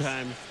one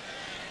time.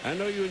 I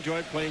know you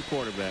enjoy playing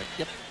quarterback.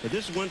 Yep. But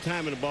this is one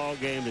time in a ball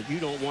game that you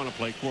don't want to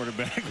play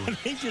quarterback. When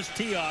they just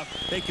tee off,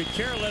 they could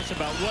care less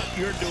about what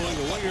you're doing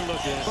or what you're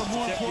looking at. But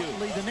more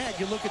importantly than that,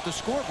 you look at the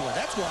scoreboard.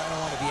 That's why I don't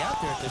want to be out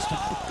there at this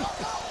time.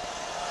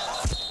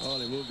 Oh,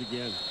 they moved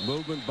again.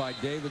 Movement by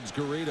David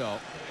Garrido.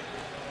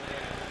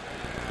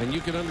 And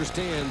you can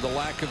understand the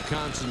lack of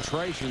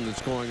concentration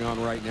that's going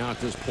on right now at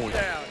this point.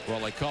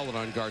 Well, they call it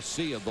on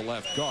Garcia, the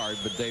left guard,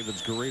 but David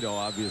Garrido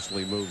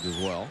obviously moved as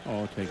well.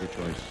 Oh, take a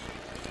choice.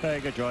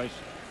 Take a choice.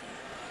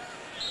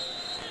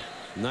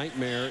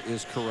 Nightmare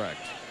is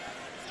correct.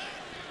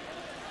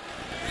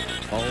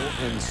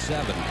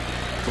 0-7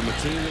 from a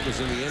team that was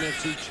in the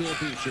NFC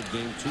Championship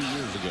game 2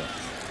 years ago.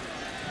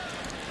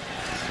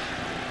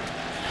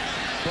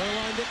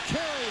 Berline to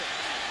Carrier.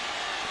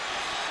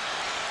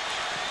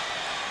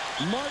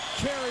 Mark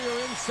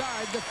Carrier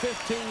inside the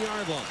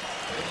 15-yard line.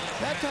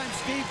 That time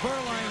Steve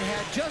Berline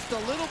had just a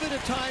little bit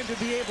of time to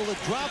be able to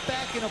drop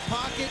back in a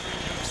pocket,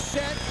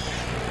 set,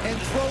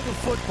 and throw the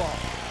football.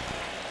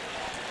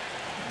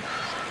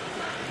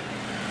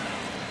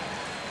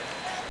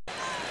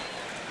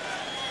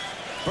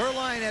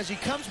 Berline, as he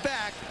comes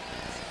back,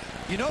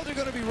 you know they're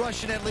going to be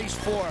rushing at least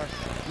 4.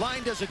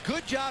 Line does a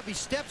good job. He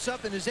steps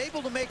up and is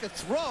able to make a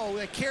throw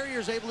that Carrier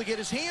is able to get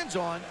his hands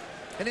on,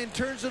 and then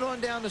turns it on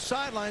down the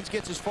sidelines,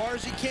 gets as far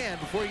as he can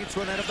before he gets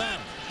run out of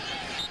bounds.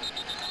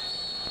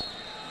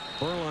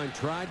 Berline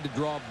tried to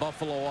draw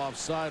Buffalo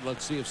offside.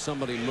 Let's see if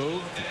somebody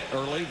moved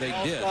early. They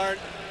did. Start,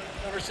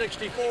 number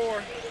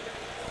 64,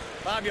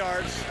 5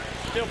 yards,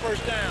 still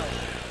first down.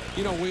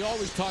 You know, we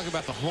always talk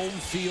about the home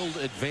field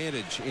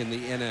advantage in the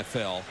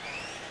NFL.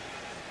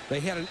 They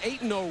had an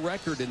 8-0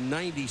 record in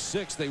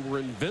 '96. They were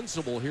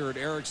invincible here at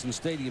Ericsson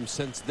Stadium.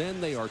 Since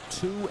then, they are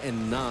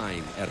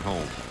 2-9 at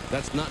home.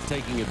 That's not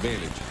taking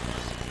advantage.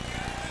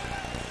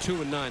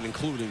 2-9,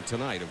 including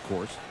tonight, of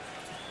course.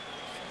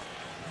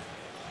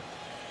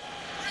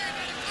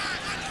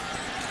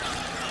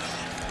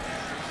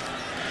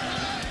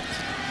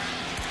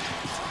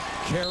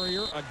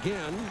 Carrier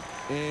again,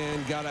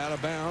 and got out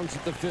of bounds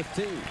at the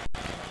 15.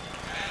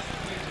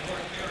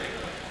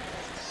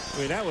 I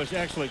mean, that was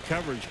excellent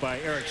coverage by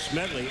Eric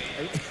Smedley.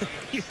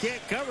 You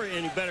can't cover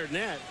any better than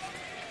that.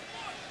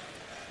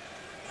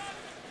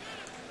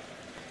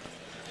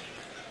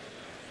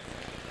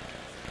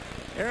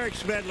 Eric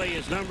Smedley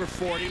is number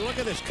 40. Look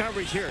at this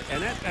coverage here.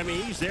 And that, I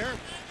mean, he's there.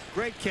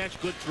 Great catch,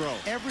 good throw.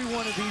 Every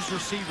one of these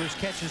receivers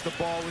catches the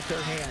ball with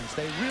their hands.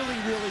 They really,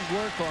 really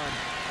work on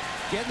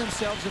getting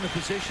themselves in a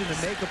position to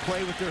make a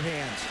play with their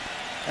hands.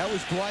 That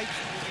was Dwight.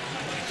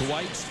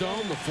 Dwight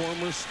Stone, the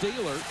former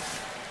Steeler.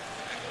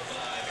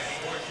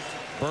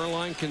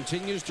 Berline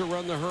continues to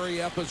run the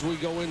hurry up as we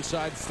go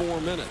inside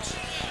 4 minutes.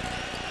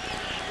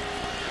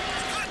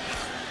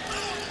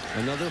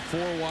 Another 4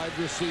 wide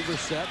receiver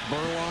set.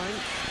 Berline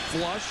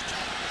flushed.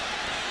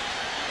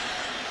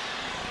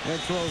 And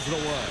throws it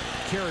away.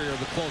 Carrier,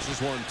 the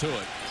closest one to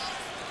it.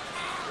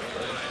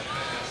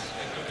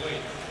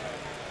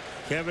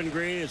 Kevin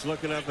Green is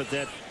looking up at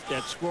that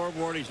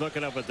scoreboard. He's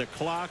looking up at the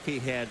clock. He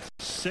had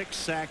 6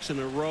 sacks in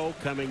a row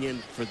coming in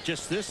for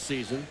just this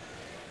season.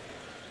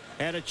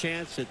 Had a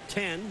chance at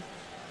 10.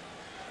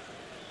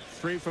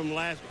 3 from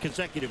last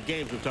consecutive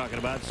games we're talking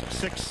about.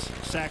 6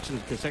 sacks in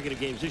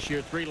consecutive games this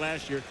year, 3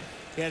 last year.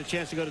 He had a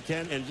chance to go to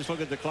 10, and just look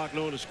at the clock,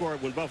 knowing to score.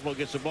 When Buffalo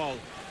gets the ball,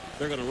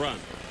 they're going to run.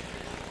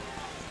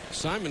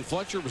 Simon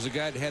Fletcher was a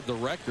guy that had the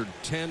record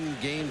 10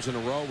 games in a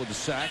row with a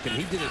sack, and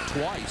he did it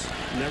twice.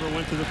 Never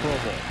went to the Pro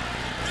Bowl.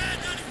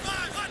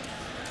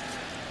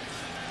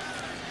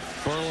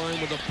 Berline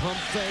with a pump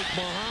fake.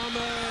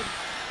 Muhammad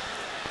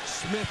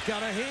Smith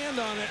got a hand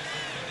on it.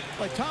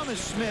 Like Thomas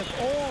Smith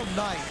all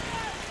night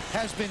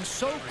has been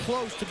so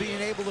close to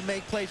being able to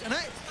make plays. And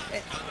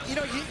you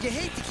know, you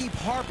hate to keep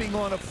harping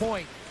on a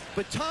point,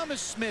 but Thomas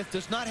Smith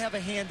does not have a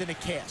hand in a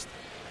cast.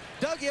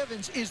 Doug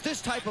Evans is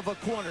this type of a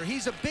corner.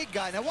 He's a big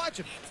guy. Now watch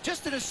him.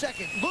 Just in a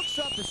second, looks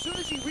up. As soon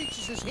as he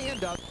reaches his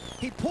hand up,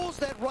 he pulls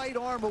that right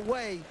arm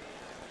away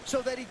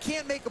so that he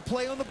can't make a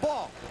play on the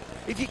ball.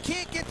 If you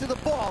can't get to the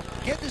ball,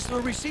 get the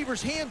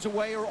receiver's hands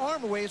away or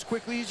arm away as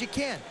quickly as you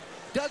can.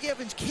 Doug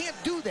Evans can't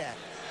do that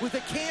with a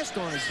cast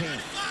on his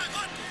hand.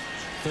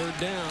 3rd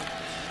down.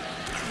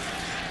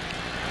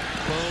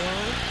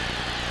 Berline.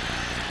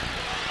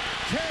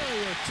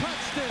 Carrier,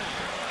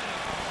 touchdown.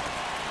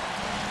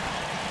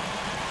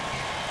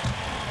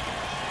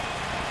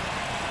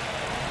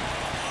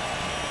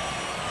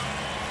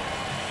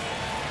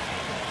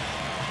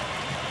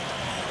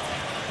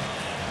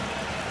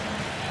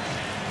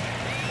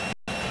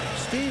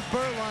 Steve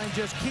Berline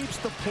just keeps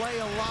the play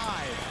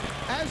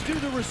alive, as do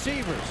the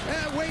receivers.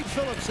 Wade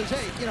Phillips says,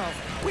 hey, you know,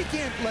 we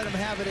can't let him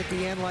have it at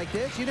the end like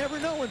this. You never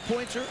know when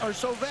points are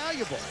so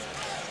valuable.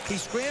 He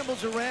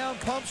scrambles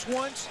around, pumps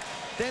once,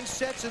 then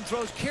sets and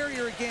throws.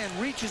 Carrier again,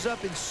 reaches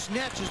up and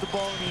snatches the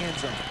ball in the end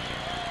zone.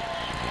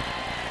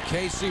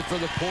 Casey for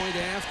the point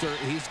after.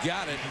 He's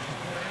got it.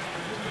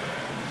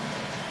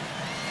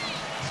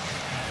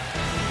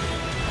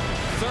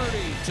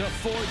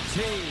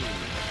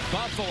 30-14.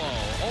 Buffalo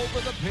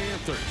over the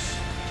Panthers.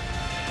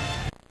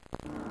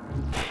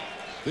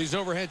 These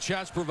overhead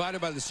shots provided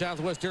by the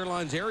Southwest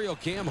Airlines Aerial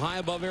Cam high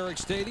above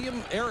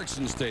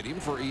Ericsson Stadium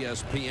for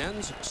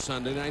ESPN's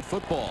Sunday Night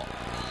Football.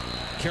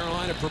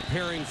 Carolina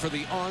preparing for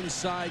the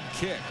onside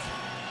kick.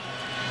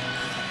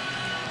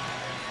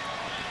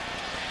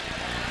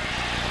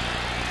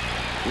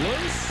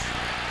 Loose,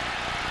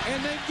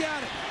 and they've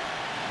got it.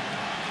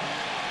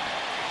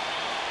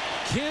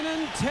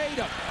 Kennan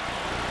Tatum,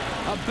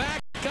 a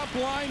backup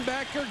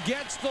linebacker,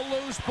 gets the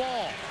loose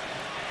ball.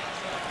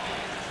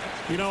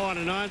 You know, on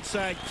an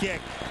onside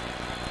kick,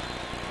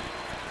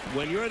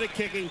 when you're the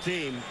kicking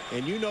team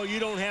and you know you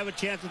don't have a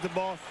chance at the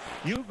ball,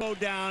 you go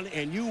down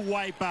and you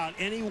wipe out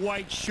any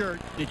white shirt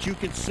that you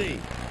can see.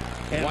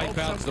 And wipe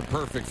out's the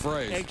perfect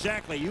phrase.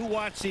 Exactly. You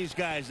watch these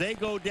guys. They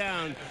go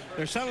down.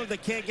 There's some of them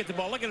that can't get the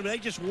ball. Look at them. They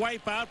just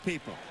wipe out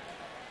people.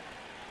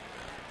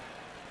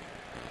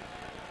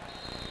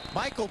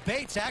 Michael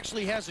Bates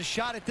actually has a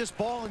shot at this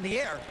ball in the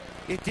air.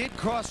 It did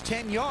cross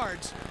 10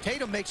 yards.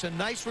 Tatum makes a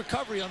nice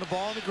recovery on the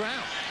ball on the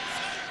ground.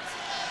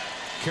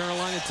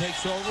 Carolina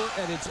takes over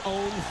at its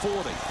own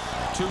 40.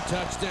 2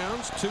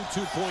 touchdowns, 2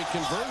 two-point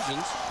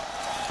conversions.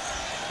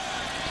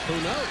 Who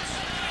knows?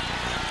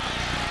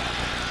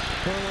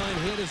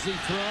 Berline hit as he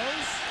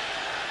throws.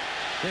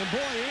 And boy,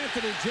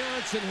 Anthony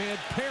Johnson had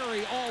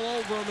Perry all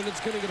over him, and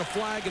it's going to get a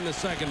flag in the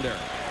secondary.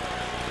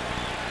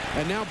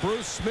 And now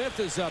Bruce Smith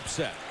is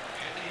upset.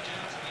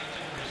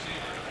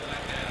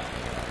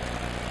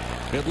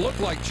 It looked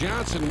like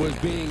Johnson was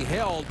being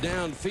held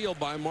downfield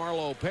by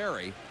Marlo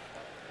Perry.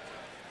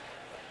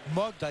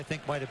 Mugged, I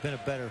think, might have been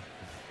a better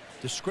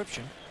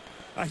description.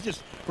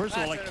 First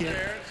of all, I can't.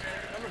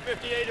 Number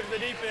 58 of the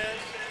defense.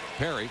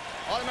 Perry.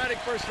 Automatic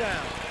first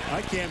down.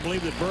 I can't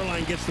believe that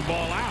Berline gets the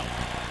ball out.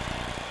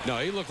 No,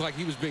 he looked like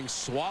he was being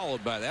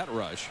swallowed by that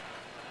rush.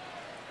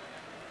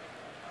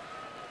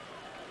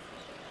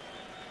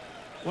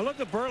 Well, look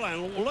at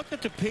Berline. Look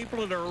at the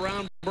people that are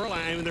around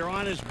Berline. I mean, they're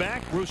on his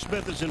back. Bruce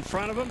Smith is in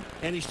front of him,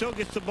 and he still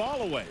gets the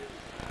ball away.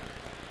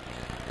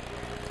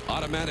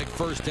 Automatic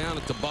first down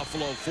at the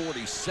Buffalo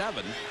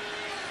 47.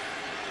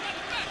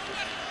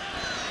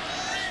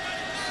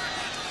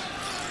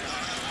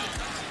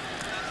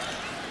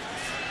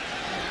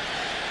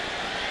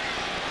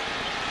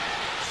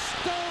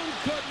 Stone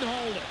couldn't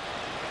hold it.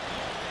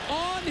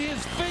 On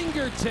his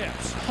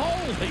fingertips.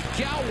 Holy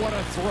cow, what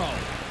a throw.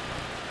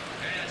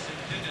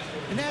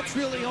 And that's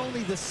really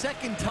only the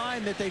second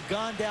time that they've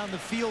gone down the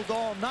field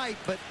all night,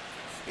 but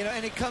You know,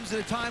 and it comes at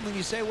a time when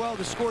you say, well,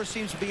 the score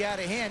seems to be out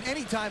of hand.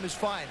 Any time is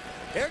fine.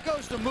 There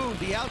goes the move,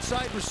 the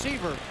outside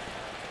receiver,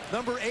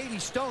 number 80,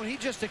 Stone. He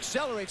just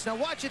accelerates. Now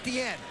watch at the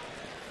end.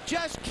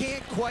 Just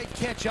can't quite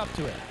catch up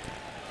to it.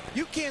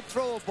 You can't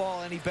throw a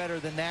ball any better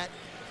than that.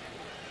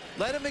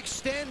 Let him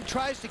extend,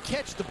 tries to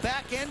catch the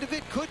back end of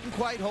it, couldn't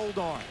quite hold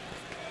on.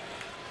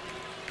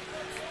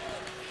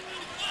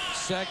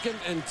 2nd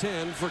and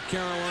 10 for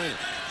Carolina.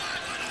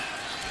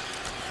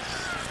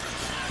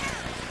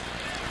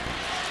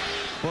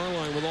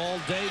 Burline with all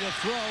day to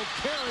throw.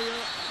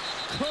 Carrier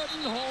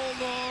couldn't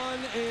hold on,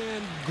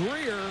 and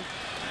Greer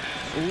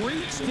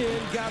reached in,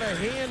 got a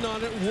hand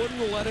on it,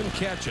 wouldn't let him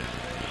catch it.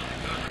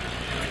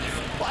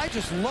 Well, I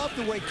just love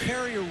the way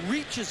Carrier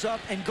reaches up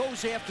and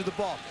goes after the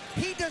ball.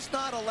 He does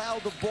not allow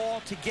the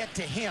ball to get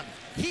to him.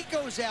 He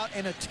goes out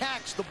and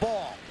attacks the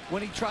ball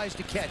when he tries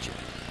to catch it.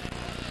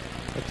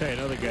 I'll tell you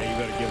another guy you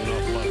got to give an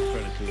awful lot of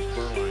credit to is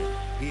Burline.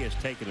 He has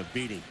taken a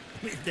beating.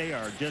 They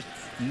are just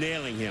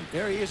nailing him.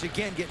 There he is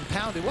again, getting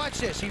pounded. Watch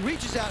this. He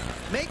reaches out,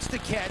 makes the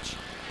catch,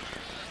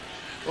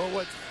 or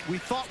what we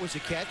thought was a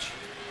catch.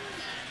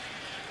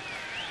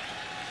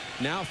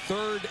 Now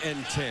 3rd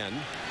and 10.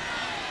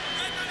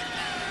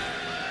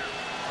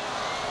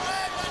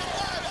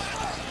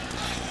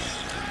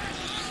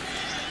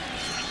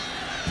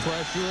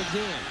 Pressure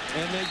again,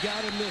 and they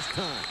got him this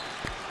time.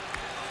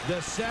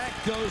 The sack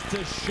goes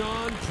to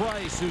Sean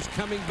Price, who's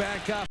coming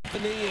back off the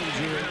knee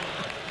injury.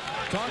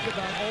 Talk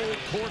about old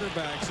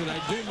quarterbacks, and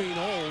I do mean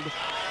old.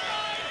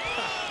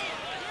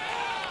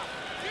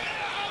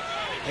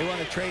 They want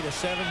to trade a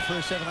 7 for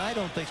a 7. I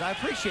don't think so. I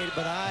appreciate it,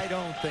 but I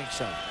don't think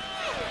so.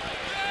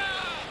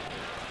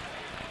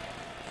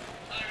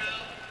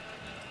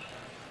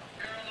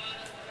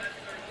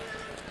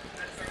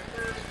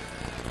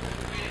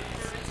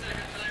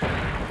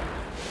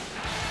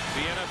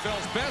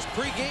 NFL's best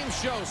pregame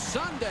show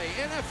Sunday.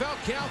 NFL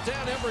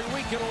Countdown every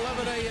week at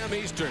 11 a.m.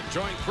 Eastern.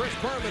 Join Chris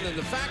Berman and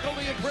the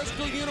faculty at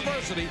Bristol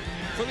University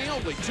for the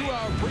only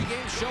 2-hour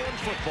pregame show in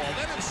football.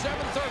 Then at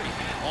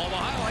 7:30, all the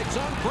highlights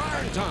on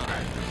prime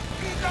time.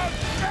 He knows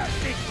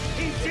nothing.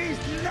 He sees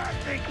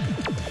nothing.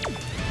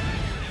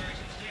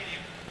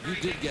 You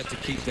did get to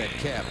keep that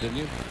cap, didn't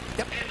you?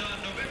 Yep.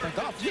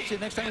 Golf. You'll see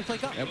it next time we play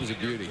golf. That was a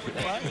beauty.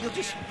 Well, you'll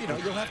just,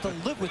 you'll have to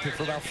live with it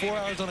for about 4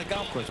 hours on a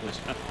golf course.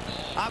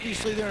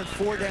 Obviously, they're in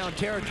 4-down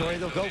territory.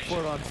 They'll go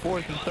for it on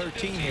 4th and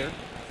 13 here.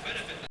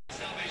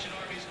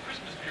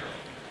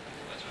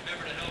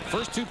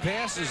 First 2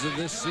 passes of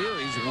this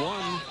series,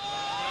 one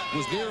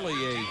was nearly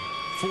a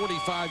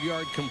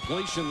 45-yard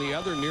completion. The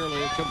other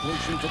nearly a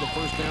completion for the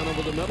first down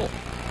over the middle.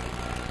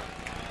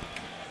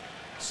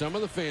 Some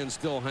of the fans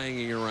still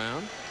hanging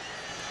around.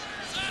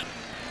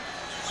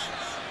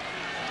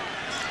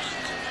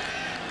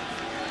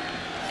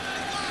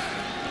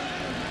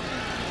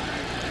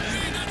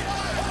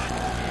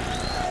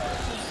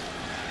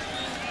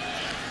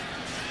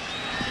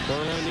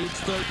 Burline needs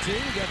 13,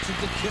 gets it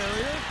to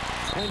Carrier,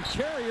 and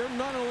Carrier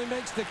not only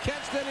makes the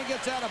catch, then he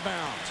gets out of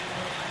bounds.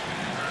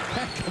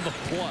 Heck of a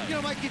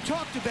play. Mike, you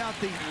talked about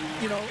the,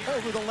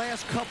 over the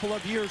last couple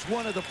of years,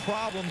 one of the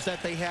problems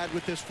that they had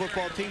with this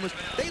football team was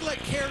they let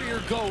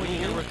Carrier go a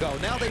year ago.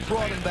 Now they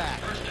brought him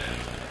back.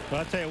 Well,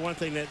 I'll tell you one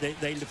thing that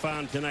they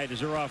found tonight is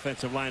their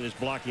offensive line is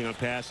blocking on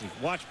passes.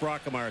 Watch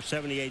Brockemeyer,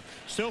 78,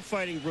 still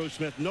fighting Bruce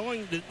Smith,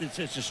 knowing that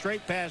it's a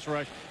straight pass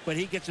rush, but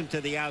he gets him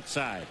to the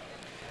outside.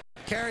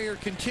 Carrier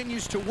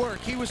continues to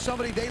work. He was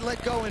somebody they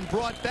let go and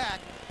brought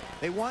back.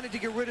 They wanted to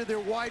get rid of their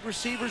wide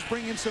receivers,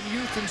 bring in some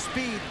youth and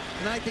speed,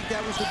 and I think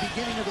that was the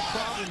beginning of the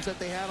problems that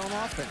they had on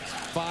offense.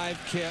 5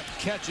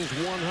 catches,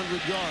 100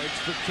 yards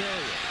for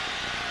Carrier.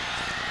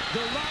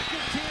 The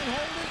Rocket can't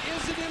hold it.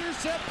 Is it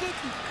intercepted?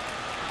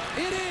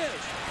 It is.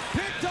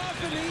 Picked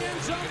off in the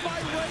end zone by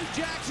Ray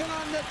Jackson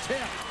on the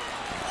tip.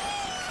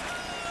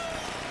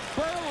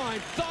 Burline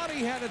thought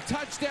he had a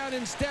touchdown.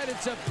 Instead,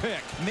 it's a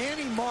pick.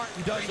 Manny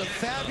Martin does a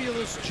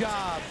fabulous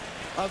job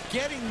of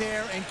getting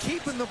there and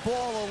keeping the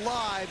ball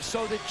alive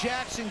so that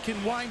Jackson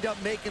can wind up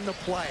making the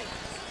play.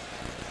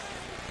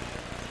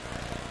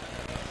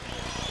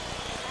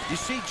 You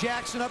see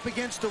Jackson up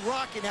against the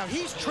Rocket. Now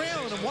he's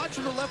trailing him. Watch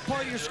on the left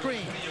part of your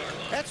screen.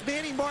 That's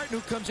Manny Martin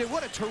who comes in.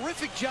 What a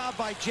terrific job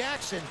by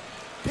Jackson,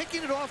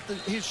 picking it off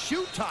his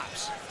shoe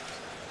tops.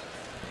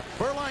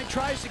 Burline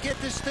tries to get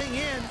this thing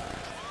in.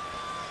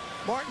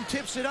 Martin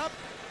tips it up.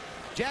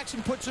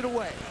 Jackson puts it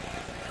away.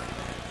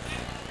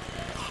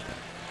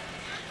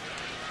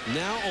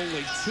 Now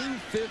only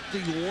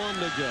 2:51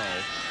 to go.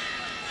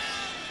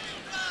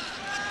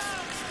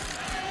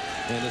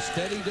 And a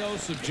steady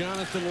dose of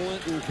Jonathan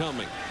Linton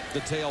coming,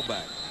 the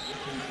tailback.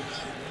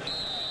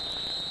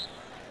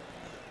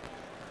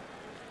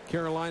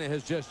 Carolina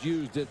has just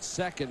used its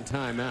 2nd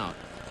timeout.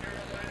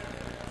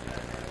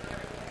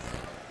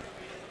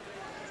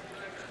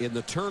 In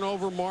the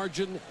turnover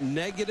margin,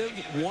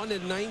 -1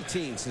 in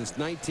 19 since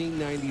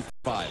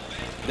 1995.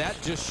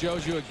 That just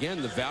shows you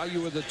again the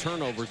value of the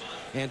turnovers.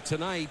 And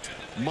tonight,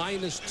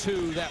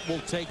 -2, that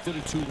will take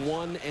them to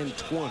 1 and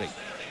 20.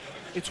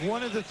 It's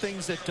one of the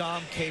things that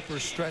Dom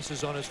Capers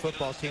stresses on his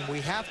football team. We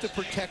have to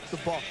protect the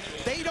ball.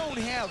 They don't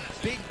have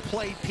big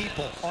play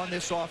people on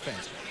this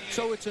offense.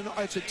 So it's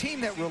a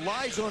team that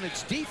relies on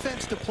its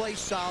defense to play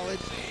solid,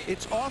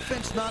 its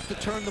offense not to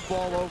turn the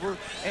ball over,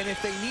 and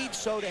if they need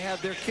so, to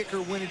have their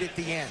kicker win it at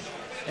the end.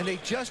 And they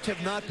just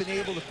have not been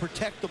able to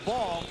protect the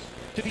ball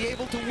to be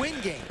able to win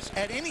games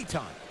at any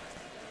time.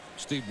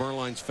 Steve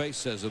Berline's face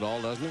says it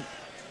all, doesn't it?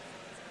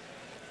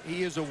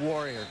 He is a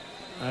warrior.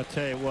 I'll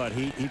tell you what,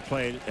 he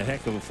played a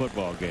heck of a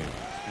football game.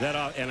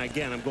 And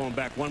again, I'm going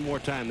back one more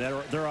time.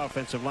 Their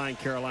offensive line,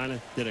 Carolina,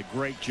 did a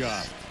great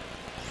job.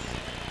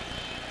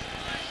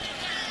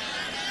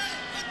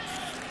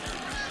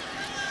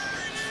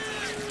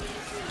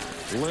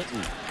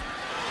 Linton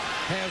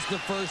has the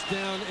first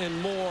down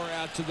and more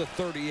out to the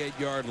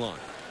 38-yard line.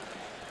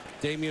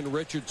 Damian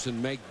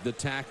Richardson make the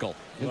tackle.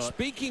 And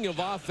speaking of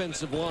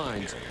offensive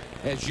lines,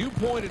 as you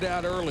pointed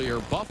out earlier,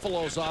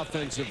 Buffalo's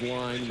offensive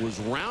line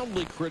was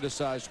roundly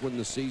criticized when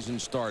the season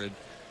started.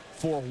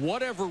 For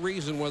whatever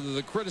reason, whether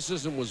the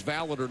criticism was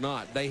valid or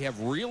not, they have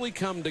really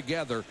come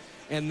together,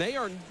 and they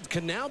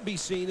can now be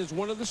seen as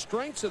one of the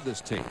strengths of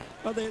this team.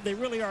 Well, they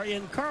really are.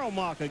 And Carl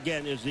Mock,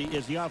 again, is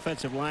the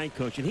offensive line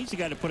coach, and he's the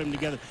guy to put them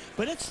together.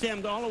 But it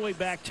stemmed all the way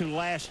back to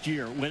last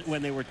year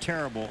when they were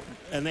terrible,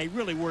 and they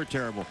really were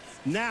terrible.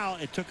 Now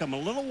it took them a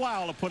little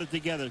while to put it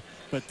together,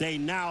 but they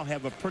now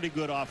have a pretty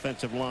good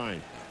offensive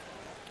line.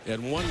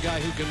 And one guy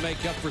who can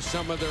make up for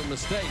some of their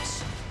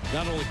mistakes,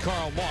 not only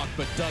Carl Mock,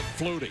 but Doug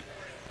Flutie.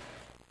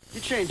 You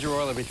change your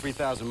oil every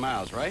 3,000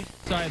 miles, right?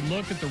 Side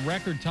look at the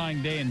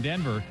record-tying day in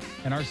Denver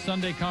and our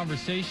Sunday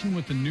conversation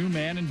with the new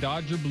man in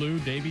Dodger Blue,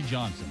 Davey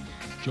Johnson.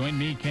 Join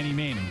me, Kenny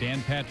Mayne, and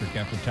Dan Patrick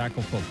after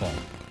Tackle Football.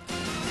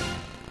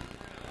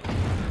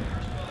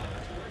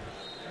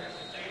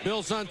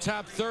 Bills on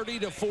top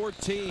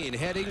 30-14,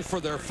 heading for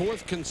their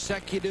 4th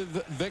consecutive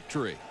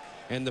victory.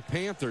 And the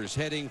Panthers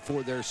heading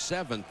for their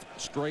 7th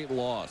straight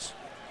loss.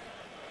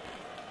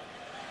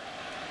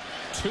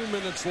 2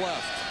 minutes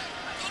left.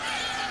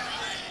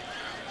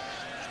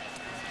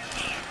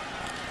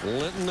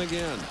 Linton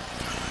again.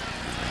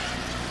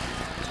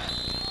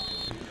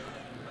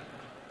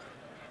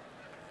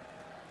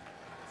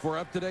 For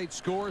up-to-date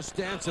scores,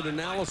 stats, and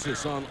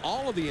analysis on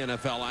all of the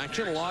NFL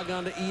action, log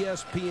on to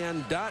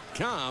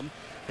ESPN.com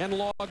and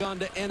log on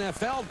to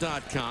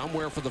NFL.com,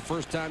 where for the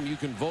first time you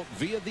can vote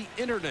via the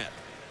internet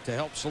to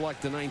help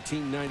select the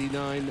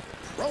 1999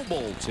 Pro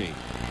Bowl team.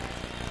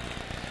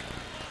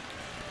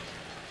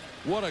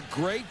 What a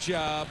great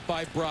job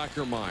by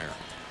Brockermeyer.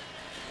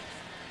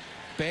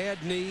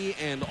 Bad knee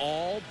and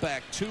all,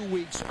 back 2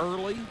 weeks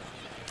early.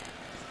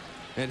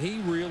 And he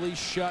really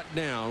shut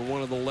down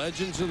one of the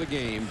legends of the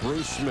game,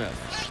 Bruce Smith.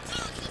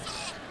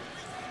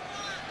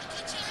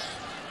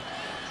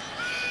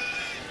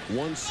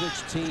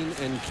 116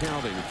 and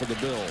counting for the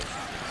Bills.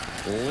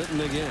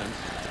 Linton again.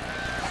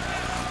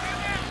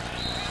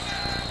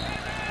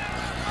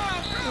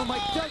 You know,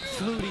 Mike, Doug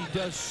Flutie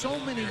does so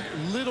many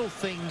little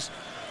things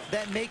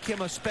that make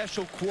him a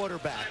special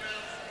quarterback.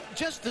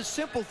 Just the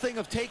simple thing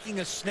of taking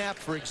a snap,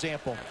 for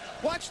example.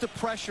 Watch the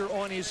pressure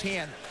on his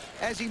hand.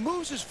 As he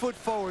moves his foot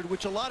forward,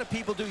 which a lot of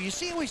people do, you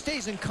see how he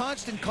stays in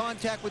constant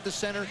contact with the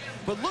center,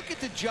 but look at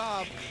the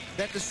job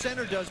that the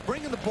center does,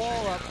 bringing the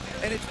ball up,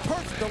 and it's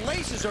perfect. The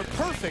laces are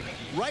perfect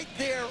right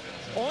there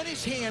on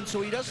his hand,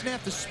 so he doesn't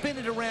have to spin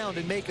it around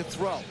and make a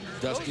throw.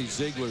 Dusty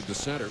Ziegler, the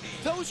center.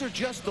 Those are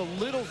just the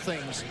little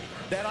things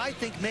that I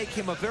think make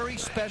him a very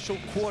special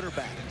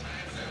quarterback.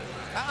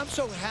 I'm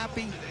so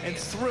happy and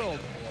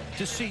thrilled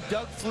to see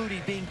Doug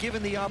Flutie being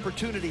given the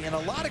opportunity, and a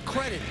lot of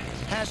credit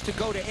has to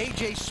go to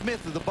A.J.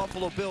 Smith of the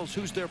Buffalo Bills,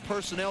 who's their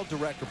personnel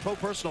director, pro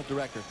personnel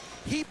director.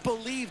 He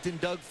believed in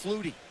Doug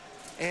Flutie,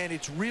 and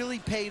it's really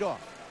paid off.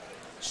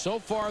 So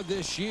far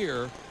this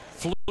year,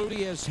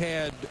 Flutie has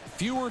had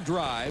fewer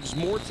drives,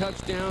 more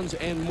touchdowns,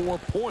 and more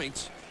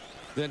points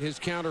than his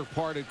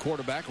counterpart at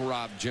quarterback,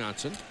 Rob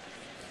Johnson.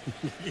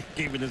 You're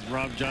keeping this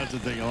Rob Johnson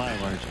thing alive,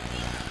 aren't you?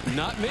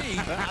 Not me.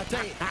 I'll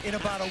tell you, in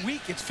about a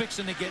week, it's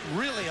fixing to get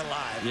really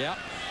alive. Yep.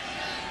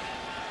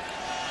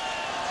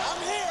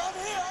 I'm here, I'm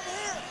here,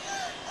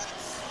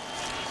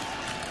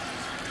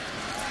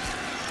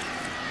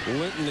 I'm here.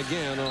 Linton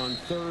again on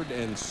 3rd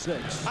and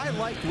 6. I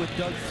liked what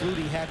Doug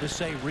Flutie had to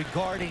say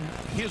regarding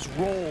his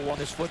role on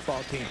this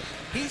football team.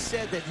 He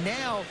said that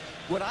now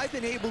what I've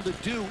been able to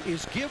do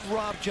is give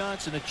Rob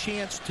Johnson a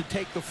chance to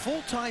take the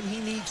full time he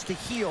needs to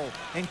heal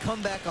and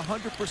come back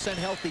 100%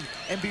 healthy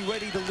and be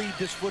ready to lead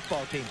this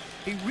football team.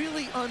 He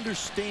really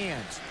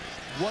understands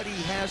what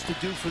he has to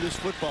do for this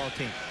football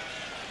team.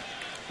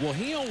 Well,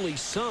 he only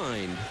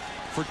signed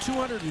for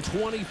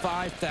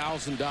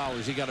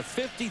 $225,000. He got a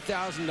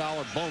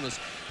 $50,000 bonus.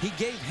 He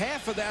gave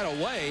half of that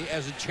away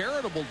as a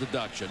charitable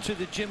deduction to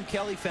the Jim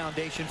Kelly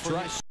Foundation for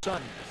his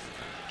son.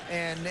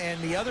 And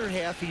the other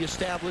half he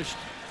established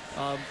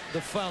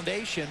the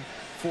foundation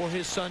for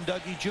his son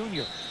Dougie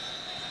Jr.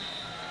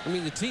 I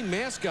mean, the team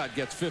mascot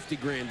gets 50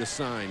 grand to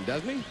sign,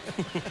 doesn't he?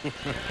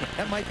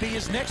 That might be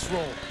his next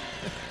role.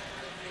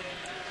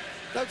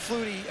 Doug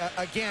Flutie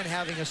again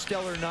having a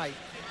stellar night.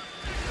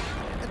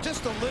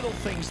 just the little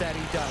things that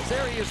he does.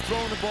 There he is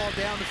throwing the ball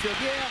down the field.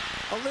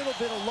 Yeah, a little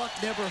bit of luck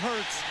never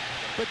hurts.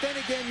 But then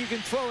again, you can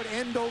throw it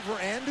end over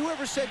end.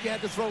 Whoever said you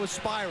had to throw a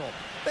spiral?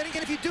 Then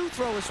again, if you do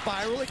throw a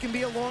spiral, it can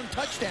be a long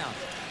touchdown.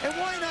 And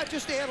why not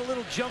just add a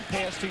little jump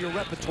pass to your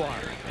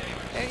repertoire?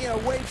 And, you know,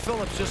 Wade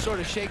Phillips just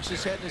sort of shakes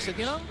his head and said,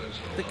 you know,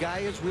 the guy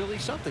is really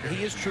something.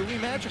 He is truly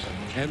magical.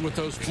 And with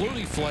those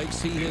Flutie Flakes,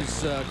 he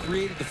has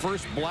created the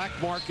first black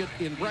market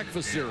in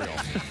breakfast cereal.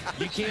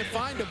 You can't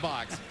find a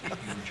box.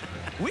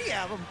 We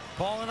have them.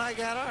 Paul and I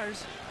got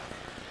ours.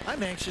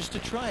 I'm anxious to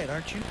try it,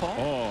 aren't you, Paul?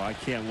 Oh, I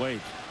can't wait.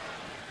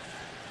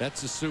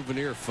 That's a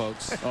souvenir,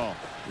 folks. Oh,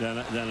 then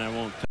I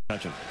won't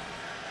touch him.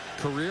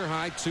 Career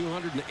high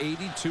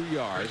 282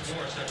 yards,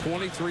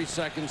 23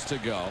 seconds to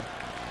go.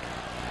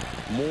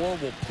 Moore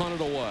will punt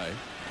it away.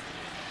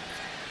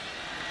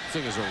 This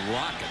thing is a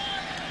rocket.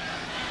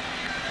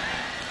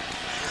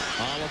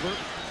 Oliver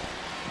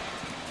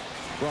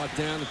brought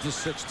down at the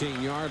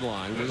 16-yard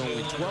line with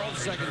only 12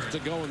 seconds to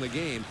go in the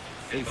game.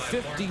 A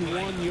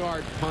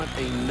 51-yard punt,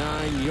 a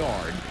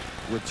 9-yard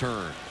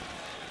return.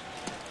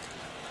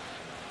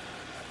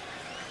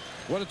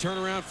 What a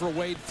turnaround for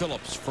Wade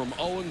Phillips from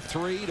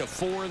 0-3 to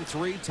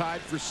 4-3,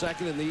 tied for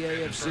second in the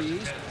AFC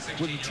East,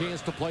 with a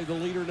chance to play the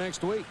leader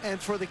next week. And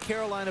for the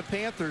Carolina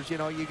Panthers, you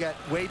know, you got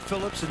Wade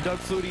Phillips and Doug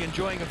Flutie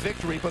enjoying a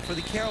victory, but for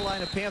the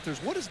Carolina Panthers,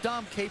 what does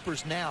Dom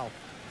Capers now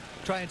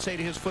try and say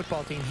to his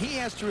football team? He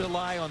has to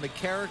rely on the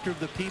character of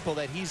the people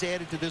that he's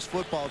added to this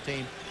football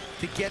team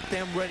to get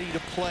them ready to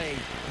play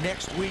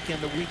next week and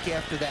the week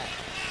after that.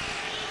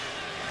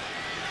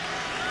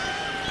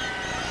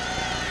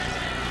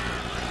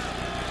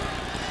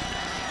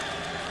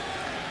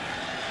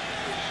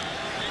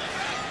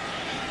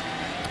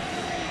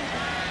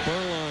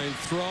 Burline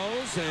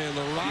throws, and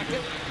the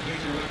Rocket,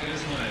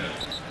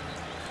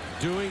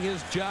 doing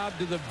his job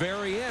to the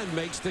very end,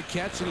 makes the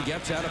catch and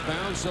gets out of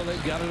bounds, so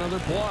they've got another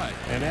play.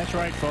 And that's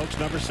right, folks.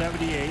 Number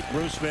 78,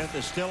 Bruce Smith,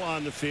 is still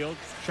on the field,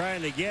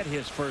 trying to get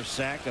his first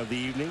sack of the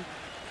evening.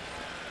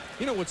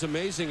 You know what's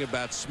amazing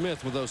about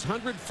Smith, with those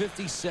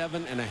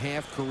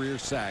 157.5 career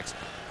sacks,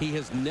 he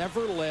has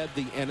never led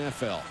the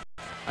NFL.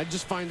 I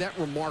just find that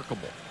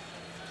remarkable.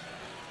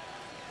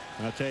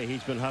 I'll tell you,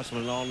 he's been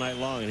hustling all night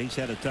long, and he's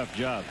had a tough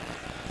job.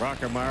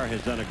 Brockermeyer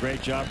has done a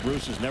great job.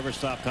 Bruce has never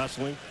stopped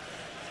hustling.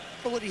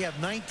 Well, what did he have,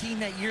 19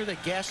 that year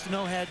that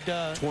Gastineau had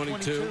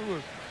 22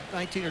 or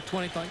 19 or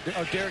 20?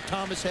 Or Derek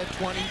Thomas had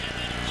 20.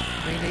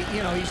 I mean,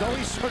 you know, he's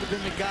always sort of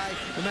been the guy,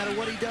 no matter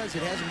what he does,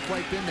 it hasn't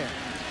quite been there.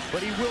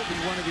 But he will be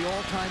one of the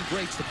all-time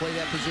greats to play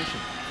that position.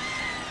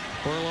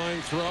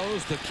 Burline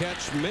throws, the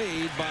catch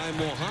made by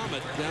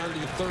Muhammad down to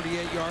the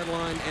 38-yard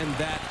line, and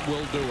that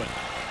will do it.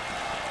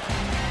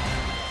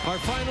 Our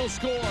final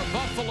score,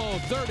 Buffalo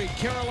 30,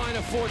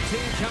 Carolina 14,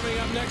 coming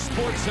up next.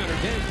 Sports Center.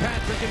 Dan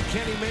Patrick and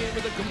Kenny Mayne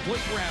with a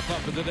complete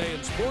wrap-up of the day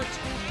in sports.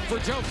 For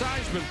Joe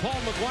Theismann, Paul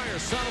McGuire,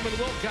 Solomon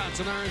Wilcox,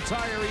 and our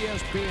entire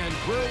ESPN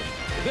crew,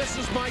 this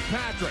is Mike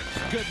Patrick.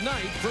 Good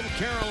night from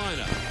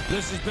Carolina.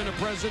 This has been a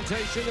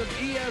presentation of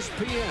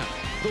ESPN,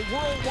 the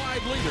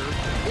worldwide leader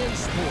in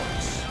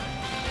sports.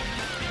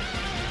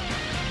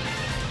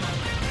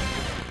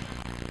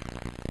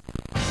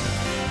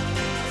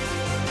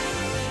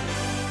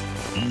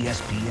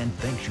 ESPN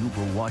thanks you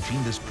for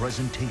watching this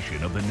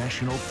presentation of the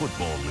National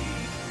Football League.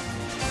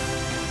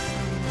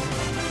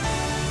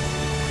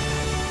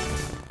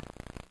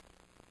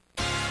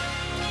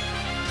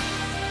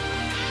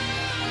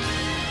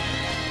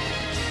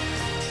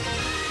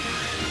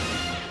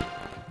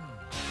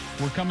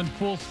 We're coming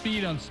full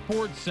speed on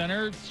Sports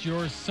Center. It's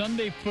your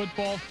Sunday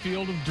football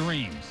field of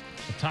dreams.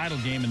 A title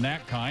game in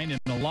that kind, and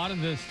a lot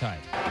of this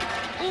type.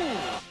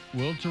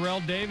 Will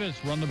Terrell Davis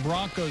run the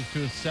Broncos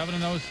to a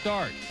 7-0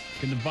 start?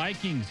 Can the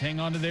Vikings hang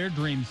on to their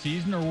dream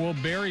season, or will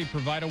Barry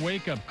provide a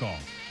wake-up call?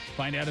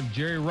 Find out if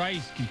Jerry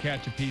Rice can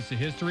catch a piece of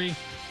history.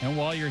 And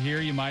while you're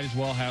here, you might as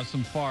well have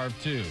some Favre,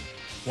 too.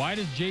 Why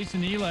does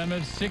Jason Elam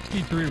have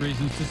 63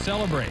 reasons to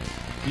celebrate?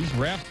 These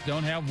refs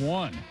don't have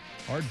one.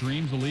 Our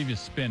dreams will leave you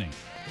spinning.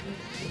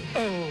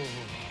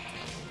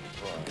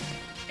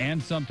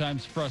 And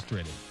sometimes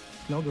frustrated.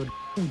 No good.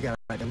 We got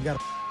to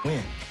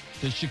win.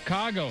 Does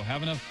Chicago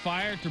have enough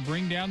fire to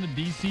bring down the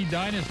D.C.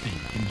 dynasty?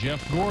 Can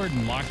Jeff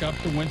Gordon lock up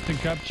the Winston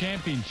Cup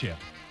championship?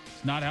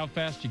 It's not how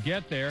fast you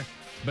get there,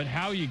 but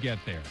how you get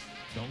there.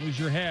 Don't lose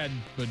your head,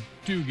 but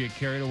do get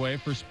carried away.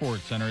 For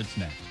Sports Center, it's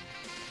next.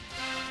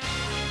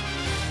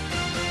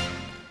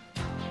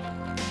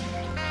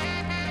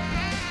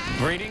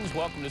 Greetings.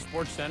 Welcome to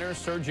Sports Center.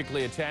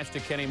 Surgically attached to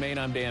Kenny Mayne,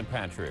 I'm Dan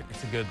Patrick.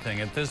 It's a good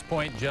thing. At this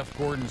point, Jeff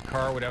Gordon's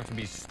car would have to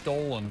be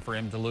stolen for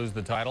him to lose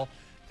the title.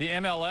 The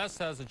MLS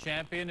has a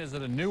champion. Is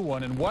it a new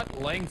one? And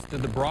what lengths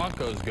did the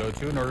Broncos go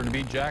to in order to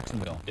beat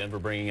Jacksonville? Denver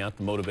bringing out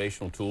the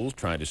motivational tools,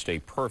 trying to stay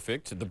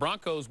perfect. The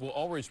Broncos will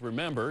always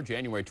remember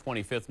January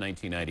 25th,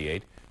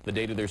 1998, the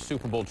date of their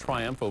Super Bowl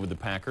triumph over the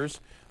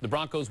Packers. The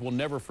Broncos will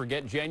never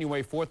forget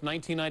January 4th,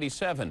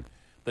 1997,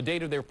 the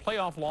date of their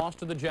playoff loss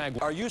to the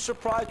Jaguars. Are you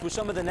surprised? Was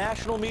some of the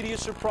national media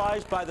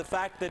surprised by the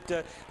fact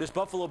that this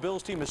Buffalo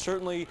Bills team is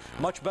certainly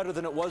much better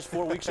than it was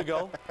 4 weeks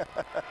ago?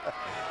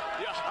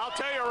 I'll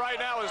tell you right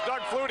now, as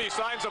Doug Flutie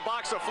signs a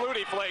box of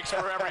Flutie Flakes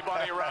for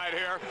everybody right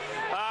here.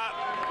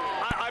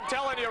 I'm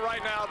telling you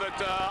right now that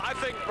I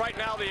think right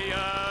now the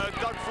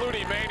Doug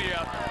Flutie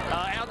mania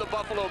and the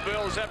Buffalo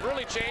Bills have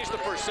really changed the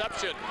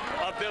perception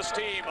of this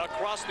team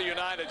across the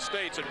United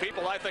States. And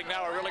people, I think,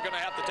 now are really going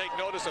to have to take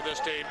notice of this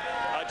team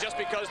just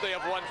because they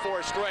have won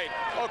 4 straight.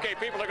 Okay,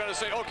 people are going to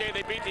say, okay,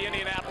 they beat the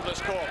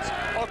Indianapolis Colts.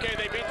 Okay,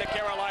 they beat the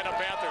Carolina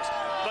Panthers.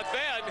 But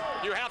then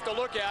you have to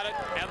look at it,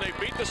 and they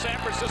beat the San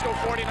Francisco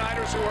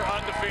 49ers, who are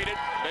undefeated.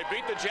 They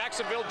beat the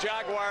Jacksonville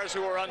Jaguars,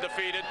 who are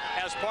undefeated,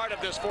 as part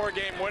of this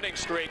 4-game winning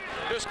streak.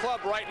 This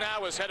club right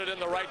now is headed in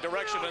the right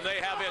direction, and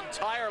they have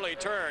entirely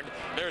turned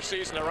their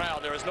season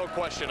around. There is no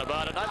question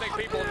about it. I think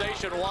people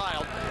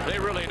nationwide, they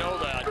really know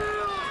that.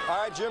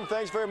 All right, Jim,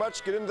 thanks very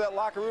much. Get into that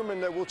locker room,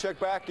 and we'll check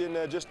back in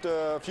just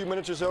a few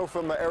minutes or so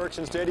from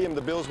Ericsson Stadium.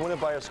 The Bills win it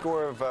by a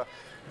score of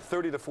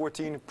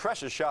 30-14.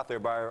 Precious shot there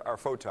by our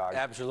photog.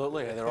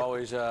 Absolutely, and they're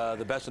always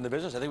the best in the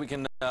business. I think we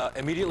can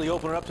immediately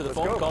open it up to the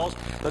phone calls.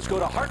 Let's go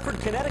to Hartford,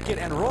 Connecticut,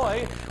 and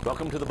Roy.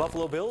 Welcome to the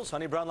Buffalo Bills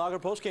Honey Brown Lager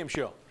postgame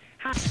show.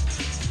 Hi.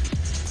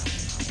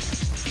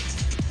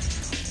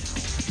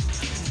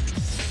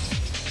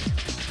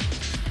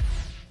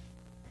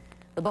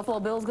 The Buffalo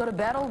Bills go to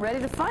battle, ready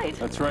to fight.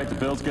 That's right. The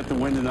Bills get the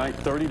win tonight,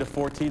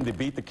 30-14. They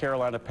beat the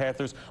Carolina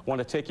Panthers. Want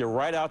to take you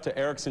right out to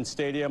Ericsson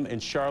Stadium in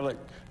Charlotte.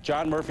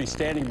 John Murphy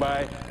standing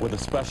by with a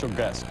special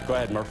guest. Go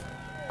ahead, Murph.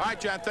 All right,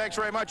 John, thanks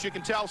very much. You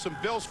can tell some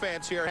Bills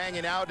fans here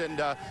hanging out,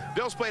 and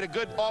Bills played a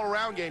good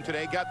all-around game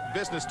today, got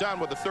business done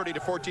with a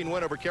 30-14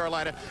 win over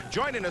Carolina.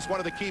 Joining us, one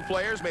of the key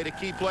players, made a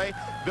key play,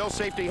 Bills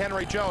safety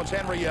Henry Jones.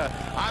 Henry,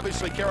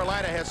 obviously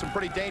Carolina has some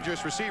pretty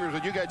dangerous receivers,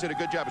 but you guys did a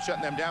good job of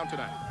shutting them down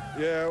tonight.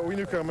 Yeah, we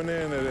knew coming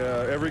in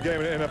that every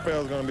game in the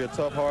NFL is going to be a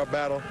tough, hard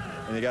battle,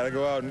 and you got to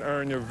go out and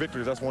earn your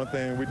victories. That's one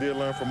thing we did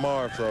learn from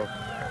Marv. So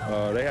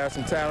they have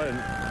some talent, and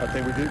I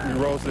think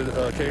we rose to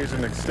the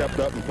occasion and stepped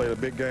up and played a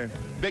big game.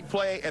 Big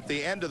play at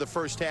the end of the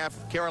first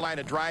half,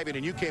 Carolina driving,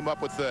 and you came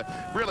up with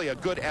really a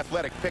good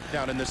athletic pick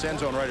down in this end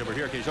zone right over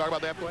here. Can you talk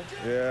about that play?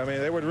 Yeah, I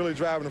mean, they were really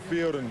driving the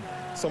field, and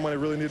somebody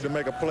really needed to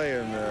make a play,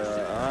 and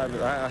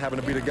I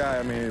happened to be the guy.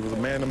 I mean, it was a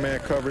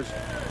man-to-man coverage.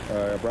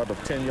 I brought the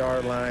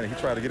 10-yard line, and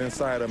he tried to get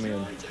inside of me,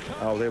 and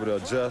I was able to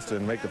adjust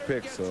and make the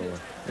pick. So, you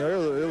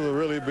know, it was a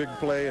really big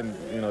play, and,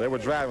 you know, they were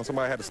driving.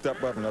 Somebody had to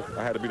step up, and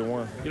I had to be the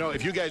one. You know,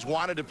 if you guys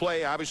wanted to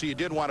play, obviously you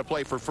did want to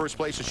play for first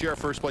place, to share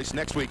first place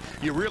next week.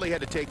 You really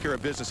had to take care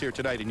of business here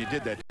tonight, and you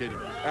did that, didn't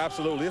you?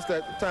 Absolutely. It's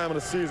that time of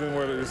the season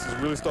where this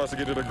really starts to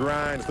get to the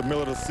grind. It's the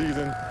middle of the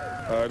season.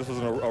 This was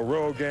a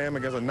road game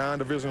against a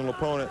non-divisional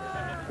opponent.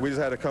 We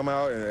just had to come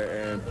out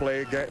and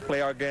play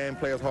our game,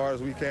 play as hard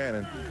as we can,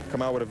 and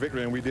come out with a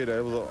victory, and we did it.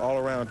 It was an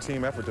all-around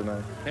team effort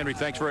tonight. Henry,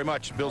 thanks very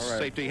much. Bills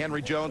safety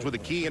Henry Jones with a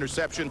key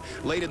interception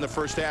late in the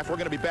first half. We're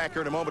going to be back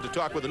here in a moment to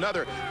talk with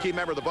another key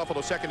member of the Buffalo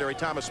secondary,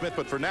 Thomas Smith,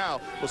 but for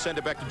now, we'll send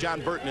it back to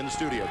John Burton in the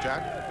studio.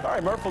 John? All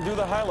right, Murph, we'll do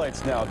the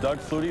highlights now. Doug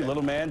Flutie,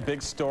 little man,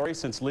 big story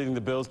since leading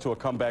the Bills to a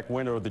comeback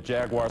winner of the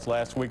Jaguars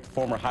last week. The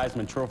former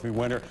Heisman Trophy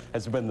winner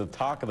has been the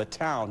talk of the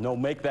town. No,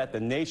 make that the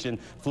nation.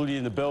 Flutie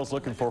and the Bills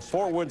looking for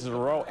 4 wins in a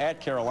row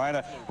at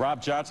Carolina.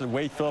 Rob Johnson,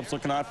 Wade Phillips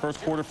looking on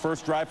first quarter,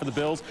 first drive for the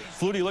Bills.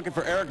 Flutie looking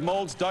for Eric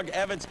Moulds. Doug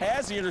Evans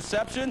has the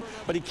interception,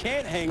 but he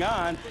can't hang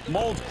on.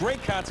 Moulds,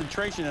 great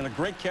concentration and a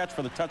great catch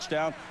for the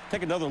touchdown.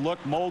 Take another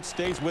look. Moulds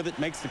stays with it,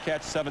 makes the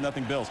catch,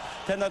 7-0 Bills.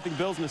 10-0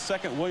 Bills in the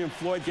second. William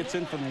Floyd gets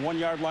in from the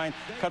 1-yard line,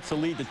 cuts the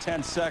lead to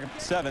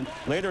 10-7.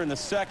 Later in the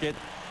second,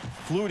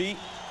 Flutie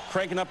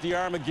cranking up the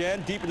arm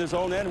again, deep in his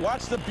own end.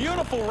 Watch the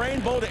beautiful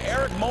rainbow to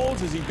Eric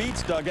Moulds as he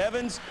beats Doug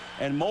Evans,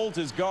 and Moulds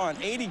is gone.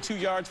 82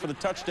 yards for the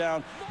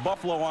touchdown.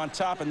 Buffalo on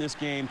top in this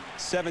game,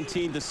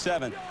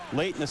 17-7.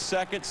 Late in the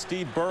second,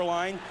 Steve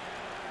Berline,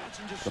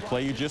 the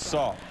play you just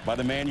saw by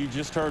the man you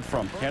just heard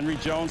from, Henry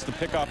Jones, the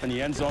pickoff in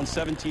the end zone,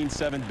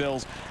 17-7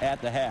 Bills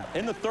at the half.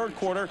 In the third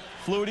quarter,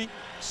 Flutie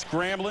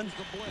scrambling,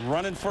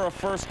 running for a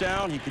first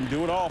down. He can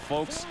do it all,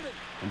 folks.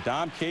 And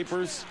Dom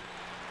Capers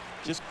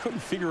just couldn't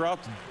figure out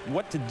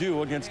what to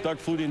do against Doug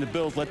Flutie and the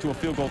Bills. Led to a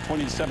field goal,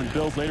 20-7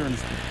 Bills. Later in the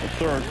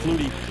third,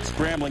 Flutie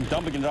scrambling,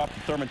 dumping it off to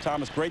Thurman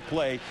Thomas. Great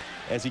play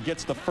as he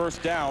gets the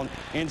first down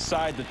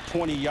inside the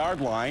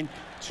 20-yard line.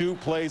 2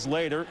 plays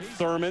later,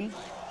 Thurman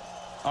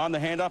on the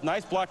handoff.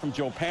 Nice block from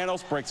Joe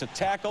Panos, breaks a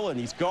tackle, and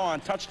he's gone.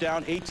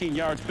 Touchdown, 18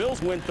 yards.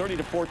 Bills win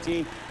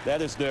 30-14.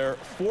 That is their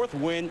 4th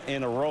win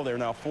in a row. They're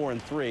now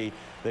 4-3.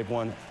 They've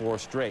won 4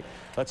 straight.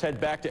 Let's head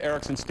back to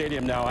Ericsson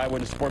Stadium now.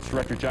 Eyewitness Sports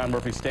Director John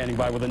Murphy standing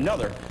by with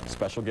another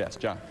special guest.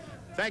 John.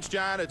 Thanks,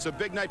 John. It's a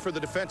big night for the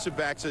defensive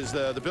backs as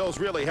the Bills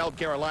really held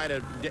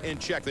Carolina in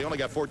check. They only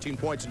got 14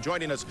 points. And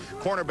joining us,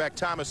 cornerback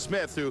Thomas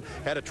Smith, who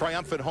had a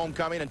triumphant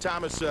homecoming. And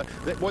Thomas,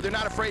 they're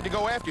not afraid to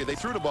go after you. They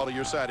threw the ball to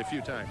your side a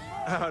few times.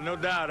 No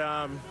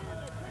doubt.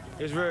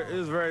 It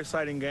was a very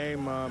exciting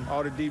game.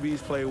 All the DBs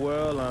played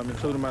well,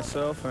 including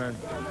myself. And,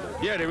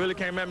 yeah, they really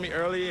came at me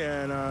early.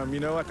 And,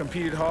 you know, I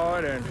competed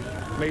hard and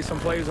made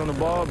some plays on the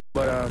ball,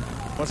 but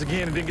once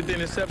again, it didn't get the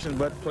interception,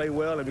 but played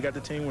well, and we got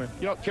the team win.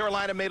 You know,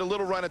 Carolina made a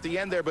little run at the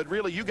end there, but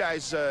really you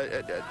guys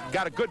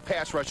got a good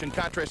pass rush in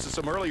contrast to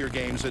some earlier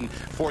games in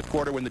fourth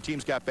quarter when the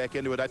teams got back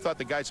into it. I thought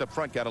the guys up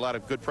front got a lot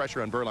of good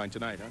pressure on Berline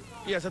tonight, huh?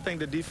 Yes, I think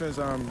the defense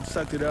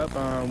sucked it up.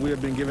 We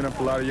have been giving up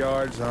a lot of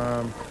yards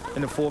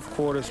in the fourth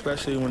quarter,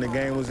 especially when the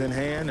game was in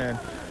hand, and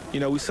you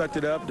know, we sucked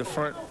it up. The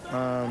front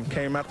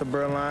came out the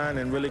Berline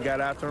and really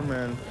got after them,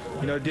 and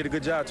you know, did a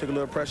good job. Took a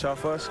little pressure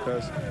off us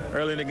because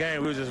early in the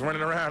game we were just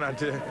running around out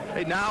there.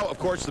 Hey, now of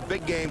course the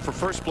big game for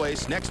first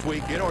place next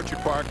week in Orchard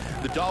Park.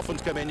 The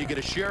Dolphins come in. You get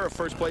a share of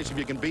first place if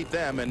you can beat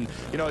them, and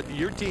you know,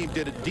 your team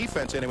did a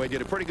defense anyway.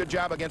 Did a pretty good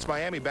job against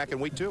Miami back in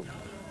week 2.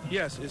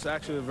 Yes, it's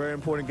actually a very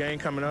important game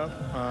coming up,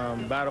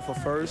 battle for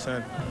first,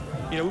 and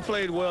you know, we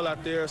played well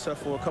out there except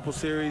for a couple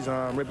series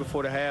right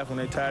before the half when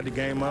they tied the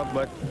game up,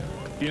 but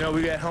you know,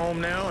 we at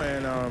home now,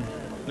 and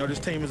you know, this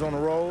team is on a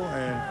roll,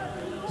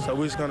 and so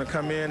we're just going to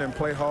come in and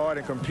play hard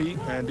and compete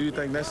and do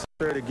things necessary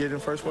to get in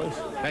first place.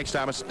 Thanks,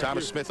 Thomas.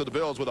 Thomas Smith of the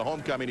Bills with a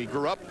homecoming. He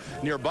grew up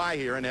nearby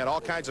here and had all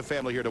kinds of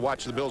family here to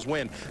watch the Bills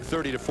win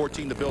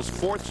 30-14. The Bills'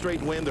 4th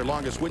straight win, their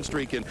longest win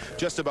streak in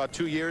just about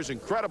 2 years.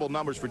 Incredible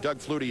numbers for Doug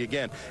Flutie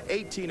again.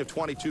 18 of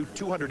 22,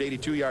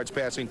 282 yards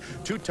passing,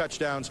 2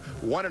 touchdowns,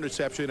 1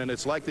 interception, and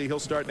it's likely he'll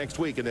start next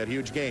week in that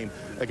huge game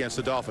against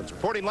the Dolphins.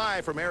 Reporting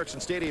live from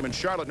Erickson Stadium in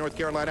Charlotte, North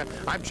Carolina,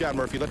 I'm John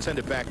Murphy. Let's send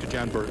it back to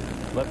John Burton.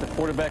 Let the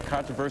quarterback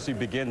controversy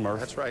begin, Murph.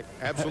 That's right.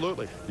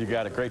 Absolutely. You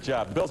got it. Great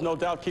job. Bills no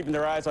doubt keeping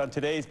their eyes on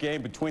today's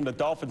game between the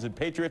Dolphins and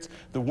Patriots.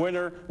 The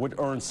winner would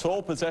earn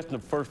sole possession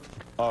of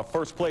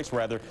first place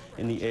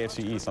in the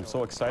AFC East. I'm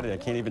so excited I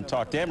can't even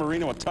talk. Dan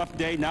Marino, a tough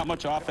day, not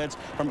much offense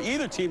from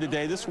either team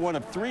today. This is one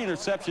of 3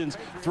 interceptions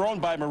thrown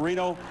by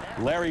Marino.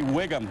 Larry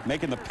Wiggum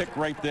making the pick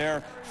right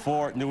there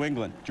for New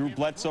England. Drew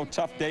Bledsoe,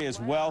 tough day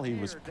as well. He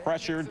was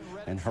pressured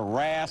and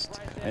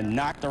harassed and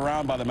knocked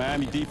around by the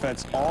Miami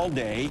defense all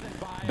day.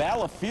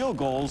 Battle of field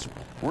goals.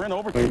 We're in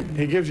overtime.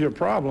 He gives you a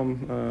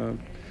problem.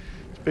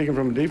 Speaking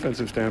from a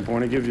defensive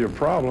standpoint, he gives you a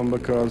problem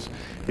because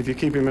if you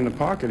keep him in the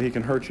pocket, he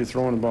can hurt you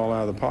throwing the ball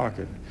out of the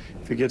pocket.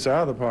 If he gets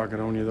out of the pocket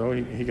on you, though,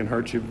 he can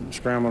hurt you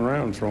scrambling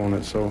around throwing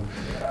it. So,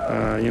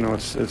 you know,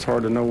 it's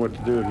hard to know what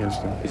to do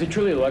against him. Is it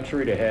truly a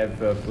luxury to have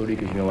Flutie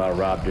because you allow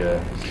Rob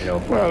to, you know?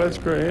 Well, it's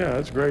great. Yeah,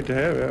 it's great to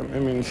have. I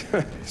mean,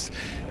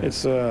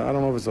 it's I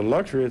don't know if it's a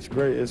luxury. It's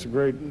great. It's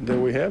great that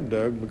we have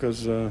Doug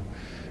because.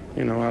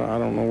 You know, I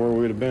don't know where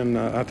we would have been.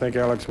 I think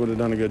Alex would have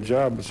done a good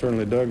job, but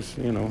certainly Doug's,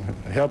 you know,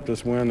 helped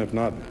us win, if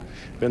not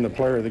been the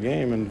player of the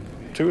game in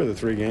 2 of the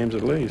 3 games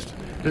at least.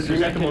 Is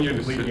that the most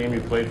complete game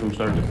you played from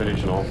start to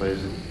finish in all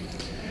phases?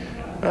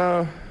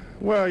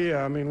 Well,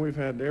 yeah. I mean, we've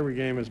had every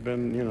game has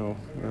been, you know,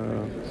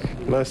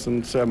 less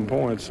than 7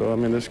 points. So I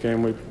mean, this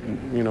game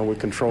we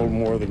controlled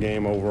more of the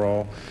game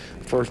overall.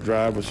 The first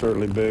drive was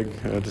certainly big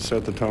to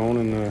set the tone,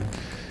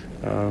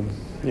 and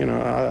you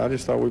know, I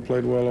just thought we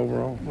played well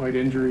overall. Light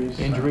injuries?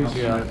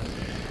 Yeah.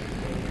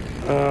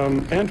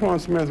 Antoine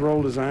Smith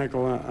rolled his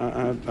ankle.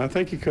 I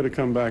think he could have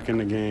come back in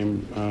the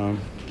game.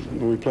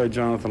 We played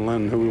Jonathan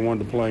Lennon, who we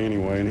wanted to play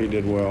anyway, and he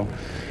did well.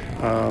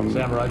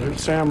 Sam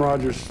Rogers? Sam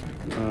Rogers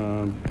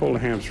pulled a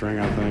hamstring,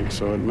 I think,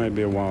 so it may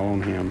be a while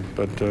on him.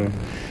 But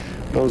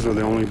those are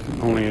the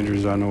only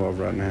injuries I know of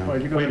right now.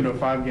 Well, you're going into a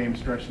 5-game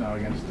stretch now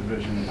against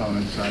division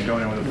opponents.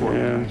 Going in with a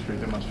 4-game streak,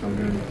 that must feel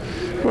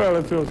good. Well,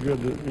 it feels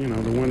good to, you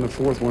know, to win the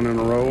 4th one in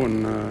a row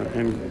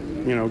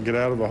and you know, get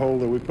out of a hole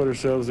that we put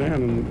ourselves in.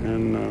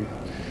 And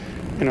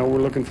you know, we're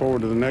looking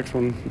forward to the next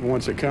one.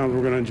 Once it comes,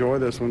 we're going to enjoy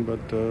this one, but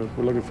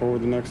we're looking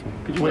forward to the next one.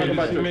 Could you talk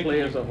about your play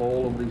as a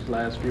whole of these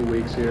last few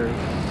weeks here?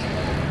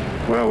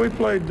 Well, we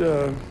played.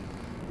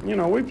 You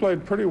know, we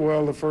played pretty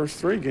well the first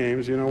 3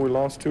 games. You know, we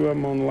lost 2 of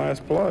them on the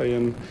last play,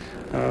 and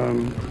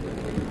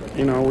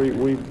you know,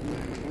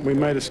 we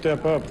made a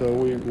step up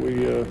though.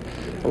 The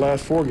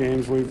last 4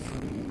 games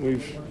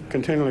we've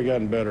continually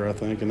gotten better, I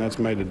think, and that's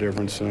made a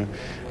difference.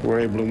 We're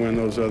able to win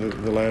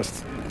the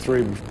last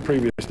 3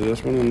 previous to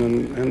this one,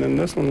 and then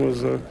this one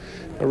was a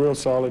real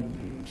solid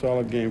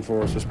game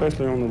for us,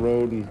 especially on the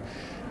road, and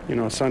you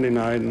know, Sunday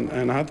night.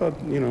 And I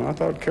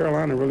thought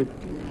Carolina really,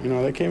 you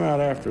know, they came out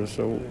after us,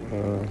 so.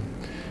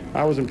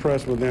 I was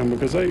impressed with them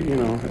because they, you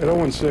know, at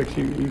 0-6,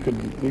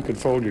 you could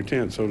fold your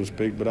tent, so to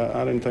speak, but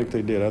I didn't think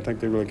they did. I think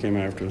they really came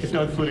after us. If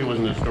Doug Flutie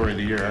wasn't the story of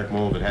the year, Eric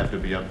Mould would have to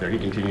be up there. He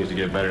continues to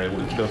get better.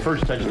 The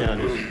first touchdown,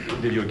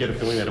 did you get a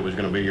feeling that it was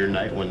going to be your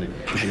night when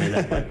he made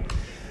that play?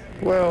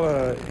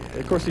 Well,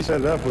 of course, he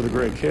set it up with a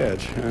great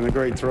catch and a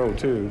great throw,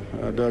 too.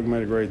 Doug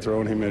made a great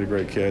throw, and he made a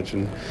great catch,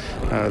 and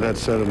that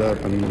set it up.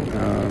 And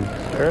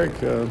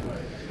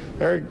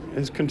Eric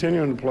is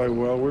continuing to play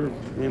well.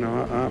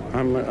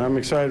 I'm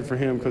excited for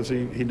him because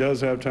he does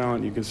have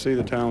talent. You can see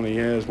the talent he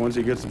has. Once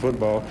he gets the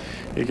football,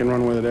 he can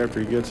run with it after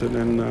he gets it,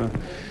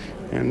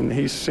 and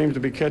he seems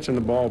to be catching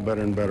the ball better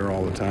and better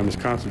all the time. His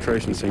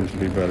concentration seems to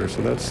be better,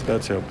 so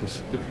that's helped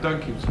us. If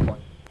Doug keeps playing.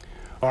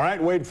 All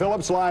right, Wade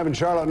Phillips live in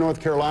Charlotte,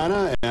 North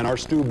Carolina, and our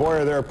Stu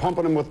Boyer there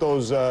pumping him with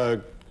those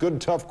good,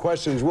 tough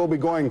questions. We'll be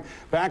going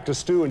back to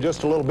Stu in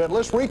just a little bit.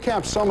 Let's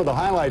recap some of the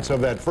highlights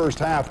of that first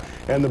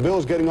half, and the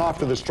Bills getting off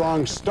to the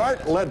strong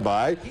start, led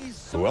by,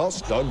 who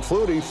else? Doug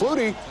Flutie.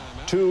 Flutie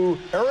to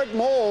Eric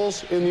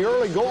Moles in the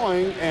early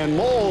going, and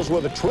Moles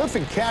with a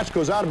terrific catch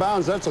goes out of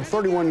bounds. That's a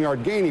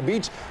 31-yard gain. He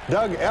beats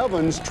Doug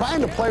Evans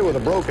trying to play with a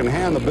broken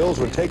hand. The Bills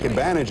would take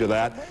advantage of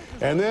that.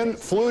 And then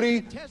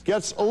Flutie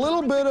gets a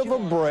little bit of a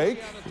break.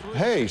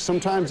 Hey,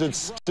 sometimes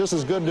it's just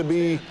as good to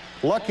be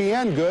lucky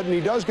and good, and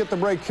he does get the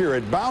break here.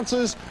 It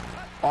bounces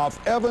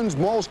off Evans.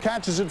 Moles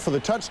catches it for the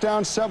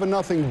touchdown.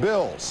 7-0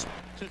 Bills.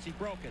 Since he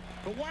broke it.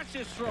 But watch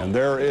this throw. And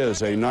there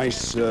is a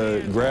nice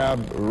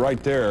grab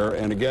right there.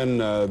 And again,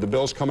 the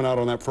Bills coming out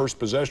on that first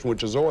possession,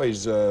 which is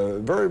always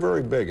very,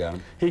 very big,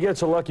 Adam. He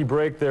gets a lucky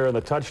break there in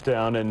the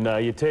touchdown,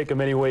 and you take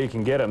him any way you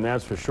can get him,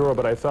 that's for sure.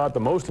 But I thought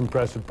the most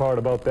impressive part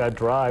about that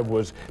drive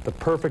was the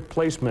perfect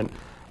placement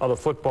of the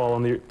football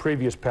on the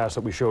previous pass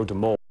that we showed to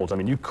Moles. I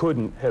mean, you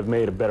couldn't have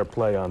made a better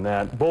play on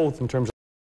that, both in terms of